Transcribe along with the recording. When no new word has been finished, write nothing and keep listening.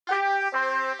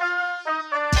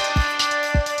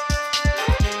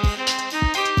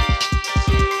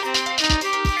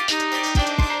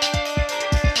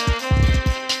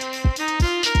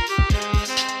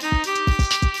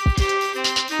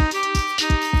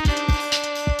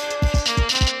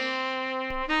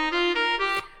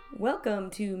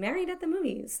Welcome to Married at the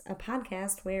Movies, a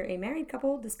podcast where a married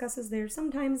couple discusses their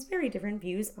sometimes very different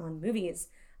views on movies.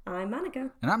 I'm Monica.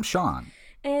 And I'm Sean.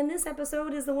 And this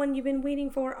episode is the one you've been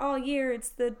waiting for all year. It's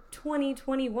the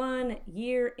 2021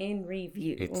 Year in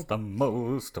Review. It's the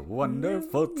most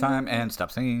wonderful time. And stop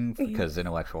singing because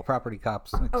intellectual property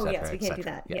cops, etc. Oh, yes, we can't do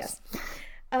that. Yes.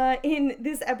 In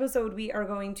this episode, we are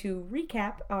going to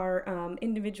recap our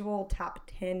individual top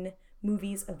 10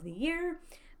 movies of the year.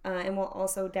 And we'll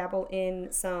also dabble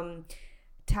in some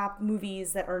top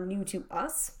movies that are new to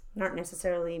us, not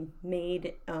necessarily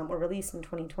made or released in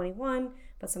 2021,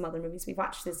 but some other movies we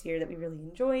watched this year that we really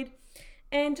enjoyed.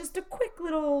 And just a quick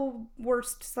little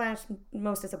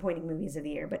worst/most disappointing movies of the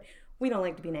year. But we don't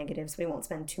like to be negative, so we won't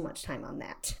spend too much time on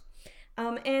that.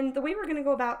 And the way we're going to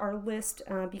go about our list,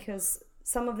 because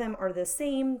some of them are the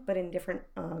same, but in different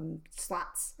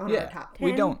slots on our top 10.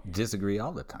 We don't disagree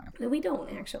all the time. We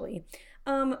don't, actually.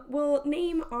 We'll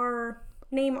name our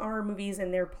movies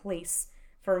and their place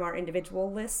from our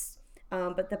individual lists.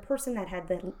 But the person that had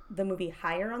the movie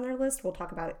higher on their list, we'll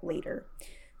talk about it later.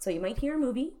 So you might hear a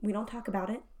movie. We don't talk about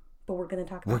it, but we're going to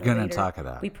talk about it later. We're going to talk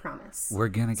about it. We promise. We're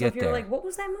going to get there. So if you're like, what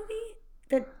was that movie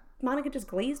that Monica just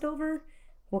glazed over?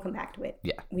 We'll come back to it.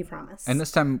 Yeah. We promise. And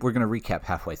this time we're going to recap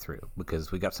halfway through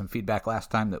because we got some feedback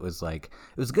last time that was like,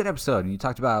 it was a good episode and you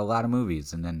talked about a lot of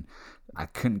movies and then I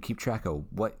couldn't keep track of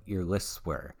what your lists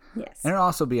were. Yes. And it'll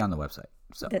also be on the website.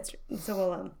 So that's true.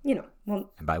 So we'll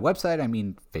and by website I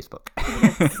mean Facebook.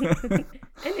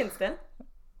 and Insta.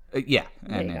 Yeah,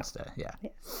 and Insta. Yeah.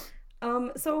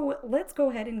 So let's go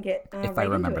ahead and get if I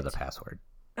remember the password.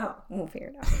 Oh, we'll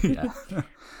figure it out.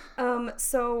 Yeah.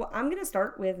 So I'm going to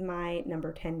start with my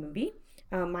number 10 movie.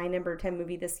 My number 10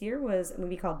 movie this year was a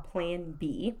movie called Plan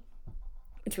B,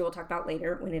 which we will talk about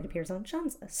later when it appears on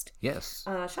Sean's list. Yes.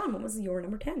 Sean, what was your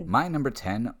number 10? My number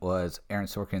 10 was Aaron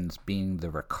Sorkin's Being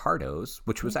the Ricardos,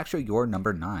 which was actually your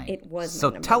number 9. It was So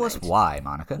my number tell 9. us why,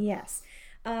 Monica. Yes.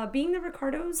 Being the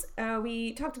Ricardos,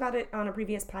 we talked about it on a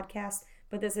previous podcast,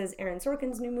 but this is Aaron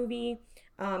Sorkin's new movie.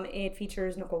 It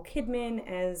features Nicole Kidman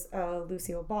as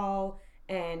Lucille Ball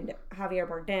and Javier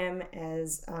Bardem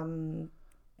as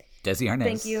Desi Arnaz.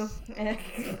 Thank you.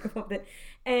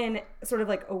 And sort of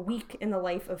like a week in the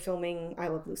life of filming I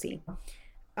Love Lucy.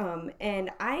 And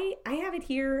I have it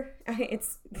here.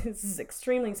 This is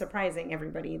extremely surprising,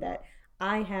 everybody, that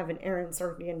I have an Aaron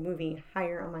Sorkin movie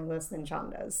higher on my list than Sean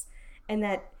does. And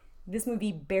that this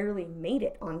movie barely made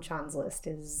it on Sean's list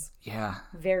is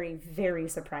very, very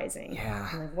surprising. Yeah.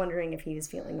 I'm like wondering if he's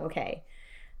feeling okay.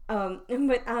 But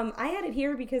I had it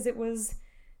here because it was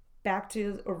back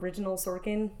to original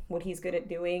Sorkin, what he's good at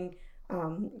doing.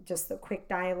 Just the quick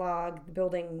dialogue,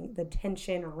 building the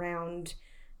tension around,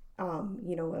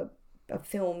 a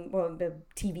film, a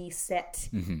TV set.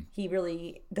 Mm-hmm. He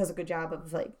really does a good job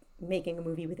of like making a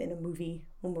movie within a movie,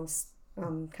 almost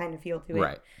kind of feel to it.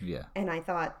 Right. Yeah. And I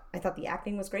thought the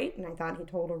acting was great, and I thought he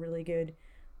told a really good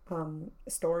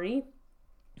story.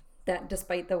 That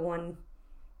despite the one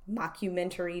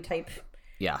mockumentary type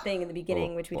thing in the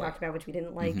beginning, which we talked about, which we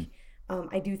didn't like,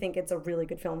 I do think it's a really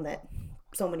good film that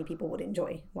so many people would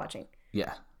enjoy watching.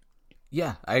 Yeah.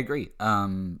 Yeah, I agree.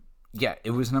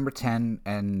 It was number 10,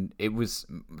 and it was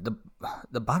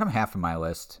the bottom half of my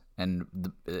list, and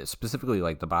specifically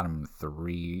like the bottom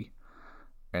 3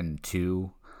 and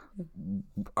 2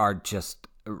 are just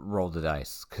roll the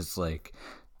dice because like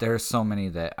there's so many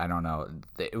that I don't know.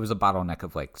 It was a bottleneck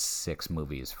of like 6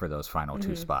 movies for those final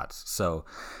 2 spots. So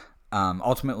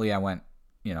ultimately I went,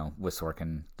 with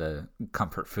Sorkin, the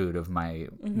comfort food of my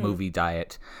movie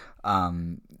diet.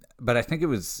 But I think it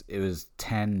was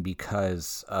 10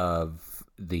 because of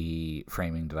the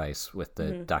framing device with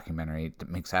the documentary. It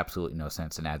makes absolutely no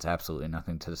sense and adds absolutely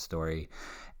nothing to the story.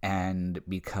 And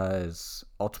because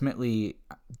ultimately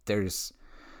there's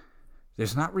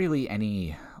not really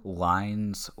any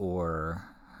lines or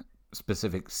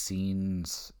specific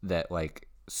scenes that like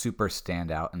super stand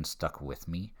out and stuck with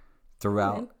me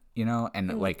throughout.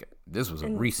 Like this was a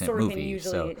recent Sorkin movie,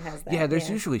 so has that, there's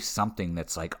usually something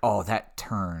that's like, oh, that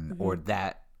turn or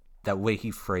that way he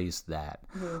phrased that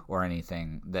or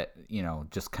anything that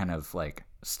just kind of like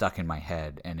stuck in my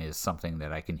head and is something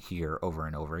that I can hear over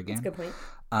and over again. That's a good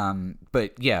point.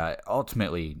 But yeah,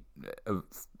 ultimately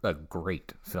a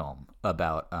great film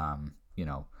about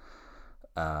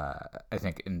I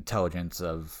think intelligence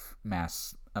of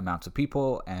mass amounts of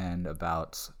people and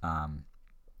about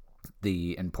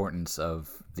the importance of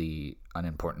the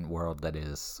unimportant world that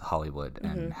is Hollywood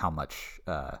and how much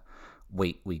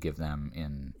weight we give them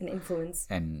in influence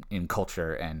and in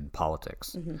culture and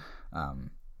politics,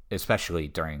 especially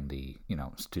during the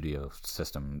studio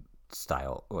system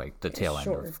style, like the tail end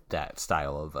Sure. of that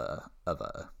style of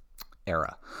a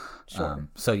era. Sure.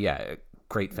 So yeah,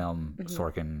 great film.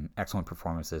 Sorkin, excellent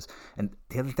performances. And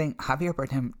the other thing, Javier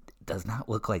Bardem does not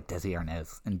look like Desi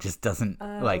Arnaz, and just doesn't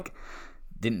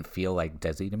didn't feel like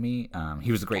Desi to me.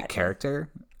 He was a great character.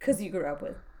 Because you grew up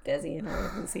with Desi and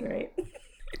Olive Lucy, right?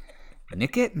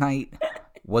 Nick at Night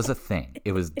was a thing.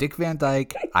 It was Dick Van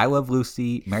Dyke, I Love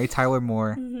Lucy, Mary Tyler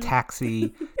Moore,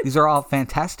 Taxi. These are all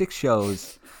fantastic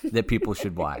shows that people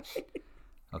should watch.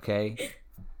 Okay?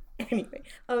 Anyway,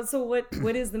 so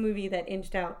what is the movie that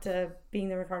inched out to being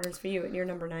the Ricardos for you at your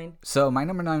number 9? So my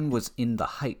number 9 was In the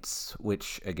Heights,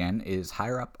 which again is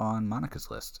higher up on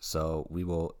Monica's list. So we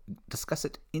will discuss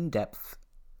it in depth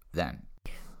then.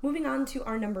 Moving on to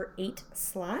our number 8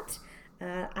 slot,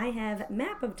 I have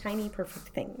Map of Tiny Perfect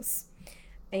Things.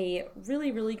 A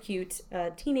really, really cute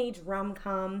teenage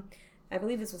rom-com. I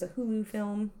believe this was a Hulu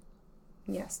film.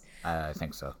 Yes. I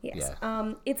think so. Yes.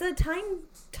 Yeah. It's a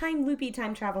time loopy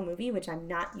time travel movie, which I'm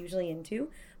not usually into,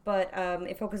 but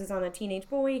it focuses on a teenage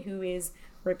boy who is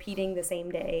repeating the same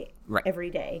day every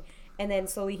day. And then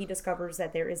slowly he discovers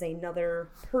that there is another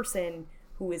person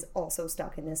who is also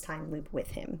stuck in this time loop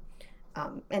with him.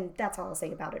 And that's all I'll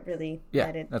say about it, really.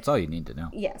 Yeah, that's all you need to know.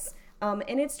 Yes.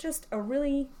 And it's just a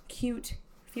really cute,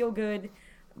 feel good,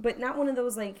 but not one of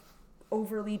those, like,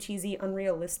 overly cheesy,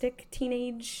 unrealistic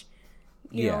teenage,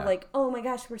 you know, like, oh my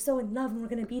gosh, we're so in love and we're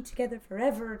going to be together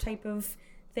forever type of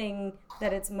thing,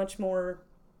 that it's much more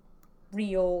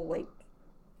real, like,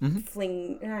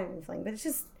 fling, not even fling, but it's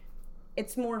just,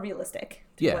 it's more realistic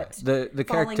to what the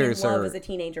characters falling in love are as a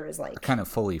teenager is like. kind of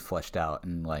fully fleshed out,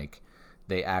 and, like,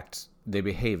 they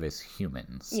behave as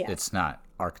humans. Yes. It's not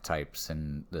archetypes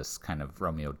and this kind of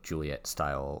Romeo Juliet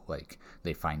style, like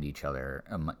they find each other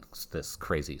amongst this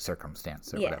crazy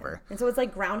circumstance or whatever. And so it's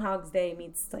like Groundhog's Day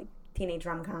meets like teenage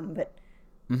rom-com, but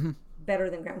better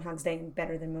than Groundhog's Day and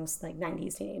better than most like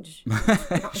 90s teenage.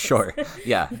 Sure.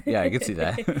 Yeah, I can see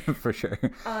that for sure.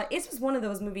 It's just one of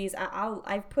those movies.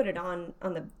 I've put it on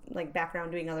the like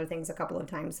background doing other things a couple of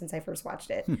times since I first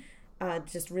watched it.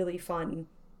 Just really fun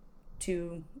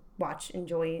to watch,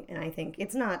 enjoy, and I think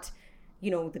it's not, you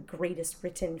know, the greatest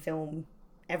written film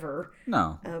ever.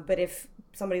 No. But if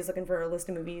somebody's looking for a list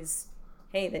of movies,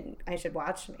 hey, that I should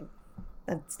watch, I mean,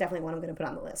 that's definitely one I'm going to put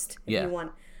on the list. If you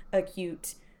want a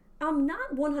cute,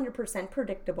 not 100%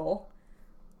 predictable.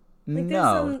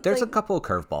 Like, there's a couple of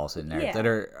curveballs in there that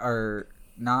are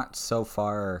not so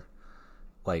far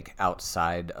like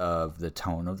outside of the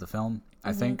tone of the film.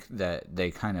 I think that they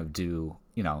kind of do,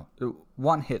 you know,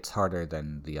 one hits harder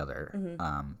than the other,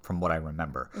 from what I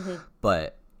remember.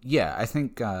 But yeah, I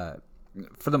think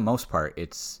for the most part,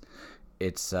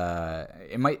 it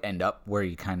might end up where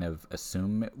you kind of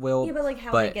assume it will. Yeah, but like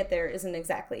how they get there isn't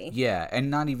exactly. Yeah,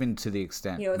 and not even to the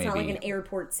extent. You know, it's maybe, not like an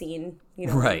airport scene. You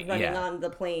know, running on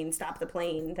the plane, stop the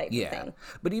plane type of thing.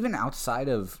 But even outside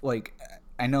of like.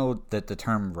 I know that the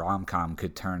term rom-com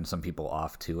could turn some people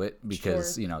off to it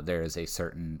because, you know, there is a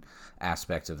certain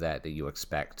aspect of that you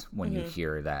expect when you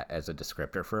hear that as a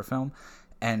descriptor for a film.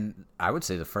 And I would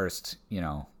say the first, you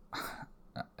know,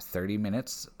 30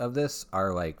 minutes of this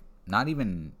are like not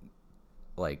even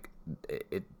like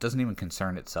it doesn't even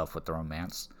concern itself with the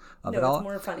romance of it all. It's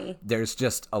more funny. There's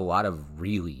just a lot of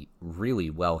really,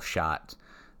 really well shot.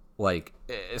 Like,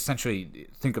 essentially,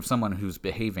 think of someone who's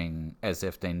behaving as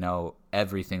if they know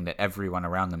everything that everyone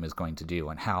around them is going to do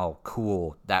and how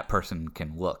cool that person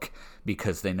can look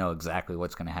because they know exactly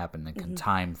what's going to happen. They can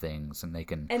time things and they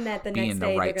can and that the be next in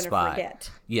day the right they're spot. Going to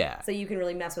forget. Yeah. So you can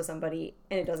really mess with somebody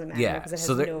and it doesn't matter because it has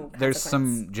so no consequence. there's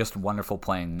some just wonderful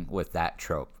playing with that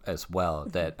trope as well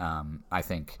that I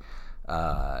think...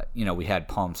 you know, we had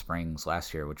Palm Springs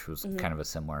last year, which was kind of a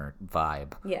similar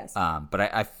vibe. Yes. But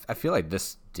I feel like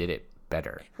this did it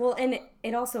better. Well, and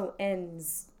it also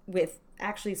ends with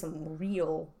actually some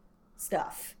real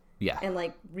stuff. Yeah. And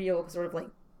like real sort of like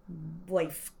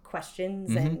life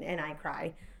questions and I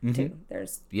cry too.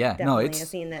 There's definitely a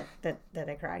scene that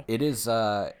I cry. It is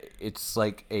it's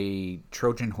like a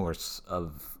Trojan horse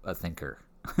of a thinker.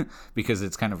 Because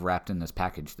it's kind of wrapped in this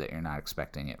package that you're not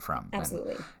expecting it from.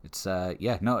 Absolutely.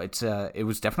 And it's it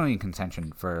was definitely in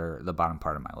contention for the bottom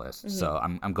part of my list. So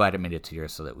I'm glad it made it to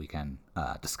yours so that we can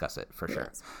discuss it for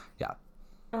sure. Yeah.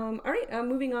 All right,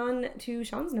 moving on to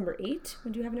Sean's number 8.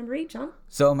 Would you have a number 8, Sean?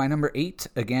 So my number 8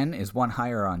 again is one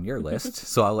higher on your list.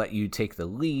 So I'll let you take the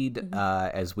lead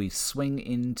as we swing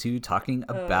into talking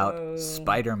about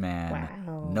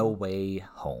Spider-Man: No Way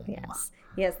Home.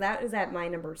 Yes, that is at my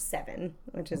number 7,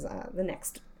 which is the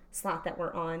next slot that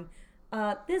we're on.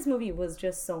 This movie was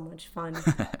just so much fun.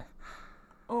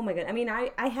 Oh my god! I mean,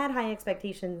 I had high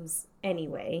expectations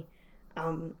anyway.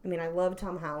 I mean, I love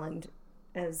Tom Holland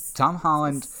as Tom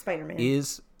Holland Spider-Man.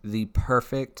 is the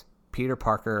perfect Peter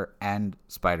Parker and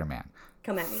Spider-Man.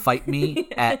 Come at me. Fight me,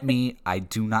 at me. I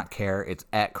do not care. It's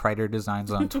at Kreider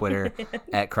Designs on Twitter,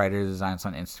 at Kreider Designs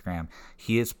on Instagram.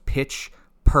 He is pitch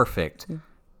perfect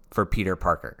for Peter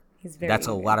Parker. That's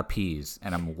a lot of P's,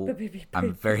 and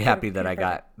I'm very happy that I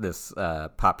got this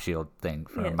pop shield thing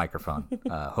for a microphone.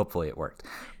 Hopefully it worked.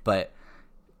 But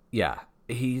yeah,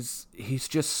 he's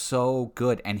just so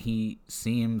good, and he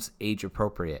seems age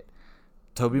appropriate.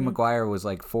 Tobey Maguire was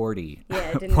like 40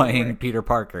 playing Peter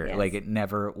Parker. Yes. Like, it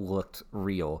never looked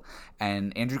real.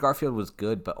 And Andrew Garfield was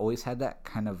good, but always had that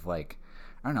kind of like,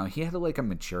 I don't know, he had like a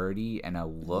maturity and a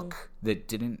look that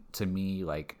didn't, to me,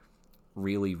 like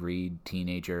really read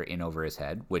teenager in over his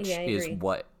head, which is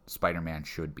what Spider-Man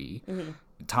should be.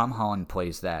 Tom Holland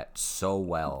plays that so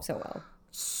well.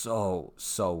 So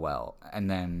well.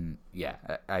 And then, yeah,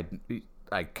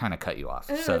 I kind of cut you off.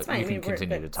 So you can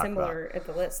continue to talk about it. At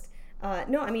the list.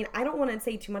 No, I mean, I don't want to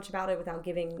say too much about it without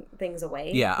giving things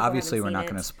away. Yeah, obviously we're not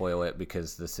going to spoil it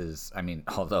because this is, I mean,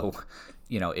 although,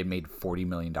 you know, it made $40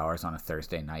 million on a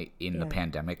Thursday night in the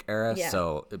pandemic era,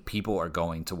 so people are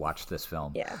going to watch this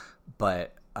film. Yeah.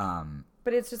 But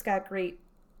it's just got great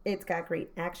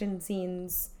action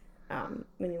scenes. I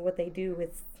mean, what they do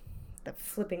with the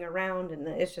flipping around and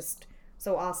it's just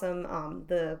so awesome.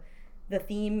 The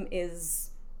theme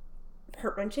is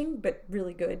heart-wrenching, but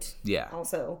really good. Yeah.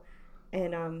 Also.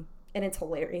 And it's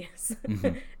hilarious.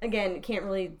 Again, can't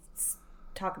really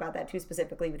talk about that too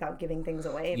specifically without giving things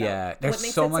away. Yeah,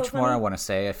 there's so much more I want to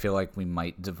say. I feel like we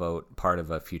might devote part of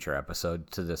a future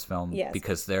episode to this film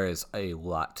because there is a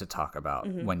lot to talk about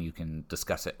when you can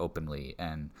discuss it openly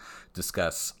and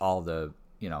discuss all the,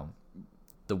 you know,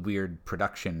 the weird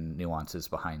production nuances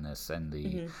behind this and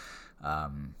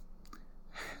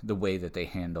the way that they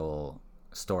handle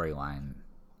storyline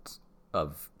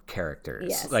of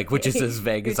characters, like, which is as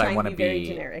vague as I want to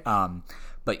be.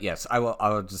 But yes, I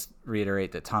will just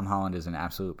reiterate that Tom Holland is an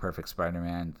absolute perfect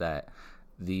Spider-Man, that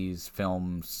these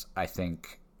films, I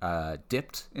think,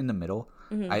 dipped in the middle.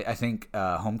 I think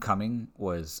Homecoming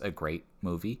was a great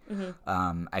movie.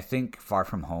 I think Far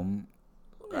From Home,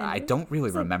 I don't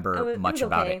really remember much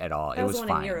about it at all. It was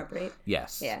fine. In Europe, right?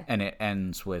 Yes. Yeah. And it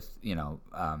ends with, you know,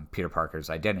 Peter Parker's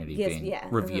identity being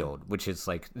revealed, which is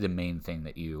like the main thing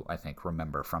that you, I think,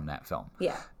 remember from that film.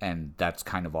 Yeah. And that's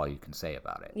kind of all you can say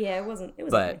about it. Yeah, it was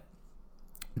but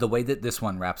the way that this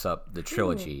one wraps up the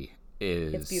trilogy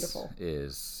it's beautiful.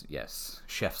 Is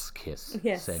chef's kiss.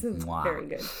 Yes, it's very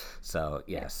good. So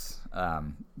yes,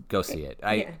 go see it.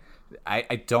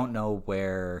 I don't know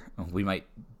where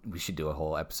we should do a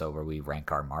whole episode where we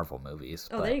rank our Marvel movies.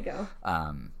 Oh, there you go.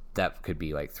 That could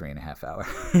be like 3.5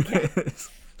 hours.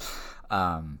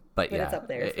 But yeah, it's up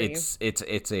there.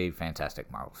 It's a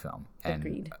fantastic Marvel film. And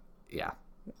agreed. Yeah.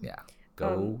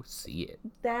 Go see it.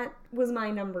 That was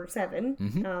my number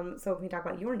 7. So can we talk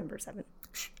about your number 7?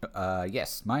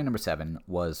 Yes, my number 7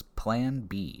 was Plan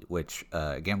B, which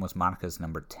again was Monica's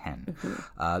number 10.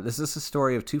 This is the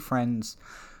story of two friends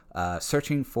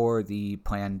searching for the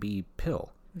Plan B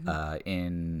pill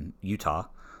in Utah,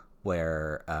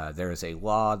 where there is a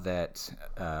law that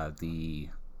the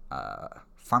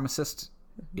pharmacist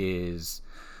is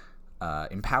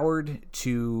empowered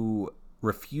to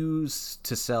refuse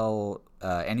to sell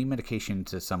any medication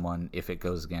to someone if it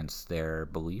goes against their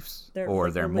beliefs or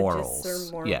their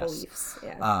morals. Or moral beliefs.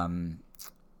 Yeah.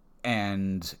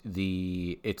 And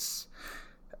it's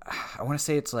I want to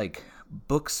say it's like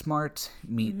Booksmart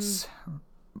meets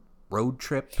Road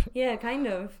Trip. Yeah, kind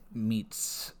of.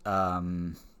 Meets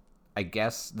I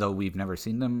guess, though we've never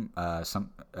seen them,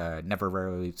 Never,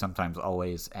 Rarely, Sometimes,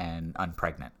 Always, and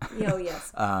Unpregnant. Oh,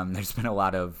 yes. There's been a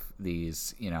lot of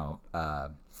these, you know...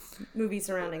 movies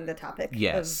surrounding the topic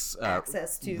of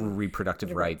access to...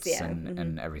 reproductive rights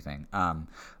and everything.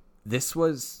 This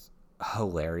was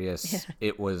hilarious. Yeah.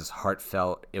 It was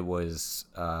heartfelt. It was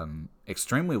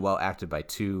extremely well acted by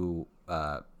two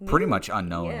pretty much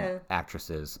unknown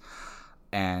actresses.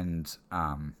 And...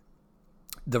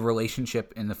 the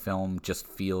relationship in the film just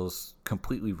feels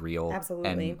completely real.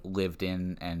 Absolutely. And lived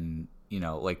in, and you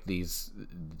know, like these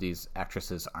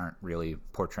actresses aren't really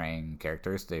portraying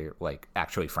characters. They're like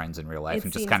actually friends in real life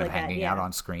and just kind of hanging out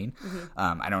on screen.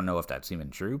 I don't know if that's even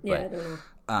true, but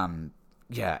I don't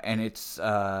know. And it's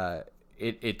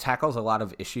it tackles a lot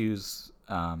of issues,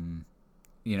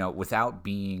 you know, without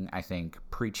being, I think,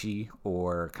 preachy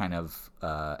or kind of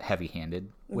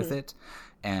heavy-handed with it.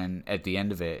 And at the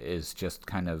end of it is just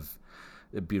kind of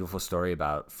a beautiful story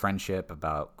about friendship,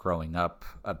 about growing up,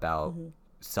 about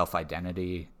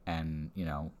self-identity, and, you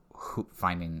know,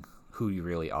 finding who you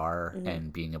really are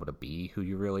and being able to be who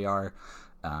you really are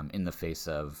in the face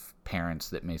of parents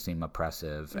that may seem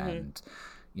oppressive and,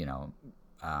 you know,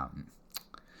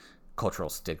 cultural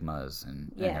stigmas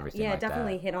and everything like that. Yeah,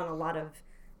 definitely hit on a lot of,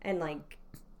 and like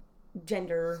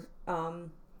gender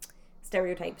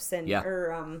stereotypes and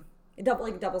or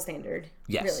double standard.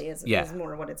 Yes. Really is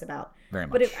more what it's about. Very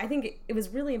much. But I think it was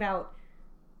really about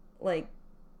like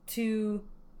two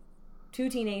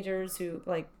teenagers who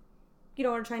like, you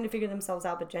know, are trying to figure themselves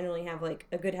out, but generally have like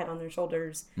a good head on their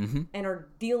shoulders and are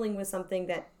dealing with something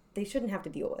that they shouldn't have to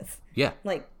deal with. Yeah.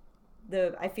 Like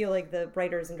I feel like the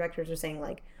writers and directors are saying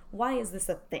like, why is this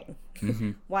a thing?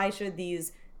 Why should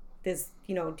this,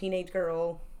 you know, teenage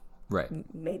girl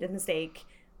made a mistake?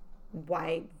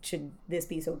 Why should this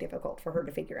be so difficult for her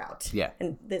to figure out? Yeah.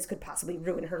 And this could possibly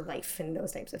ruin her life and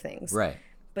those types of things. Right.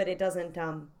 But it doesn't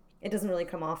really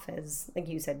come off as, like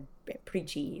you said,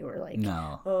 preachy or like,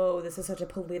 no, oh, this is such a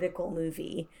political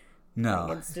movie. No.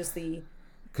 Like, it's just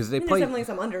because there's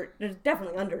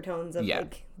definitely undertones of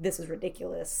like, this is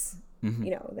ridiculous.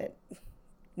 You know, that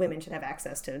women should have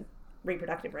access to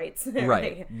reproductive rights.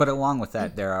 Right. But along with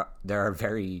that, there are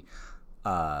very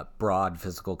broad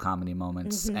physical comedy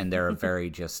moments, and there are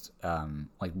very just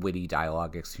like witty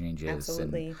dialogue exchanges.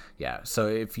 Absolutely. And, yeah. So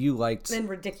if you liked and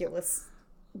ridiculous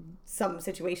some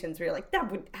situations where you're like,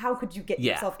 how could you get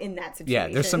yourself in that situation?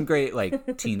 Yeah, there's some great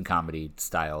like teen comedy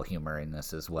style humor in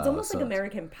this as well. It's almost like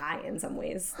American Pie in some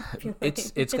ways. I feel like.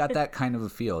 It's got that kind of a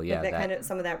feel. Yeah, like that kind of,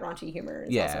 some of that raunchy humor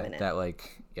is also in it. That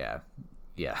like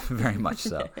yeah, very much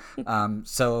so.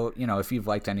 So, you know, if you've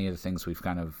liked any of the things we've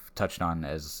kind of touched on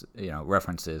as, you know,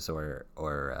 references or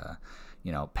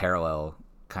you know, parallel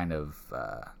kind of,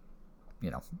 you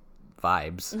know,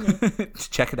 vibes,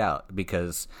 check it out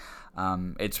because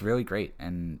it's really great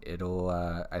and it'll,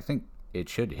 I think it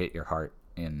should hit your heart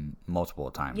in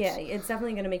multiple times. Yeah, it's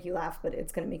definitely going to make you laugh, but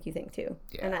it's going to make you think too.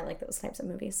 Yeah. And I like those types of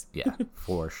movies. Yeah,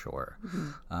 for sure.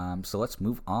 So let's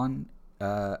move on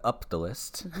up the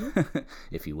list,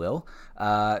 if you will.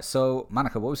 So,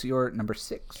 Monica, what was your number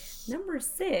 6? Number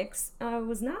 6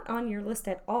 was not on your list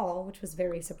at all, which was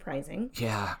very surprising.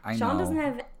 Yeah, I know. Sean doesn't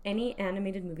have any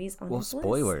animated movies on his list. Well,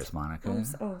 spoilers, Monica.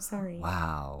 Sorry.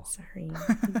 Wow. Sorry,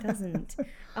 he doesn't.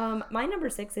 My number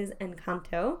 6 is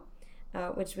Encanto,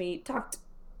 which we talked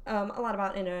a lot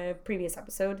about in a previous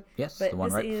episode. Yes, but the one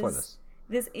right before this.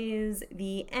 This is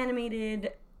the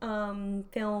animated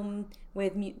film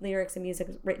with lyrics and music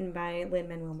written by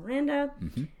Lin-Manuel Miranda.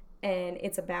 And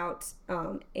it's about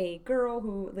a girl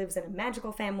who lives in a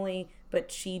magical family,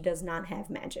 but she does not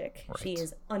have magic. Right. She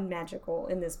is unmagical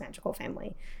in this magical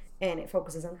family. And it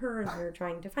focuses on her and her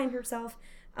trying to find herself.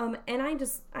 And I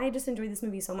just enjoyed this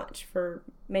movie so much for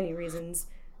many reasons.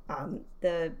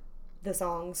 The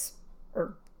songs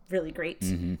are really great.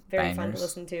 Very Bangers. Fun to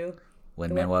listen to.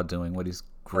 Lin-Manuel doing what he's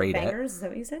great bangers? at. Bangers? Is that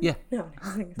what you said? Yeah. No.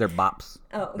 They're bops.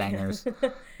 Oh, okay. Bangers.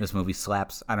 This movie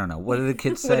slaps. I don't know. What do the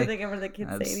kids say? What do the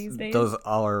kids say these days? Those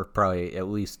all are probably at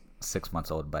least 6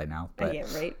 months old by now. But, yeah,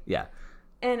 right? Yeah.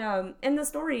 And the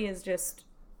story is just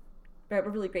a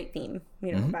really great theme,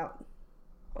 you know, about,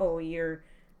 you're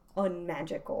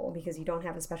unmagical because you don't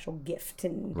have a special gift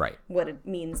and what it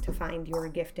means to find your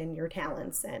gift and your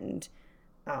talents and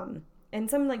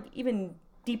some like even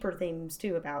deeper themes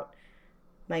too about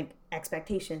like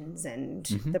expectations and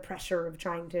the pressure of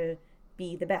trying to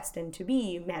be the best and to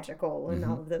be magical and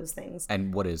all of those things.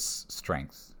 And what is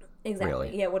strength? Exactly.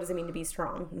 Really? Yeah. What does it mean to be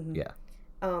strong? Yeah.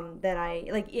 That I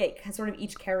like. Yeah. Sort of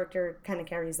each character kind of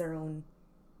carries their own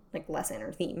like lesson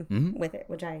or theme with it,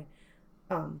 which I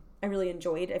really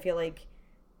enjoyed. I feel like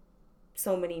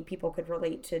so many people could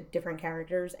relate to different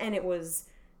characters, and it was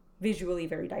visually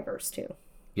very diverse too.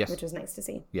 Yes. Which was nice to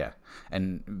see. Yeah.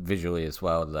 And visually as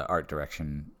well, the art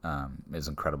direction is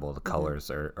incredible. The colors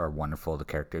are wonderful. The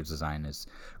character design is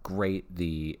great.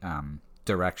 The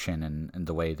direction and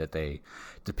the way that they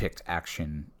depict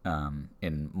action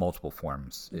in multiple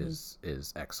forms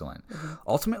is excellent.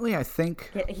 Ultimately, I think...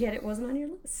 Yet it wasn't on your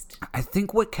list. I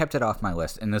think what kept it off my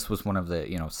list, and this was one of the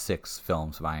 6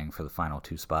 films vying for the final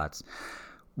 2 spots,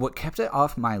 what kept it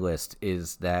off my list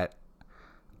is that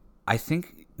I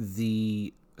think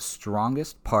the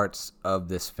strongest parts of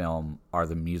this film are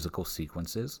the musical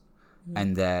sequences,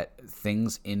 and that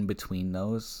things in between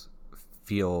those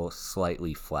feel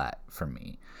slightly flat for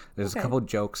me. There's a couple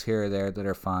jokes here or there that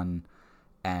are fun,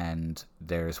 and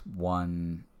there's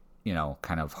one,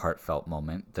 kind of heartfelt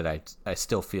moment that I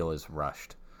still feel is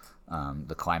rushed.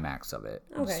 The climax of it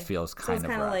just feels kind of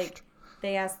rushed. Like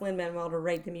they asked Lin-Manuel to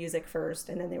write the music first,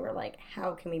 and then they were like,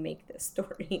 how can we make this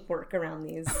story work around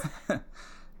these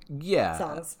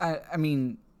songs? I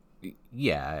mean,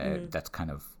 Yeah, that's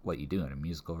kind of what you do in a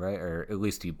musical, right? Or at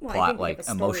least you Well, I plot think we like have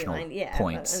a emotional storyline, yeah,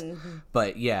 points.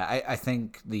 But yeah, I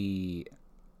think the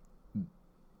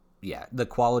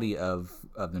quality of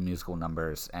the musical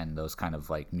numbers and those kind of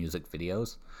like music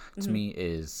videos to me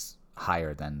is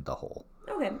higher than the whole.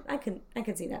 Okay, I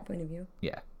could see that point of view.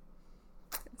 Yeah.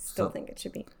 Still think it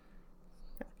should be.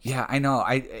 Yeah, I know.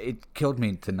 It killed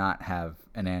me to not have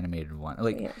an animated one.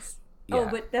 Like, Yes. yeah. Oh,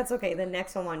 but that's okay. The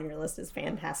next one on your list is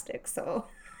fantastic. So,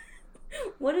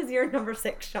 what is your number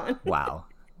 6, Sean? Wow.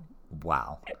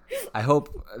 I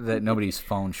hope that nobody's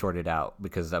phone shorted out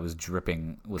because I was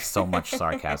dripping with so much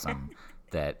sarcasm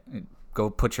that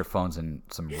go put your phones in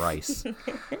some rice.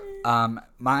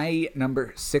 My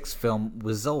number 6 film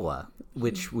was Zola,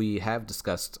 which we have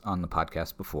discussed on the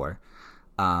podcast before.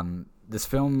 This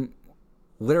film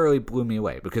literally blew me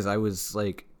away because I was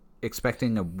like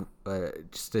expecting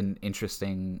just an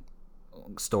interesting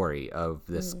story of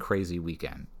this crazy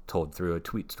weekend told through a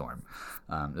tweet storm.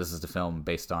 This is the film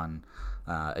based on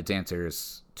a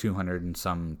dancer's 200 and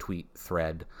some tweet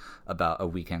thread about a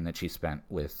weekend that she spent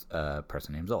with a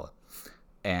person named Zola.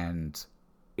 And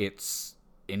it's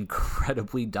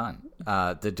incredibly done.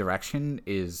 The direction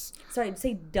is... Sorry, did you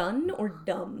say done or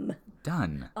dumb?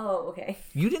 Done. Oh, okay.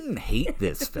 You didn't hate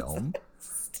this film.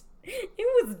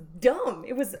 It was dumb.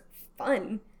 It was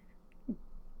fun.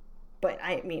 But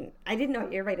I mean, I didn't know.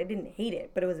 You're right. I didn't hate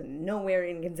it, but it was nowhere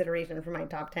in consideration for my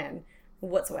top 10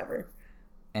 whatsoever.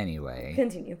 Anyway.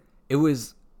 Continue. It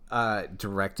was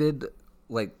directed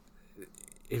like...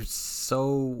 It was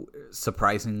so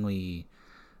surprisingly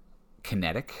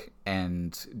kinetic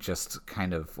and just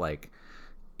kind of like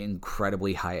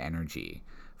incredibly high energy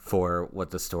for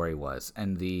what the story was,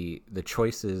 and the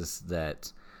choices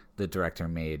that the director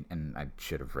made, and I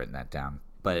should have written that down,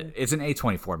 but it's an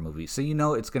A24 movie, so you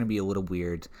know it's going to be a little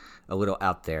weird, a little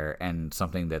out there, and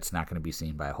something that's not going to be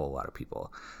seen by a whole lot of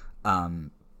people.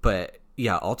 But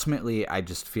yeah, ultimately I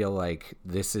just feel like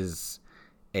this is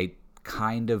a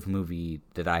kind of movie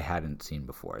that I hadn't seen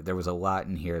before. There was a lot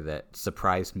in here that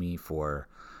surprised me for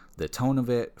the tone of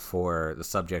it, for the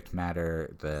subject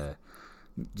matter, the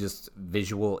just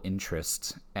visual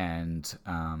interest, and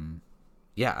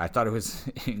yeah, I thought it was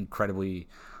incredibly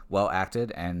well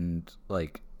acted and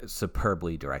like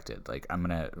superbly directed. Like, I'm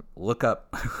gonna look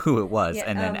up who it was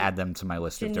and then add them to my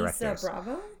list of directors.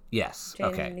 Bravo? Yes.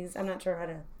 Okay. I'm not sure how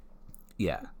to...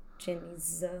 Yeah.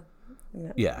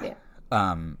 Yeah.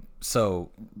 So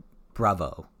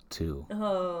bravo to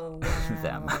wow.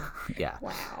 them. Yeah.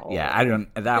 Wow. Yeah, I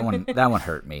don't that one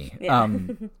hurt me. Yeah.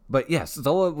 But yes,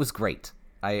 Zola was great.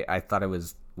 I thought it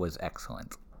was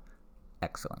excellent.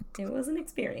 Excellent. It was an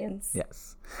experience.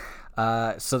 Yes.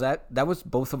 So that was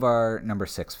both of our number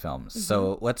 6 films. Mm-hmm.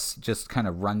 So let's just kind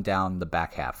of run down the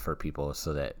back half for people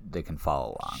so that they can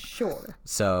follow along. Sure.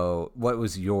 So what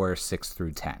was your 6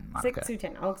 through 10, Monica? 6 through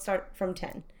 10. I'll start from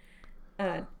 10.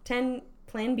 10,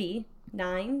 Plan B.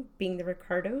 9, Being the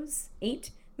Ricardos. 8,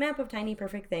 Map of Tiny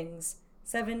Perfect Things.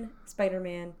 7,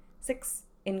 Spider-Man. 6,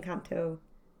 Encanto.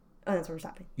 Oh, that's where we're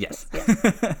stopping. Yes.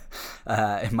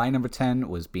 Yes. My number 10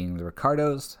 was Being the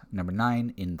Ricardos. Number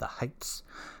 9, In the Heights.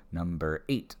 Number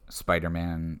 8,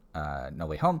 Spider-Man No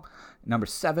Way Home. Number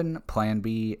 7, Plan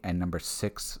B. And number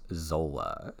 6,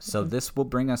 Zola. So this will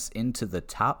bring us into the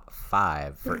top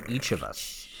 5 for each of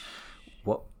us.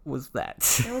 What was that?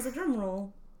 That was a drum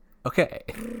roll. Okay.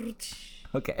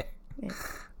 Okay. Yeah.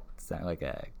 Sound like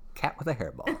a cat with a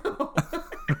hairball.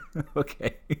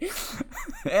 Okay.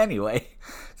 Anyway,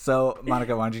 so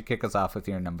Monica, why don't you kick us off with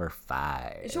your number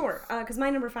 5? Sure, because my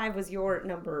number 5 was your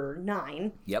number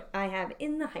 9. Yep. I have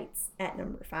In the Heights at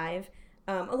number 5.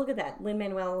 Oh, look at that.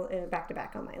 Lin-Manuel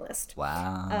back-to-back on my list.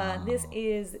 Wow. This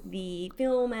is the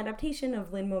film adaptation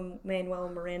of Lin-Manuel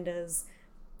Miranda's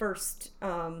first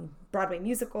Broadway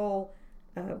musical.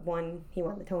 He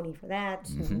won the Tony for that,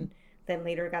 and then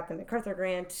later got the MacArthur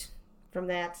Grant from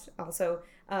that. Also,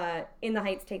 In the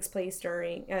Heights takes place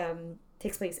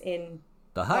in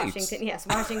the Heights. Washington. Yes,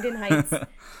 Washington Heights.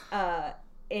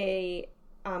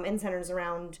 And centers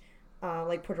around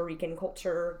like Puerto Rican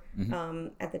culture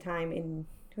at the time. In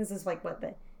was this like what,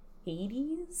 the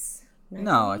 80s?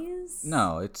 90s?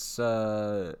 No, it's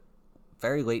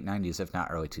very late 90s, if not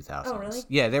early 2000s. Oh, really?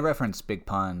 Yeah, they reference Big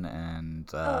Pun and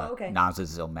okay.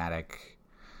 Nas's Illmatic.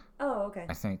 Oh, okay.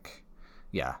 I think,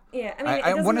 yeah. Yeah, I mean,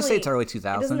 I want to say it's early 2000s.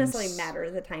 It doesn't necessarily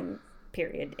matter the time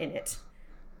period in it.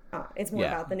 It's more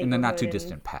about the neighborhood. In the not too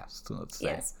distant past, let's say.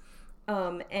 Yes.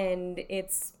 And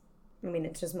it's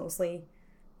just mostly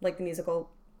like the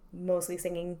musical, mostly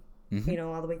singing,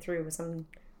 all the way through with some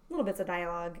little bits of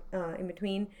dialogue in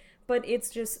between. But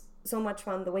it's just so much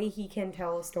fun. The way he can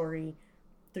tell a story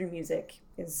through music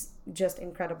is just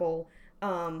incredible.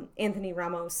 Anthony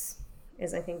Ramos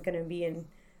is, I think, going to be an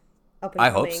I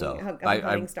hope so.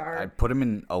 up-and-coming star. I put him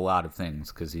in a lot of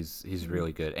things because he's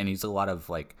really good, and he's a lot of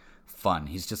like fun.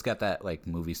 He's just got that like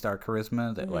movie star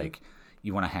charisma that like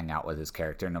you want to hang out with his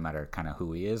character no matter kind of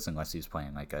who he is, unless he's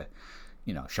playing like a,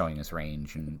 you know, showing his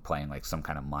range and playing like some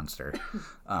kind of monster.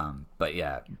 But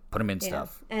yeah, put him in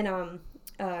stuff. And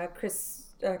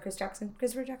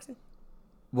Christopher Jackson.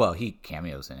 Well, he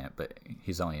cameos in it, but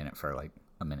he's only in it for like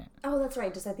a minute. Oh, that's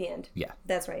right, just at the end. Yeah,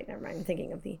 that's right. Never mind. I'm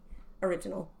thinking of the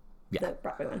original, the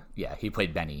Broadway one. Yeah, he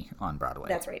played Benny on Broadway.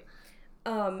 That's right.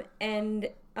 Yeah,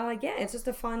 it's just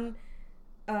a fun,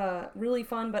 really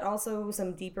fun, but also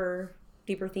some deeper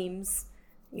themes,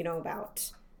 you know,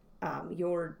 about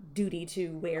your duty to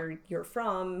where you're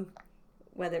from,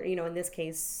 whether, you know, in this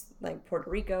case, like Puerto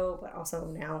Rico, but also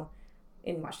now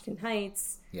in Washington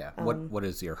Heights. Yeah. What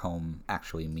does your home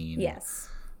actually mean? Yes.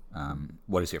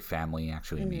 What does your family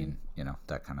actually mean? You know,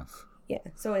 that kind of. Yeah.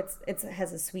 So it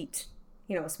has a sweet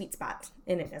spot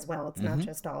in it as well. It's not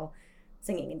just all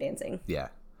singing and dancing. Yeah.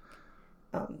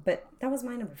 But that was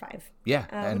my number 5.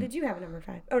 Yeah. What did you have at number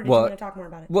 5? Or did you want to talk more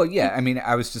about it? Well, yeah. I mean,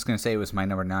 I was just going to say it was my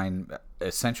number 9,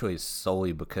 essentially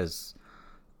solely because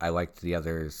I liked the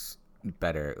others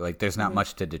better. Like, there's not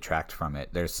much to detract from it.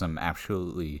 There's some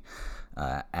absolutely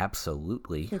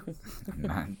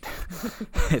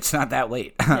it's not that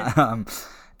late. Yeah.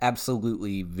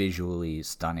 Absolutely visually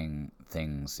stunning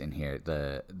things in here.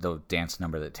 The dance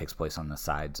number that takes place on the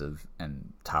sides of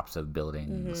and tops of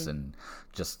buildings, and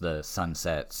just the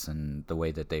sunsets and the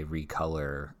way that they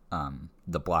recolor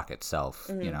the block itself.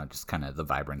 You know, just kind of the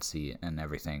vibrancy and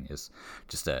everything is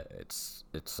just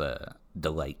it's a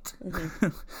delight.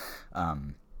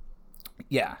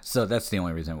 Yeah, so that's the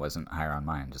only reason it wasn't higher on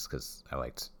mine, just because I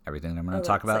liked everything I'm going to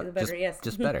talk about.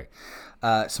 Just better.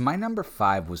 So my number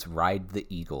 5 was Ride the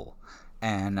Eagle.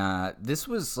 And this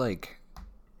was like,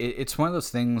 it's one of those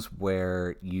things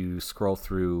where you scroll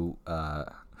through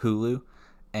Hulu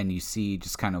and you see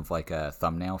just kind of like a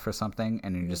thumbnail for something,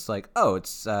 and you're just like, oh,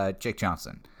 it's Jake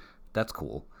Johnson. That's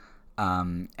cool.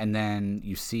 And then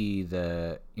you see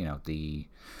the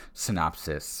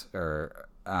synopsis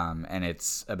and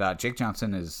it's about Jake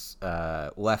Johnson is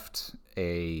left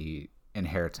a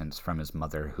inheritance from his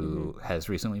mother who has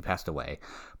recently passed away,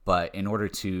 but in order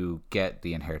to get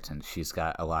the inheritance, she's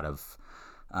got a lot of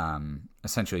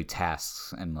essentially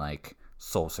tasks and like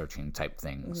soul searching type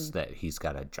things that he's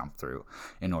got to jump through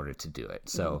in order to do it.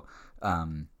 So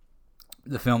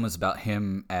the film is about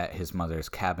him at his mother's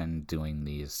cabin doing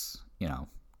these, you know,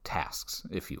 tasks,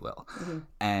 if you will.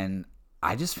 And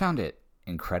I just found it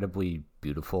incredibly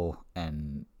beautiful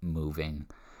and moving.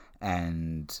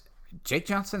 And Jake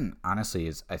Johnson, honestly,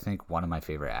 is, I think, one of my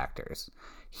favorite actors.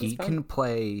 He can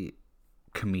play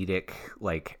comedic,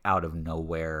 like, out of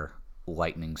nowhere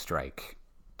lightning strike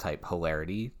type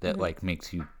hilarity that like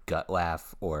makes you gut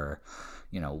laugh or,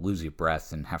 you know, lose your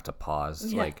breath and have to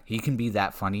pause. Like, he can be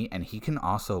that funny, and he can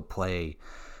also play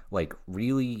like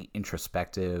really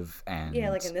introspective and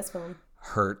like in this film,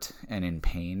 hurt and in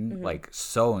pain, like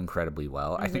so incredibly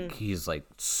well. I think he's like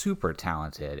super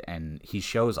talented, and he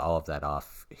shows all of that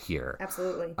off here.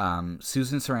 Absolutely.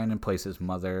 Susan Sarandon plays his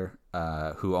mother,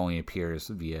 who only appears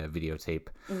via videotape.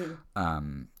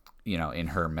 You know, in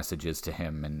her messages to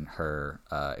him and her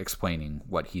explaining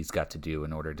what he's got to do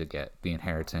in order to get the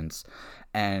inheritance.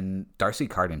 And Darcy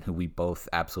Carden, who we both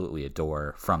absolutely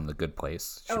adore from The Good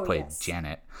Place. She played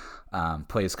Janet.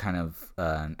 Plays kind of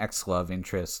an ex-love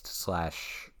interest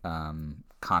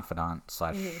 / confidant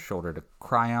 / shoulder to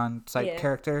cry on type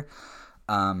character.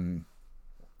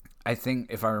 I think,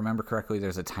 if I remember correctly,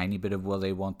 there's a tiny bit of will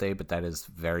they, won't they, but that is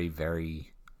very,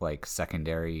 very like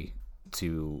secondary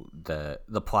to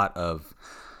the plot of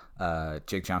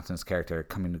Jake Johnson's character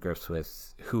coming to grips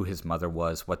with who his mother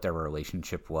was, what their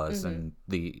relationship was, and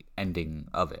the ending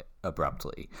of it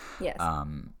abruptly. Yes.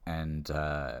 And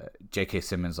J.K.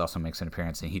 Simmons also makes an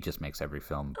appearance, and he just makes every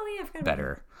film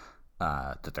better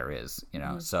that there is, you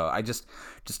know. So I just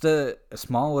a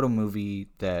small little movie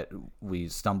that we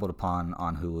stumbled upon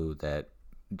on Hulu that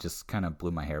just kind of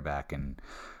blew my hair back and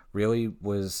really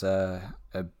was a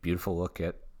beautiful look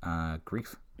at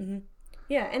grief.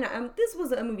 Yeah, and this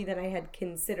was a movie that I had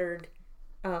considered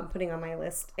putting on my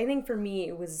list. I think for me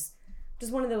it was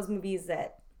just one of those movies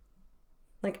that,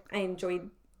 like, I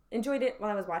enjoyed it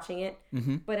while I was watching it,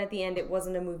 but at the end it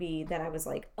wasn't a movie that I was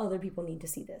like, other people need to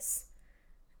see this.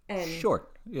 And sure,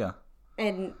 yeah.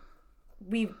 And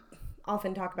we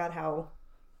often talk about how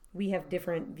we have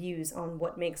different views on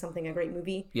what makes something a great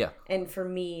movie. Yeah. And for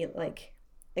me, like,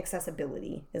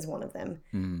 accessibility is one of them,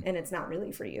 and it's not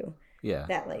really for you. Yeah.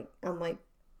 that like I'm like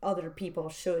other people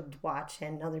should watch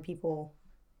and other people,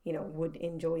 you know, would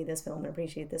enjoy this film and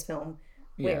appreciate this film.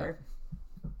 Where,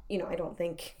 you know, I don't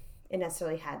think it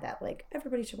necessarily had that like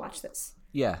everybody should watch this.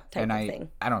 Yeah, and thing.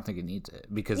 I don't think it needs it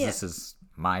because this is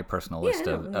my personal list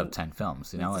of 10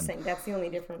 films, you know, and that's the only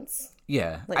difference.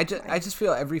 Yeah, Like, I just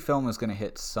feel every film is going to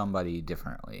hit somebody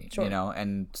differently, Sure. you know,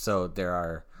 and so there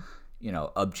are, you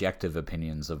know, objective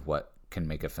opinions of what can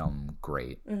make a film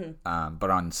great. But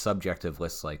on subjective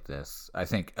lists like this, I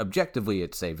think objectively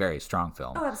it's a very strong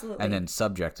film. Oh, absolutely. And then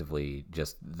subjectively,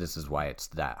 just this is why it's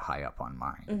that high up on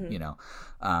mine, you know.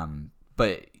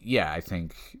 But yeah, I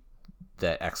think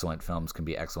that excellent films can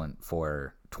be excellent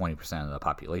for 20% of the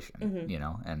population, you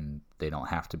know, and they don't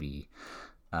have to be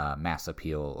mass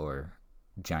appeal or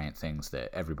giant things that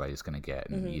everybody's going to get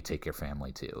and you take your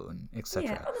family to and etc.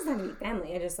 Yeah, it doesn't have to be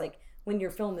family. I just like when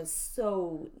your film is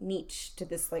so niche to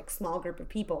this like small group of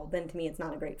people, then to me it's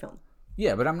not a great film.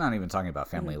 Yeah, but I'm not even talking about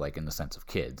family like in the sense of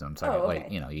kids. I'm talking okay.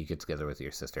 like, you know, you get together with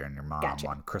your sister and your mom Gotcha.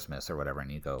 on Christmas or whatever and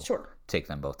you go take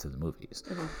them both to the movies,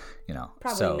 you know.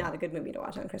 Probably not a good movie to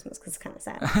watch on Christmas because it's kind of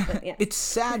sad. But yeah. It's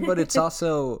sad, but it's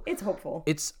also... it's hopeful.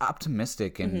 It's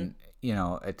optimistic and, you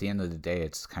know, at the end of the day,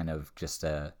 it's kind of just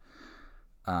a...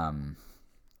 I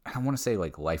don't want to say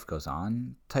like life goes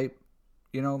on type,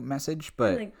 you know, message,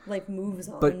 but... like life moves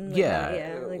on. But like,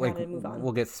 yeah, like how to move on.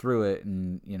 We'll get through it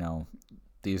and, you know,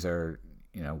 these are,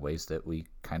 you know, ways that we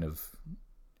kind of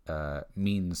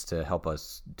means to help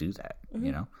us do that,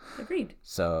 you know? Agreed.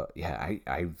 So, yeah,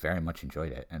 I very much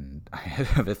enjoyed it. And I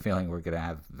have a feeling we're going to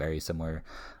have very similar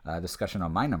discussion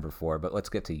on my number 4, but let's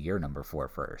get to your number 4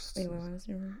 first. Wait, what was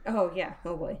your... Oh, yeah.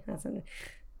 Oh, boy. That's an...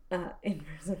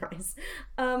 surprise.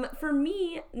 For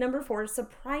me, number 4,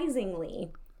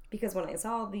 surprisingly, because when I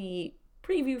saw the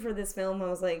preview for this film, I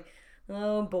was like,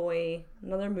 oh boy,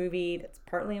 another movie that's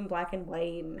partly in black and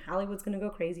white, and Hollywood's gonna go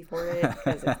crazy for it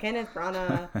because it's Kenneth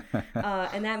Branagh,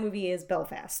 and that movie is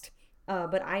Belfast.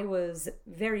 But I was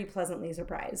very pleasantly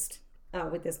surprised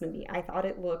with this movie. I thought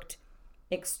it looked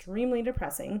extremely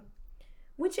depressing,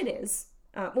 which it is.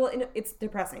 Well, it's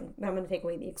depressing. I'm going to take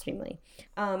away the extremely.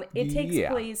 It takes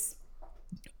place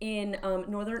in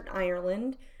Northern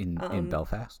Ireland. In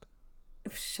Belfast?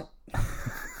 Shut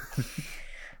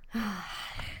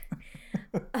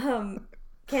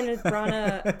Kenneth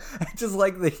Branagh. I just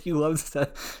like that he loves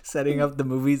setting up the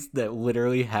movies that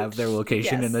literally have their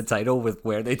location in the title with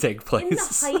where they take place. In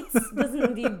the Heights doesn't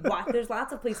indeed watch. There's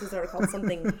lots of places that are called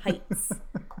something Heights.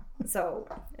 So,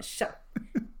 shut.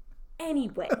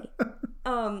 Anyway,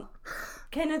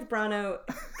 Kenneth Branagh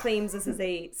claims this is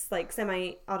a like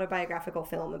semi-autobiographical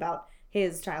film about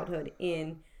his childhood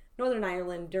in Northern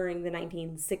Ireland during the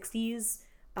 1960s.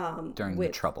 During the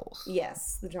Troubles.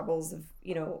 Yes, the Troubles of,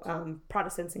 you know,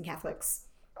 Protestants and Catholics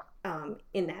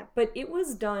in that. But it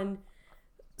was done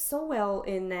so well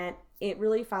in that it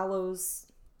really follows,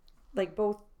 like,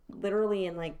 both literally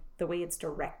and, like, the way it's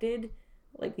directed,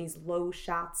 like, these low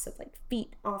shots of, like,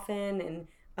 feet often,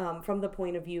 and from the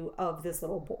point of view of this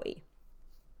little boy,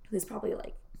 who's probably,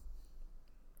 like,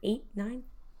 8, 9?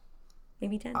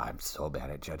 Maybe 10. I'm so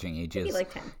bad at judging ages. Maybe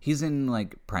like 10. He's in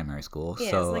like primary school, Yeah,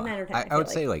 so it's like 9 or 10, I would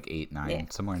say like 8, 9,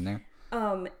 somewhere in there.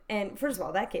 And first of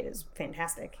all, that kid is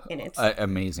fantastic in it.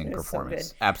 Amazing performance.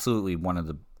 So absolutely one of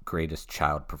the greatest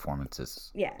child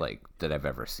performances like that I've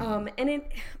ever seen. And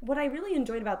what I really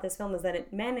enjoyed about this film is that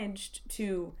it managed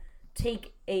to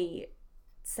take a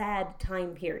sad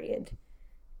time period,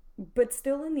 but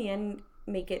still in the end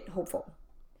make it hopeful.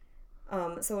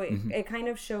 So it kind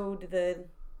of showed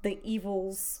the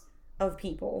evils of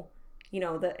people, you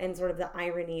know, and sort of the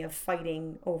irony of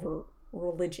fighting over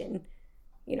religion,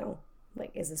 you know, like,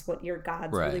 is this what your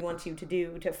gods really want you to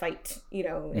do, to fight, you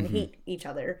know, and hate each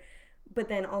other? But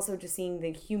then also just seeing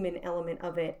the human element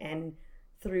of it and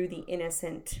through the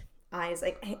innocent eyes,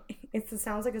 like, it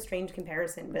sounds like a strange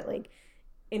comparison, but like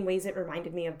in ways it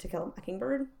reminded me of To Kill a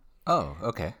Mockingbird. Oh,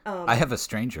 okay. I have a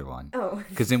stranger one. Oh.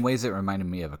 Because in ways it reminded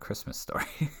me of A Christmas Story.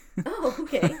 Oh,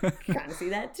 okay. Kind of see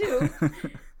that too.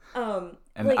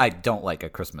 And like, I don't like A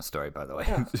Christmas Story, by the way,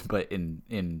 but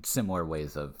in similar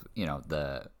ways of, you know,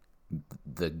 the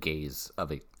gaze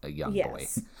of a young boy.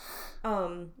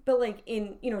 But like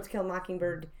in, you know, To Kill a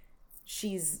Mockingbird,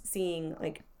 she's seeing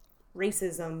like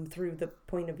racism through the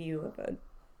point of view of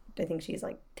I think she's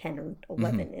like 10 or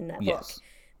 11 in that book,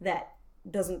 that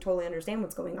doesn't totally understand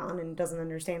what's going on and doesn't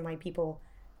understand why people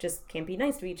just can't be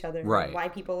nice to each other, right? Why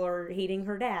people are hating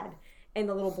her dad. And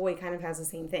the little boy kind of has the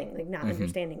same thing, like not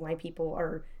understanding why people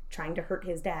are trying to hurt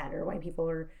his dad, or why people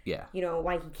are, you know,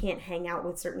 why he can't hang out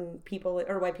with certain people,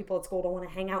 or why people at school don't want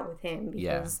to hang out with him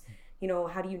because, you know,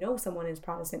 how do you know someone is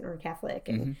Protestant or Catholic?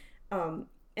 And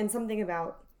And something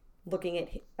about looking at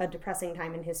a depressing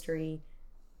time in history,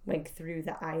 like through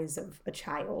the eyes of a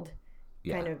child,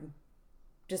 kind of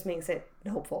just makes it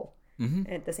hopeful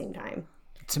at the same time.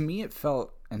 To me, it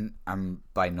felt, and I'm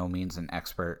by no means an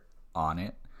expert on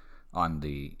it, on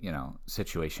the,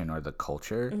 situation or the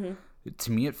culture.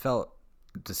 To me, it felt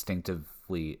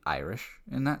distinctively Irish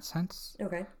in that sense.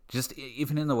 Okay. Just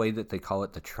even in the way that they call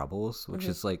it the Troubles, which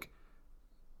is like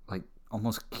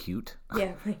almost cute.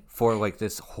 Yeah. Right. For like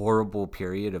this horrible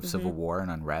period of civil war and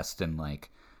unrest and like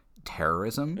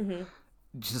terrorism.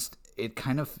 Just it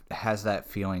kind of has that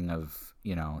feeling of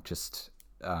just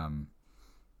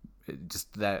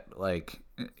that, like,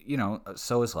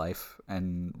 so is life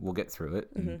and we'll get through it,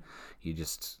 and you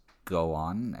just go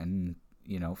on and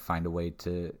find a way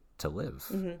to live.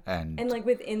 And like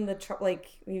within the like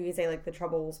you could say like the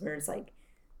Troubles, where it's like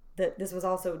this was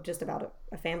also just about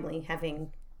a family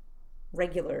having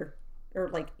regular or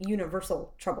like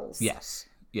universal troubles. Yes.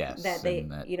 That they,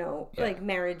 like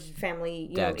marriage,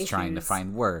 family, dad's issues. trying to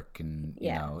find work, and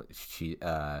she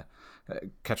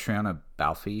Catriona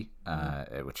Balfe,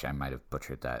 which I might have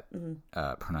butchered that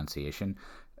pronunciation.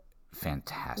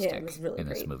 Fantastic it was really in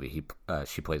this great. movie.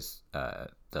 She plays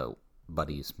the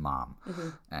buddy's mom,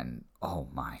 and oh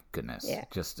my goodness,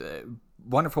 just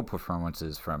wonderful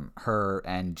performances from her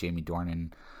and Jamie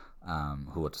Dornan,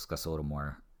 who we'll discuss a little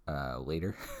more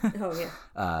later.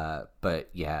 But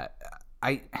yeah,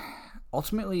 I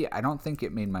don't think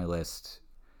it made my list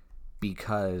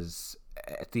because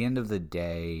at the end of the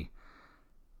day,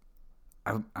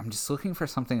 I'm just looking for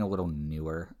something a little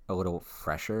newer, a little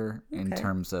fresher in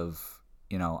terms of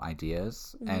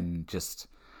ideas, and just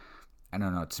I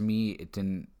don't know. To me, it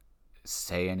didn't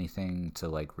say anything to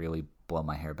like really blow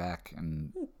my hair back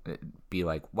and be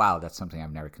like, wow, that's something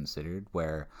I've never considered.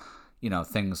 Where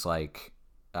things like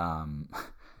to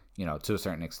a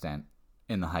certain extent,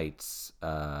 In the Heights,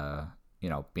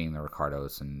 being the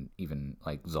Ricardos, and even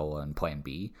like Zola and Plan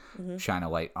B, shine a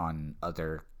light on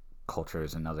other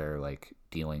cultures and other like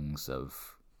dealings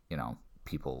of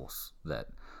peoples that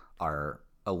are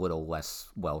a little less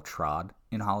well trod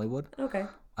in Hollywood. Okay.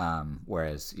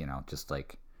 Whereas just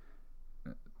like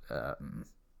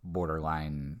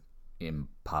borderline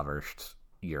impoverished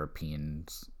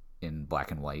Europeans in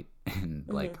black and white and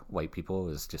like white people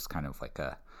is just kind of like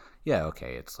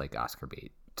it's like Oscar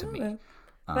bait to me.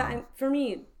 But for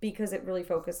me, because it really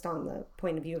focused on the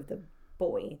point of view of the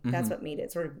boy, that's what made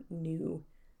it sort of new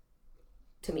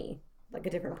to me, like a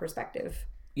different perspective.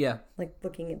 Yeah. Like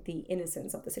looking at the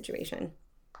innocence of the situation.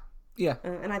 Yeah.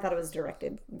 And I thought it was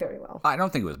directed very well. I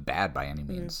don't think it was bad by any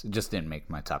means. It just didn't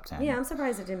make my top 10. Yeah, I'm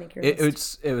surprised it didn't make your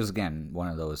list. It was, again, one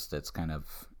of those that's kind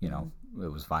of, it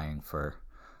was vying for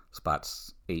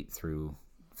spots 8 through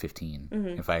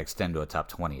 15. If I extend to a top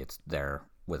 20, it's there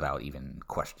without even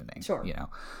questioning. Sure.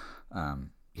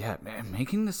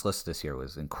 Making this list this year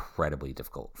was incredibly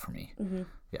difficult for me.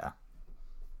 Yeah.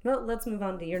 Well, let's move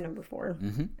on to your number 4.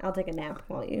 I'll take a nap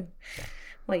while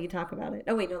you talk about it.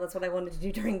 Oh wait, no, that's what I wanted to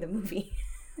do during the movie.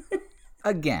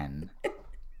 Again,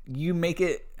 you make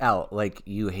it out like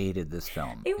you hated this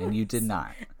film, and you did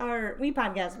not. We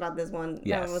podcast about this one.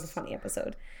 Yes. That one was a funny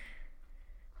episode.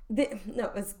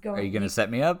 It's going. Are you going to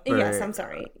set me up? Or? Yes, I'm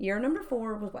sorry. Your number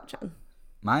 4 was what, John?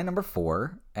 My number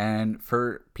 4, and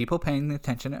for people paying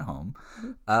attention at home,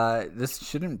 this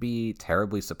shouldn't be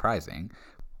terribly surprising.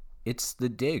 It's The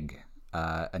Dig,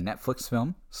 a Netflix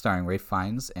film starring Ralph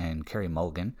Fiennes and Carey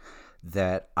Mulligan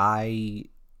that I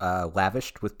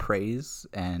lavished with praise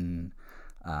and,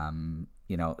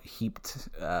 heaped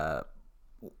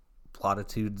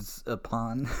platitudes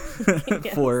upon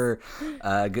for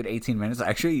a good 18 minutes. I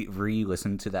actually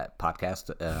re-listened to that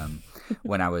podcast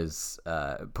when I was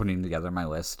putting together my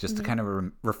list just to kind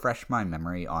of refresh my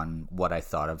memory on what I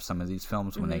thought of some of these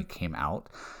films when they came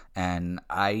out. And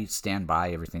I stand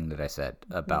by everything that I said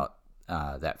about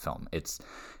that film. It's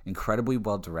incredibly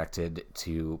well directed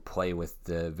to play with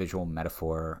the visual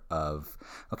metaphor of,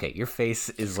 okay, your face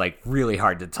is like really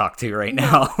hard to talk to right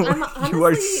now. You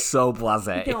are so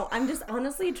blasé. No, I'm just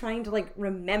honestly trying to like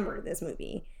remember this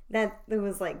movie. That there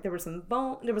was like there was a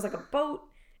boat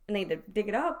and they had to dig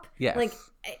it up. Yes. Like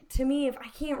to me, if I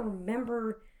can't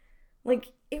remember, like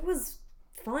it was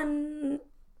fun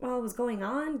while it was going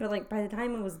on, but like by the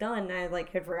time it was done, I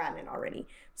like had forgotten it already.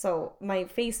 So my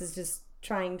face is just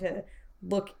trying to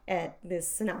look at this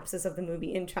synopsis of the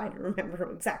movie and try to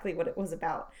remember exactly what it was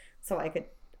about so I could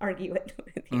argue it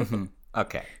with you.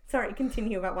 Okay. Sorry,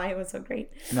 continue about why it was so great.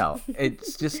 No,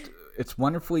 it's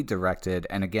wonderfully directed,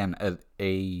 and again,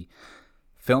 a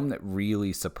film that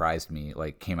really surprised me,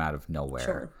 like came out of nowhere.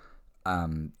 Sure.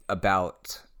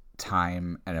 About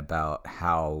time and about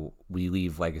how we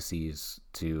leave legacies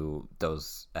to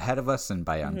those ahead of us, and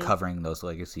by uncovering those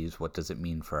legacies, what does it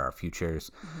mean for our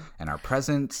futures and our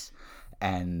presents,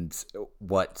 and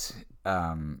what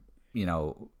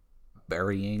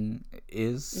burying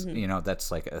is.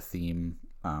 That's like a theme.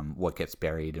 What gets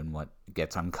buried and what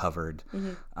gets uncovered.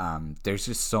 There's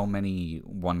just so many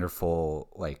wonderful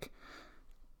like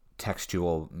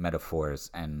textual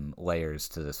metaphors and layers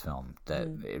to this film that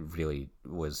it really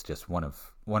was just one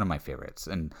of my favorites.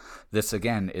 And this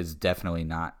again is definitely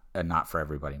not a not for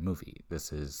everybody movie.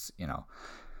 This is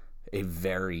a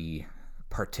very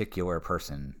particular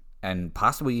person and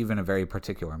possibly even a very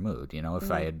particular mood.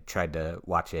 If I had tried to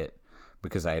watch it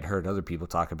because I had heard other people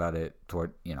talk about it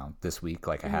toward this week,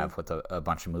 like I have with a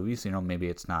bunch of movies,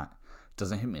 maybe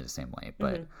doesn't hit me the same way.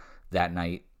 But that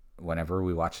night, whenever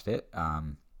we watched it,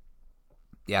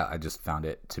 I just found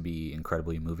it to be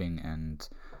incredibly moving and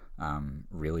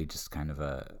really just kind of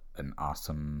an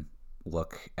awesome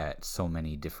look at so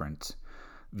many different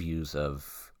views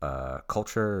of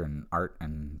culture and art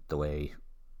and the way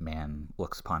man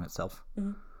looks upon itself.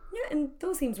 Yeah, and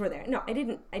those themes were there. No, I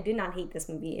did not hate this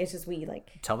movie. It's just we like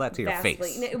tell that to your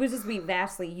face. It was just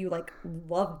you like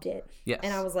loved it. Yes.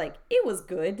 And I was like, it was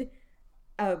good,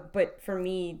 but for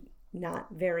me, not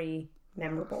very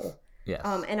memorable. Yes.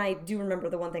 And I do remember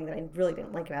the one thing that I really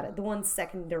didn't like about it. The one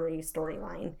secondary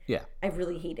storyline. Yeah. I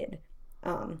really hated.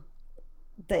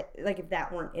 That like if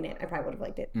that weren't in it, I probably would have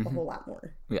liked it a whole lot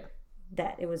more. Yeah.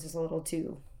 That it was just a little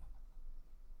too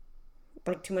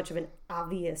much of an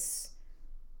obvious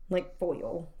like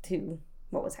foil to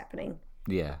what was happening.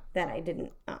 Yeah. That I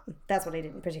didn't. That's what I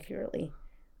didn't particularly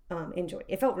enjoy.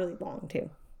 It felt really long too.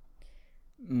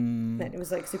 That it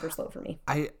was like super slow for me.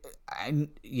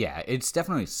 Yeah, it's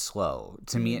definitely slow.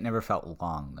 To me, it never felt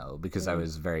long though, because I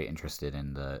was very interested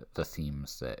in the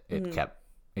themes that it kept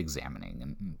examining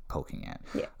and poking at.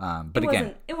 Yeah. But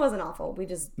it wasn't awful. We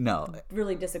just no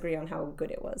really disagree on how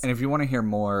good it was. And if you want to hear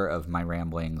more of my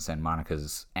ramblings and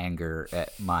Monica's anger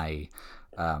at my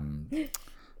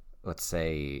let's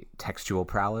say textual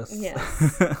prowess.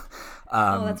 Yes.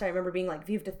 That's right. I remember being like, if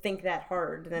you have to think that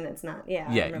hard, then it's not.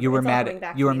 Yeah. Yeah. You were mad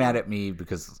at me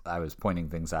because I was pointing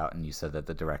things out, and you said that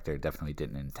the director definitely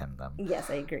didn't intend them. Yes,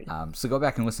 I agree. So go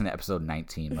back and listen to episode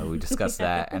 19 where we discussed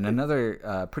that, and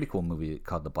another pretty cool movie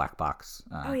called The Black Box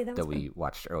that we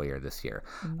watched earlier this year.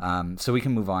 So we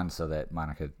can move on so that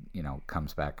Monica,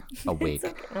 comes back awake.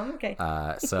 Okay. I'm okay.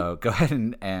 So go ahead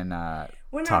and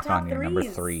talk on your number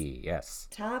 3. Yes.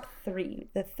 Top 3.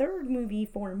 The third movie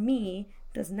for me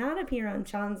does not appear on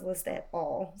Sean's list at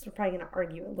all. So we're probably going to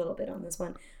argue a little bit on this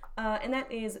one. And that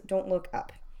is Don't Look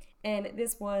Up. And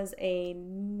this was a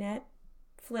Netflix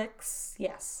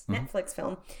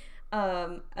film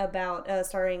about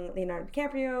starring Leonardo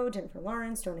DiCaprio, Jennifer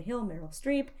Lawrence, Jonah Hill, Meryl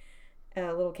Streep,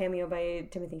 a little cameo by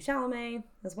Timothée Chalamet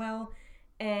as well.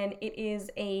 And it is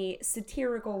a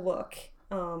satirical look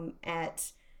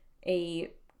at a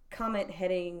comet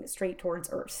heading straight towards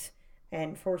Earth,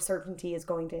 and for certainty is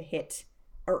going to hit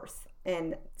Earth,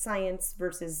 and science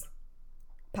versus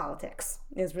politics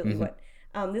is really what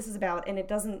this is about. And it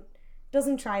doesn't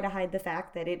try to hide the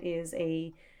fact that it is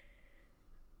a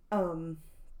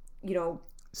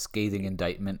scathing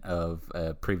indictment of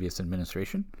a previous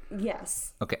administration.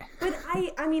 Yes. Okay. But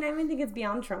I even think it's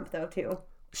beyond Trump though too.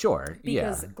 Sure,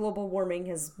 because global warming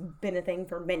has been a thing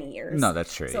for many years. No,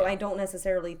 that's true. So I don't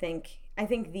necessarily I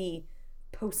think the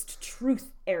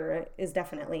post-truth era is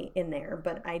definitely in there,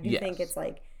 but I do think it's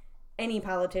like any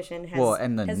politician has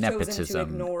and the has nepotism chosen to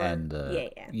ignore, and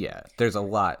there's a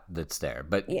lot that's there.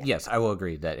 But yes, I will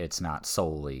agree that it's not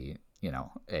solely,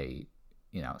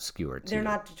 skewered to. They're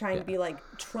not trying to be like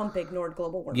Trump ignored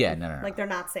global warming. Yeah, no. Like they're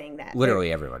not saying that.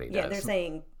 Literally everybody does. Yeah, they're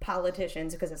saying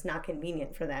politicians, because it's not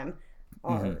convenient for them,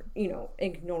 are,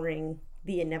 ignoring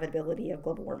the inevitability of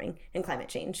global warming and climate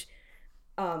change.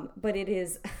 But it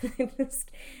is,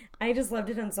 I just loved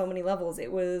it on so many levels.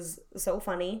 It was so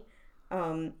funny,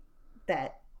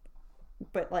 but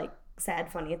like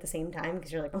sad funny at the same time,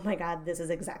 because you're like, oh my God, this is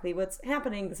exactly what's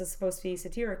happening. This is supposed to be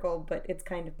satirical, but it's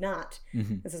kind of not.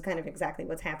 This is kind of exactly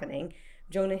what's happening.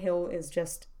 Jonah Hill is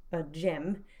just a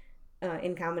gem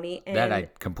in comedy. And that I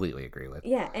completely agree with.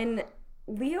 Yeah, and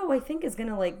Leo, I think, is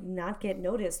gonna like not get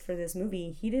noticed for this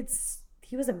movie. He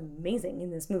was amazing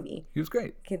in this movie. He was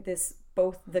great. Get this,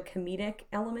 both the comedic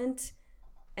element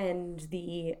and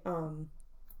the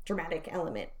dramatic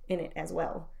element in it as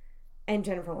well. And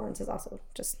Jennifer Lawrence is also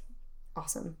just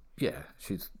awesome. Yeah,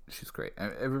 she's great.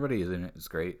 Everybody in it is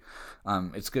great.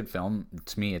 It's a good film.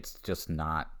 To me, it's just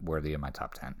not worthy of my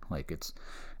top 10. Like it's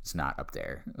not up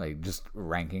there. Like just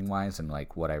ranking wise and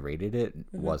like what I rated it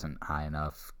wasn't high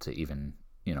enough to even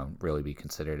really be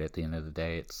considered at the end of the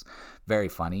day. It's very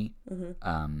funny,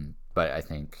 but I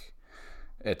think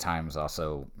at times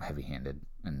also heavy-handed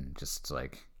and just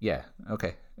like, yeah,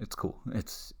 okay, it's cool.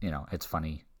 It's it's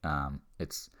funny.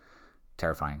 It's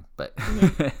terrifying, but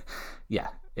yeah,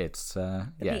 it's I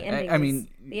mean,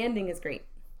 the ending is great.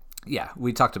 Yeah,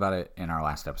 we talked about it in our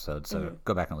last episode, so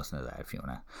go back and listen to that if you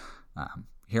want to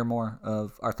hear more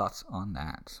of our thoughts on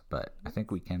that. But I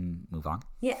think we can move on.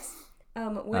 Yes.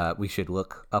 We should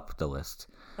look up the list.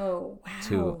 Oh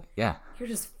wow! Yeah, you're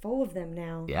just full of them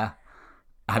now. Yeah,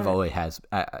 I've always has.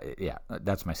 Yeah,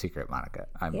 that's my secret, Monica.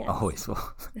 I'm always full.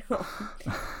 Well,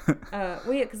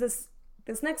 yeah, because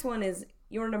this next one is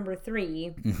your number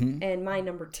 3 and my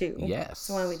number 2. Yes.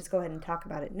 So why don't we just go ahead and talk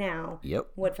about it now? Yep.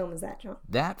 What film is that, John?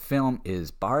 That film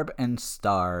is Barb and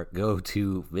Star Go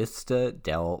to Vista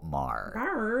Del Mar.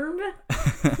 Barb.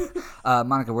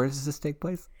 Monica, where does this take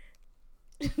place?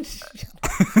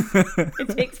 It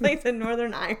takes place in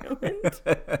Northern Ireland.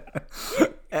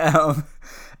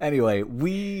 Anyway,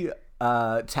 we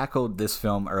tackled this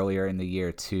film earlier in the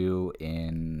year too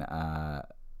in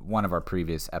one of our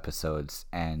previous episodes,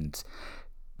 and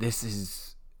this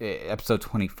is episode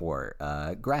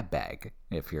 24, Grab Bag,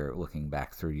 if you're looking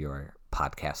back through your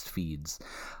podcast feeds.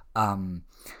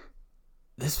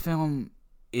 This film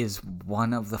is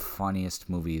one of the funniest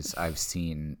movies I've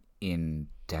seen in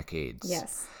decades.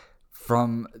 Yes.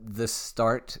 From the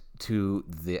start to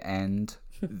the end,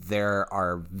 there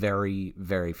are very,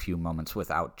 very few moments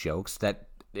without jokes. That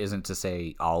isn't to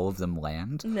say all of them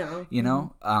land. No.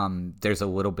 There's a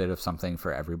little bit of something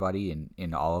for everybody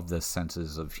in all of the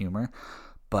senses of humor.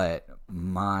 But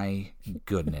my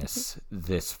goodness,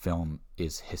 this film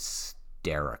is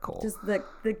hysterical. Just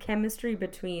the chemistry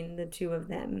between the two of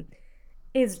them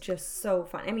is just so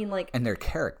fun. I mean, like, and their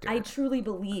character. I truly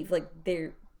believe like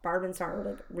Barb and Star are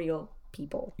like real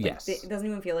people. Like, yes. It doesn't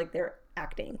even feel like they're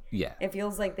acting. Yeah. It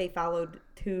feels like they followed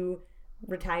 2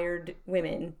 retired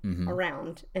women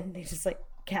around and they just like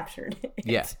captured it.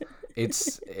 Yeah.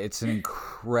 It's an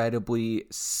incredibly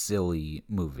silly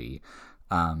movie.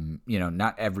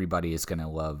 Not everybody is going to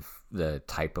love the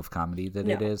type of comedy that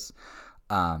it is.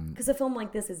 Because a film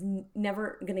like this is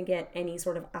never going to get any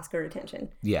sort of Oscar attention.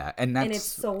 Yeah, and it's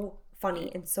so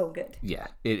funny and so good. Yeah,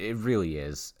 it really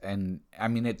is. And I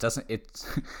mean, it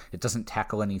doesn't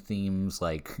tackle any themes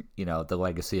like, the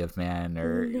legacy of man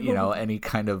or, any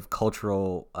kind of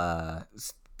cultural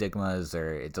stigmas,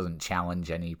 or it doesn't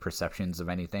challenge any perceptions of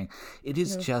anything. It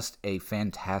is just a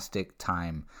fantastic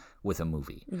time with a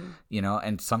movie,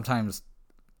 and sometimes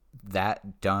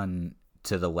that done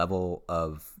to the level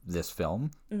of this film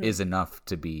is enough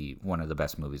to be one of the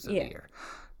best movies of the year.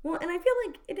 Well, and I feel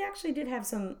like it actually did have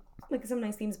some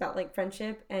nice themes about like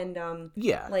friendship and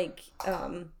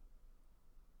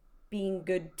being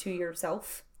good to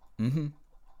yourself. Mm-hmm.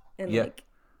 And like,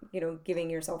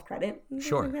 giving yourself credit.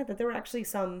 Sure. Like that there were actually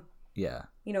some. Yeah.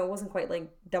 It wasn't quite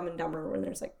like Dumb and Dumber where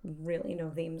there's like really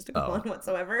no themes to go on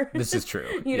whatsoever. This is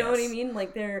true. You know what I mean?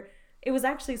 Like it was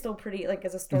actually still pretty, like,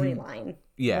 as a storyline.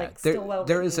 Yeah, like, still well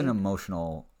there is an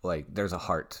emotional, like, there's a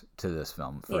heart to this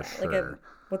film, for sure. Like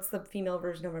what's the female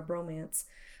version of a bromance?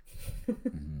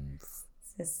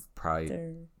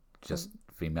 Probably just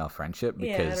female friendship,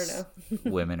 because I don't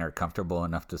know. Women are comfortable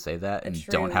enough to say that and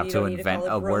don't have to invent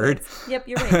a word. Yep,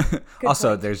 you're right. Also,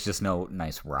 point. There's just no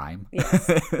nice rhyme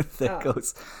that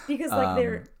goes. Because,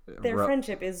 like, their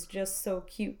friendship is just so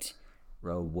cute.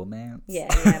 Romance? Yeah,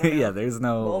 I don't know. Yeah, there's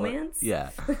no romance.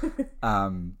 Yeah.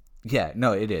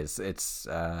 No, it is. It's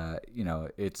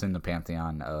it's in the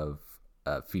pantheon of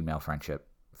female friendship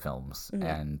films,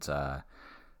 and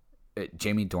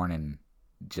Jamie Dornan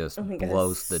just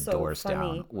blows the doors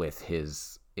down with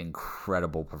his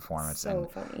incredible performance. So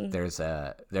funny. There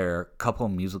are a couple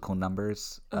musical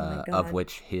numbers, of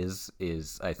which his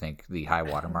is, I think, the high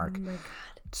watermark. Oh my god,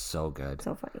 it's so good,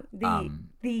 so funny.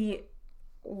 The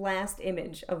last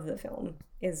image of the film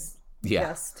is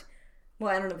just,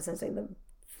 well, I don't know if it's necessarily the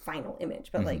final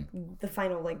image, but like the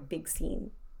final like big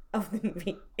scene of the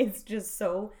movie is just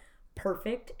so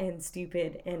perfect and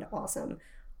stupid and awesome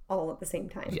all at the same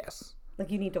time. Yes. Like,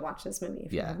 you need to watch this movie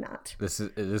if you have not.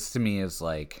 This to me is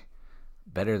like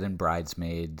better than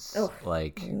Bridesmaids,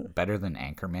 better than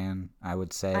Anchorman, I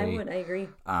would say. I agree.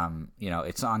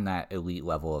 It's on that elite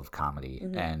level of comedy,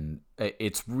 and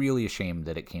it's really a shame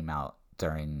that it came out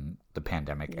during the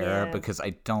pandemic era, because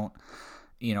I don't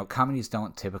comedies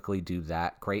don't typically do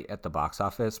that great at the box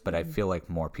office, but I feel like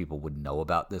more people would know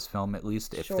about this film at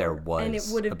least if there was and it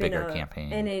would have a bigger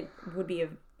campaign. And it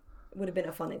would have been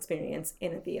a fun experience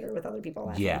in a theater with other people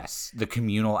laughing. Yes, the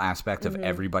communal aspect of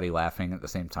everybody laughing at the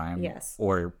same time. Yes.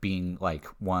 Or being like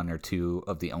one or two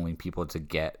of the only people to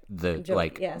get the Joke,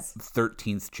 like yes.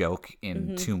 13th joke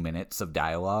in 2 minutes of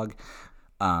dialogue.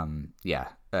 Go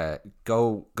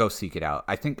seek it out.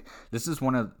 I think this is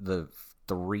one of the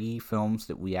 3 films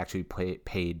that we actually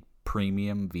paid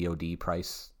premium VOD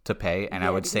price to pay, and I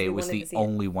would say it was the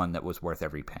only one that was worth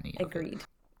every penny. Agreed.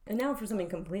 And now for something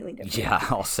completely different. Yeah,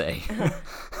 I'll say.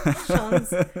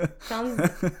 Sean's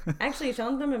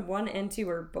number 1 and 2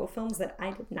 are both films that I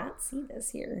did not see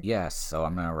this year. Yes, so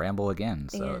I'm going to ramble again.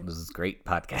 So this is great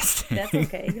podcasting. That's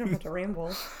okay. You don't have to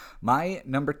ramble. My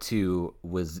number 2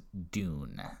 was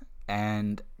Dune.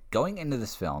 And going into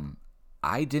this film,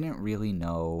 I didn't really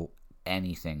know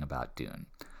anything about Dune.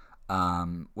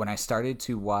 When I started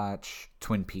to watch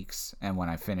Twin Peaks and when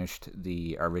I finished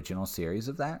the original series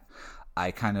of that,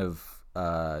 I kind of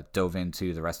dove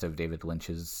into the rest of David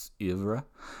Lynch's oeuvre.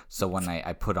 So when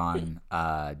I put on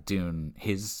Dune,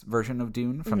 his version of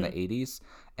Dune from the 80s,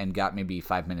 and got maybe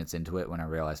 5 minutes into it when I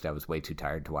realized I was way too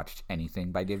tired to watch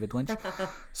anything by David Lynch.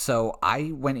 So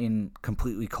I went in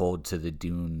completely cold to the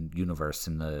Dune universe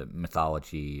and the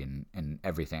mythology and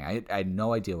everything. I had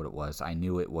no idea what it was. I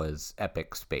knew it was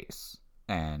epic space.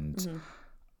 And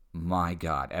my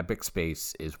God, epic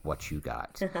space is what you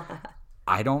got.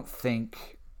 I don't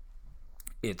think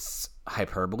it's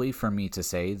hyperbole for me to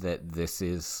say that this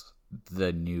is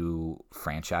the new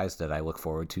franchise that I look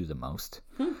forward to the most.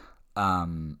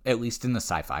 At least in the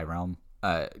sci-fi realm.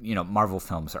 Marvel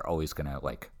films are always going to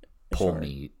like pull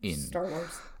me in. Star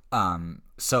Wars. No,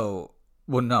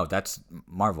 that's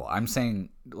Marvel. I'm saying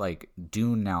like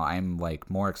Dune now, I'm like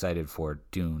more excited for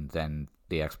Dune than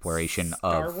the exploration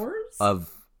Star Wars?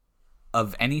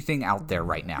 of anything out there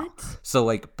right now. So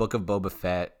like Book of Boba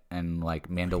Fett and like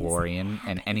Mandalorian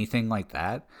and anything like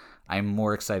that, I'm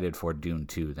more excited for Dune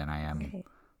 2 than I am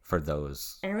for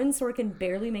those. Aaron Sorkin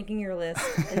barely making your list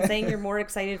and saying you're more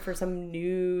excited for some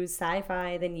new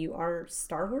sci-fi than you are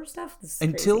Star Wars stuff? This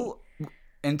is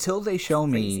until they show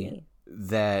me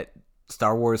that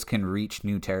Star Wars can reach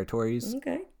new territories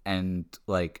and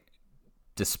like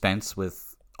dispense with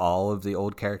all of the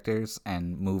old characters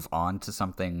and move on to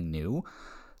something new.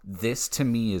 This to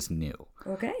me is new.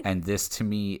 Okay. And this to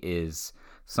me is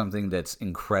something that's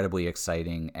incredibly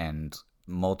exciting and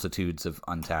multitudes of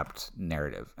untapped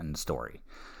narrative and story.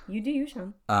 You do you,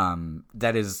 Sean.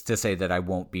 That is to say that I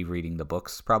won't be reading the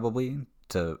books probably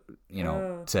to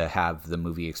have the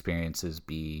movie experiences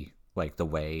be like the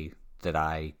way that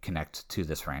I connect to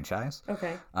this franchise.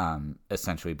 Okay.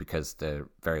 Essentially because they're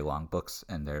very long books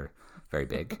and they're very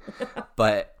big.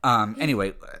 But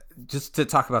anyway, just to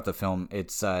talk about the film,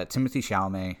 it's Timothée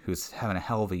Chalamet, who's having a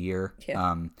hell of a year.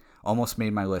 Yeah. Almost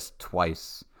made my list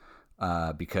twice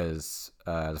because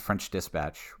The French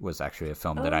Dispatch was actually a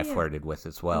film that I flirted with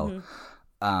as well.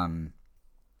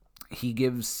 He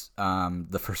gives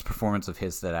the first performance of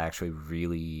his that I actually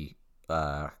really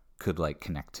could like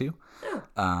connect to.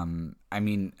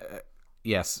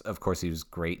 Yes, of course he was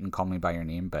great in Call Me by Your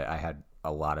Name, but I had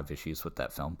a lot of issues with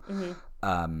that film.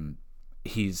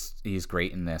 He's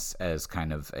great in this as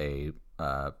kind of a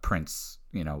prince,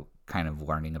 kind of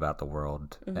learning about the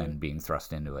world and being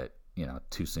thrust into it,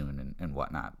 too soon and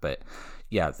whatnot. But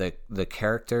yeah, the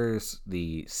characters,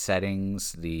 the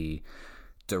settings, the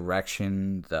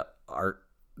direction, the art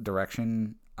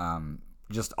direction,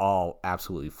 just all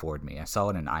absolutely floored me. I saw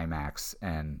it in IMAX,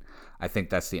 and I think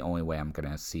that's the only way I'm going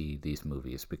to see these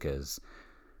movies because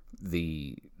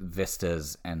the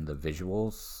vistas and the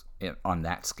visuals on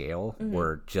that scale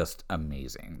were just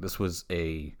amazing. This was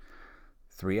a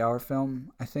 3-hour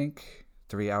film, I think,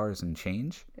 3 hours and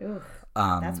change. Ooh,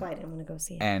 that's why I didn't want to go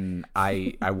see it. And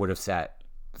I would have sat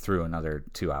through another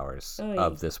 2 hours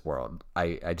of this world.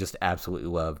 I just absolutely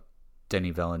love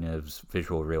Denis Villeneuve's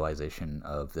visual realization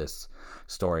of this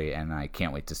story, and I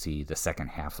can't wait to see the second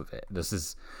half of it. This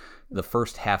is the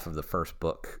first half of the first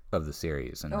book of the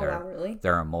series, and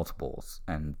there are multiples,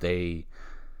 and they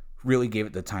really gave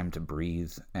it the time to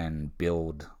breathe and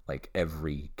build like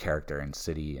every character and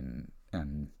city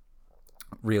and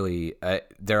really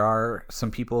there are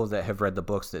some people that have read the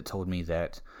books that told me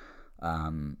that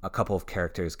a couple of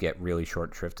characters get really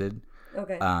short shrifted.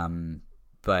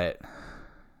 But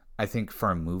I think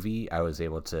for a movie I was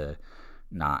able to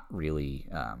not really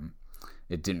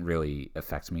it didn't really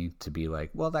affect me to be like,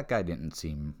 well, that guy didn't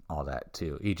seem all that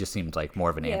too. He just seemed like more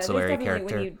of an ancillary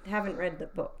character. When you haven't read the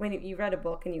book, when you read a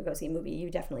book and you go see a movie, you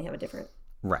definitely have a different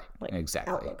Right. like,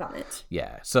 Exactly. outlook on it.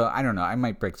 Yeah. So I don't know. I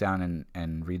might break down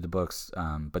and read the books.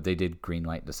 But they did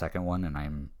greenlight the second one, and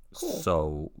I'm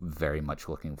so very much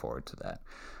looking forward to that.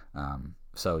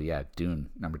 So yeah, Dune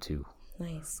number 2.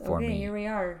 Nice. For okay, me. here we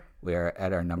are. We are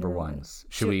at our number ones.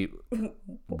 Should we?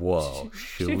 Whoa!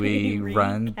 Should should we we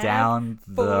run recap down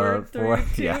the 4 through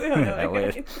 2? Yeah, Oh,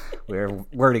 okay. we're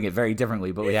wording it very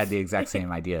differently, but we had the exact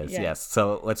same ideas. Yeah. Yes.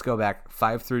 So let's go back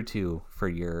 5 through 2 for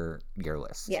your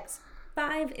list. Yes.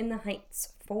 5, In the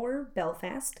Heights. 4,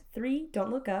 Belfast. 3, Don't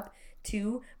Look Up.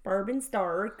 2, Barb and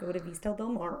Star, Go to Vista Del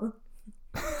Mar.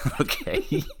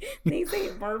 Okay. They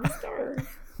say Barb Star.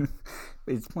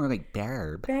 It's more like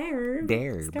Barb. Barb.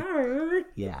 Star.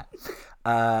 Yeah.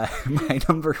 My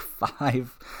number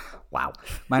 5. Wow.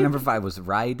 My number 5 was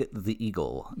Ride the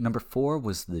Eagle. Number 4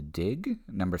 was The Dig.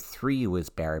 Number 3 was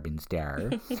Barb and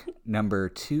Star. Number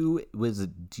 2 was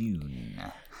Dune.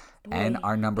 And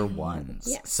our number ones.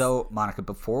 Yes. So, Monica,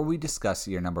 before we discuss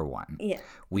your number 1,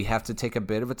 we have to take a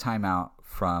bit of a timeout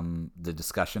from the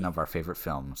discussion of our favorite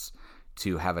films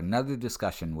to have another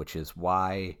discussion, which is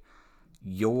why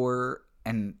your,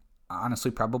 and honestly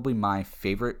probably my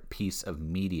favorite piece of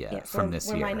media from this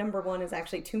year. My number 1 is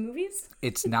actually 2 movies.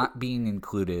 It's not being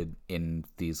included in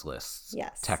these lists,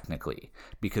 technically,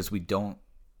 because we don't,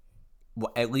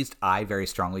 well, at least I very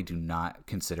strongly do not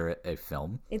consider it a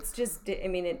film. It's just, I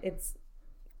mean, it's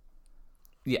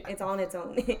it's on its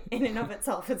own. In and of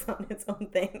itself, it's on its own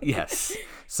thing. Yes.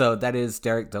 So that is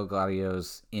Derek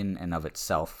Delgadio's In and of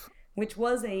Itself. Which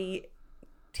was a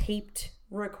taped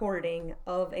recording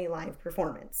of a live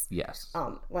performance. Yes.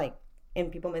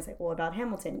 And people may say, well, about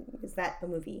Hamilton, is that a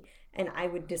movie? And I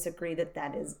would disagree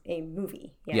that is a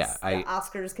movie. Yes. Yeah, the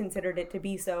Oscars considered it to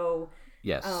be so.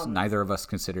 Yes. Neither of us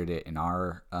considered it in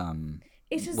our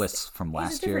lists from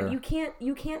last year. You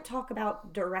can't talk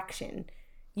about direction.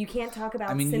 You can't talk about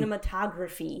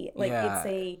cinematography.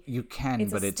 You can,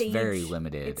 but it's very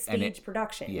limited. It's stage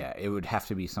production. Yeah, it would have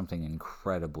to be something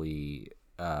incredibly.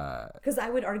 Because I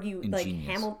would argue,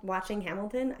 ingenious. watching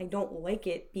Hamilton, I don't like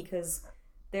it because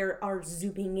there are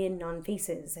zooming in on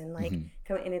faces and and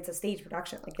it's a stage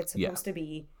production. Like it's supposed to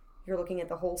be, you're looking at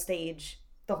the whole stage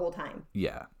the whole time.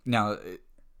 Yeah. Now,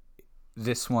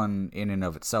 this one in and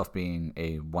of itself being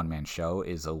a one-man show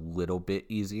is a little bit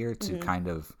easier to kind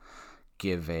of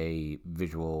give a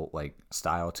visual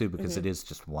style to, because it is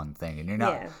just one thing, and you're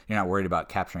not worried about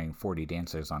capturing 40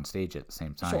 dancers on stage at the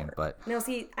same time. Sure. But now,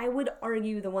 see, I would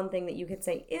argue the one thing that you could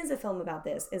say is a film about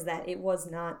this is that it was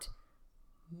not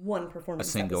one performance,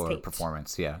 a singular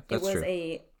performance. Yeah, that's true. It was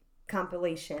a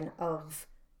compilation of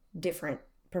different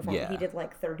performances. He did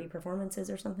 30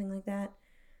 performances or something like that.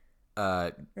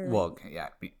 Well,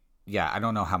 yeah, I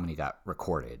don't know how many got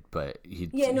recorded, but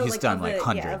he's done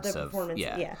hundreds of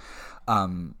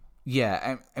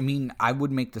I mean, I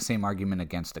would make the same argument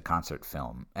against a concert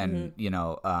film, and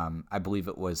I believe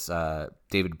it was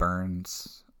David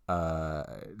Burns,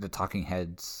 the Talking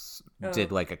Heads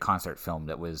did a concert film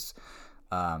that was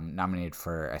nominated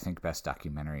for, I think, Best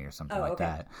Documentary or something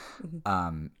that.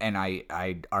 And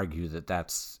I'd argue that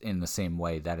that's in the same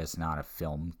way that is not a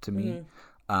film to me.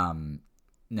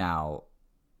 Now,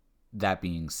 that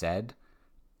being said,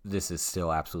 this is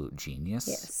still absolute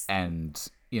genius, and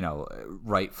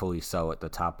rightfully so at the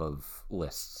top of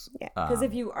lists. Yeah, because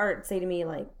if you say to me,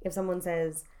 if someone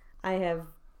says, "I have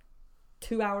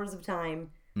 2 hours of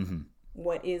time,"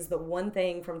 what is the one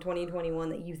thing from 2021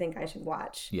 that you think I should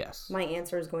watch? Yes, my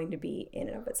answer is going to be In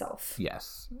and of Itself.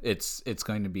 Yes, it's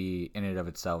going to be In and of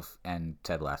Itself and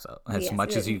Ted Lasso, as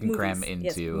much as you can cram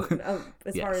into.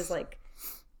 As far as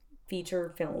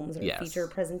feature films or feature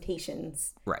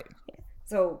presentations, right? Yeah.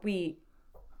 So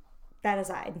that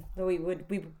aside, we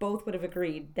both would have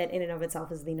agreed that In and of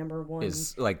Itself is the number one.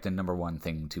 Is the number one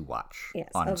thing to watch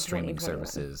on streaming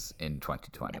services in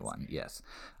 2021. Yes,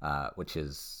 which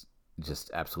is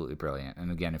just absolutely brilliant. And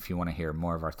again, if you want to hear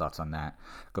more of our thoughts on that,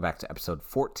 go back to episode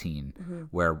 14,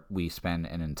 where we spend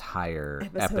an entire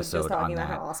episode on that.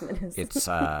 How awesome it is. It's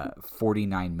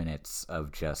 49 minutes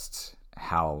of just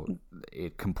how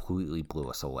it completely blew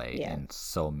us away in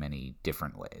so many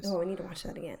different ways. Oh, we need to watch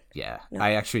that again. Yeah. No.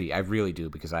 I really do,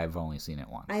 because I've only seen it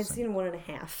once. I've seen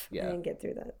 1.5. Yeah. I didn't get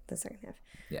through the second half.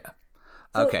 Yeah.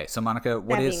 So, okay, so Monica,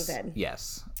 what is... Being said,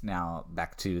 yes. Now,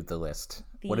 back to the list.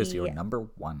 What is your number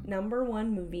one? Number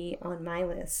one movie on my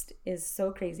list is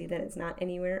so crazy that it's not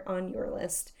anywhere on your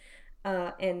list.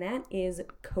 And that is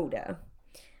Coda.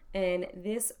 And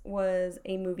this was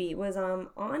a movie. It was on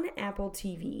Apple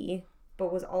TV,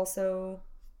 but was also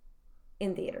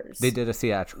in theaters. They did a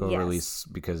theatrical release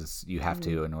because you have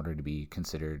to in order to be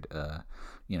considered,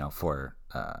 for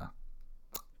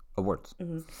awards.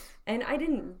 And I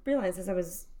didn't realize as I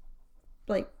was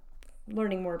like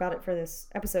learning more about it for this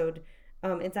episode,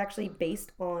 it's actually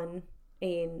based on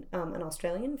an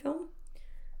Australian film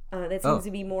that seems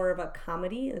to be more of a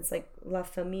comedy. It's like La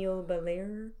Famille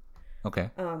Belair. Okay.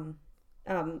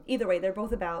 Either way, they're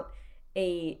both about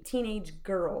a teenage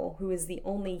girl who is the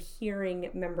only hearing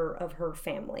member of her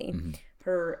family.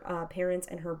 Her parents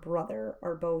and her brother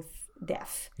are both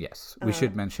deaf. Yes. We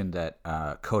should mention that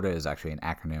CODA is actually an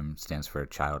acronym, stands for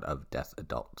Child of Deaf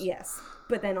Adults. Yes.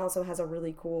 But then also has a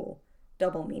really cool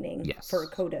double meaning for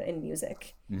coda in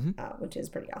music, which is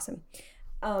pretty awesome.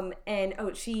 And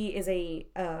she is a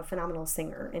phenomenal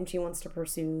singer, and she wants to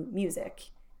pursue music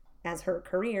as her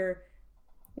career.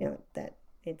 You know, that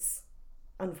it's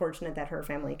unfortunate that her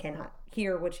family cannot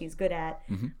hear what she's good at.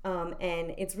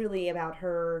 And it's really about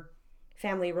her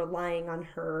family relying on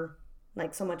her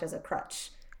like so much as a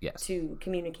crutch to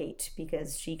communicate,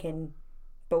 because she can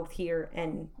both hear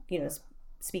and, you know,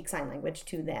 speak sign language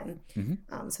to them.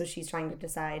 So she's trying to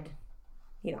decide,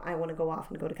 you know, I want to go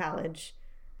off and go to college,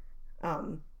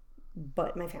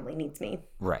 but my family needs me.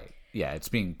 Right. Yeah, it's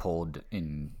being pulled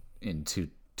in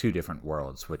two different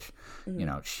worlds, which, you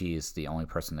know, she is the only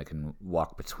person that can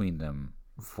walk between them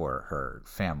for her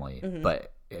family,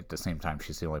 but at the same time,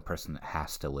 she's the only person that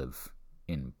has to live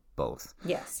in both.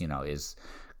 Yes. You know, is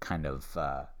kind of,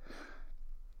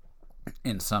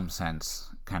 in some sense,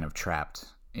 kind of trapped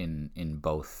in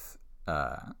both,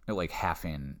 like half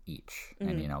in each,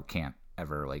 and, you know, can't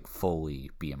ever like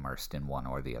fully be immersed in one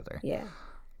or the other. Yeah.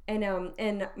 And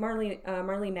Marlee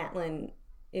Matlin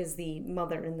is the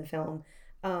mother in the film.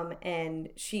 And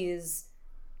she is,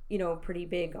 you know, pretty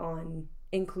big on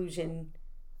inclusion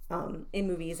in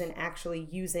movies and actually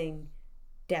using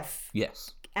deaf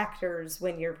actors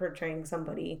when you're portraying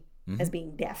somebody as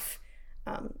being deaf.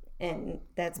 And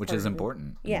that's which is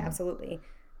important. Yeah, absolutely.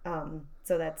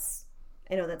 So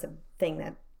I know that's a thing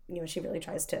that, you know, she really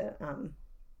tries to,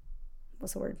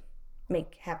 what's the word?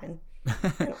 Make happen.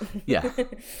 Yeah,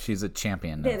 she's a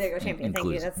champion. There you go, champion. Thank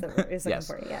you. That's the word I was looking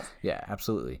for. Yes. Yeah,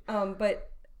 absolutely. But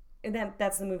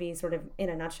that's the movie sort of in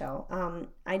a nutshell.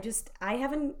 I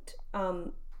haven't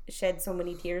shed so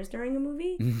many tears during a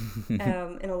movie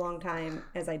in a long time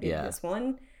as I did this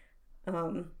one.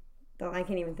 Though I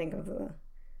can't even think of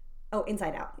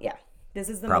Inside Out. Yeah, this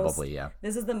is the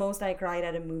This is the most I cried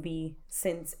at a movie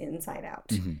since Inside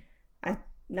Out.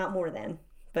 Not more than,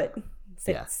 but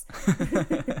since.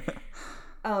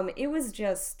 It was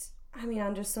just, I mean,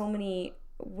 on just so many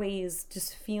ways,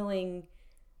 just feeling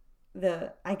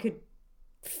I could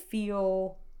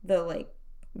feel the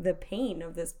pain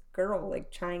of this girl,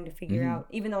 like trying to figure out,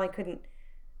 even though I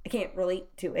can't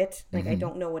relate to it. Like, I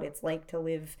don't know what it's like to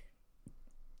live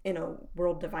in a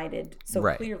world divided so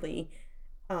clearly,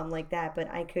 like that. But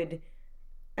I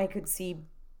could see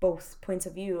both points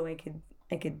of view.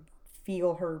 I could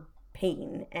feel her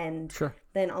pain, and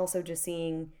then also just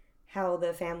seeing how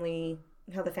the family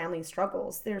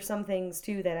struggles. There's some things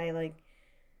too that I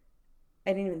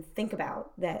didn't even think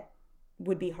about that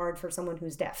would be hard for someone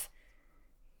who's deaf.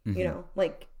 You know,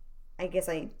 like, I guess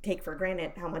I take for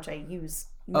granted how much I use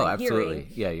my hearing.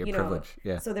 Yeah, your privilege.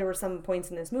 Yeah. So there were some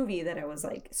points in this movie that I was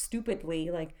like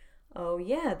stupidly like, oh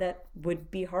yeah, that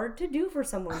would be hard to do for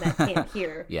someone that can't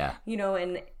hear. You know,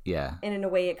 and in a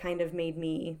way it kind of made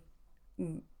me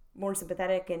more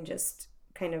sympathetic and just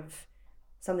kind of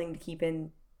something to keep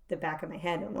in the back of my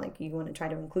head. I'm like, you want to try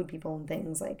to include people in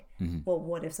things like, well,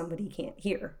 what if somebody can't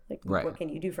hear? Like, what can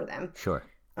you do for them?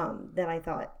 That I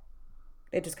thought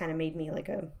it just kind of made me like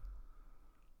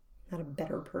not a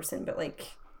better person, but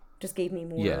like just gave me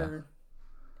more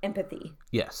empathy.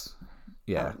 Yes.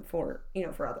 For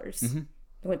others,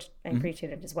 which I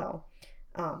appreciated as well.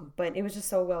 But it was just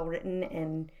so well written,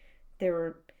 and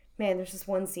there's just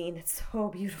one scene that's so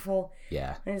beautiful.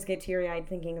 I just get teary-eyed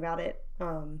thinking about it.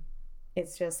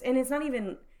 It's just, and it's not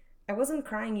even, I wasn't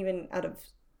crying even out of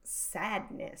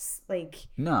sadness. Like,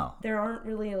 no, there aren't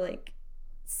really like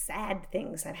sad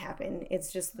things that happen.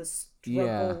 It's just the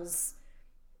struggles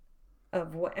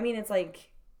of what, I mean, it's like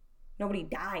nobody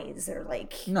dies or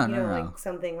like, like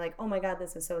something like, oh my God,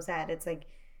 this is so sad. It's like,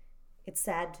 it's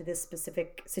sad to this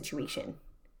specific situation.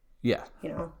 You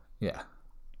know?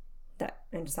 That,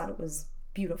 I just thought it was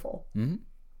beautiful.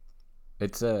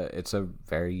 It's a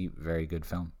very, very good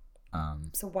film.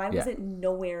 So why was it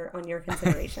nowhere on your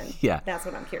consideration? That's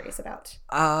what I'm curious about.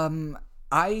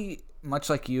 I, much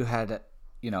like you, had,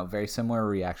 very similar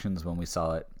reactions when we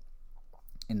saw it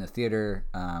in the theater.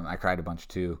 I cried a bunch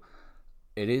too.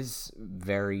 It is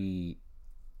very,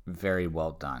 very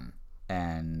well done.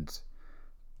 And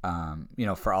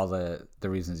for all the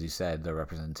reasons you said, the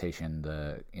representation,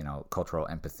 the, cultural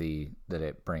empathy that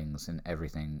it brings and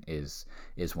everything is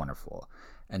wonderful.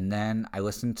 And then I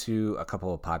listened to a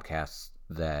couple of podcasts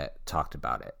that talked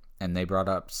about it, and they brought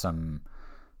up some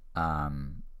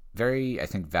very, I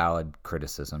think, valid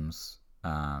criticisms.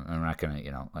 And I'm not going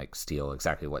to, steal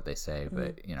exactly what they say,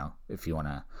 but, if you want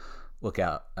to look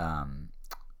out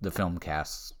the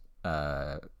Filmcast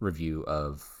review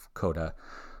of Coda,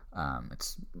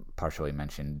 it's partially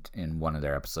mentioned in one of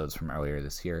their episodes from earlier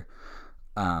this year.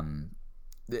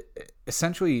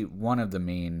 Essentially, one of the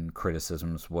main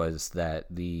criticisms was that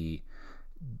the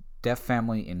deaf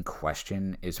family in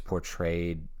question is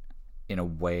portrayed in a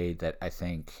way that I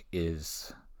think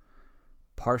is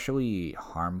partially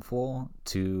harmful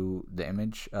to the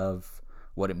image of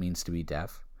what it means to be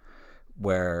deaf,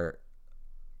 where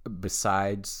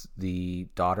besides the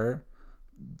daughter,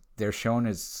 they're shown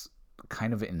as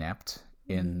kind of inept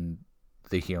in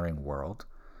the hearing world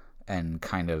and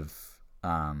kind of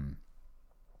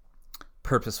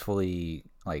purposefully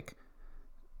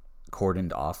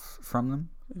cordoned off from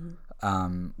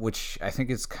them, which I think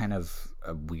is kind of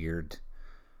a weird,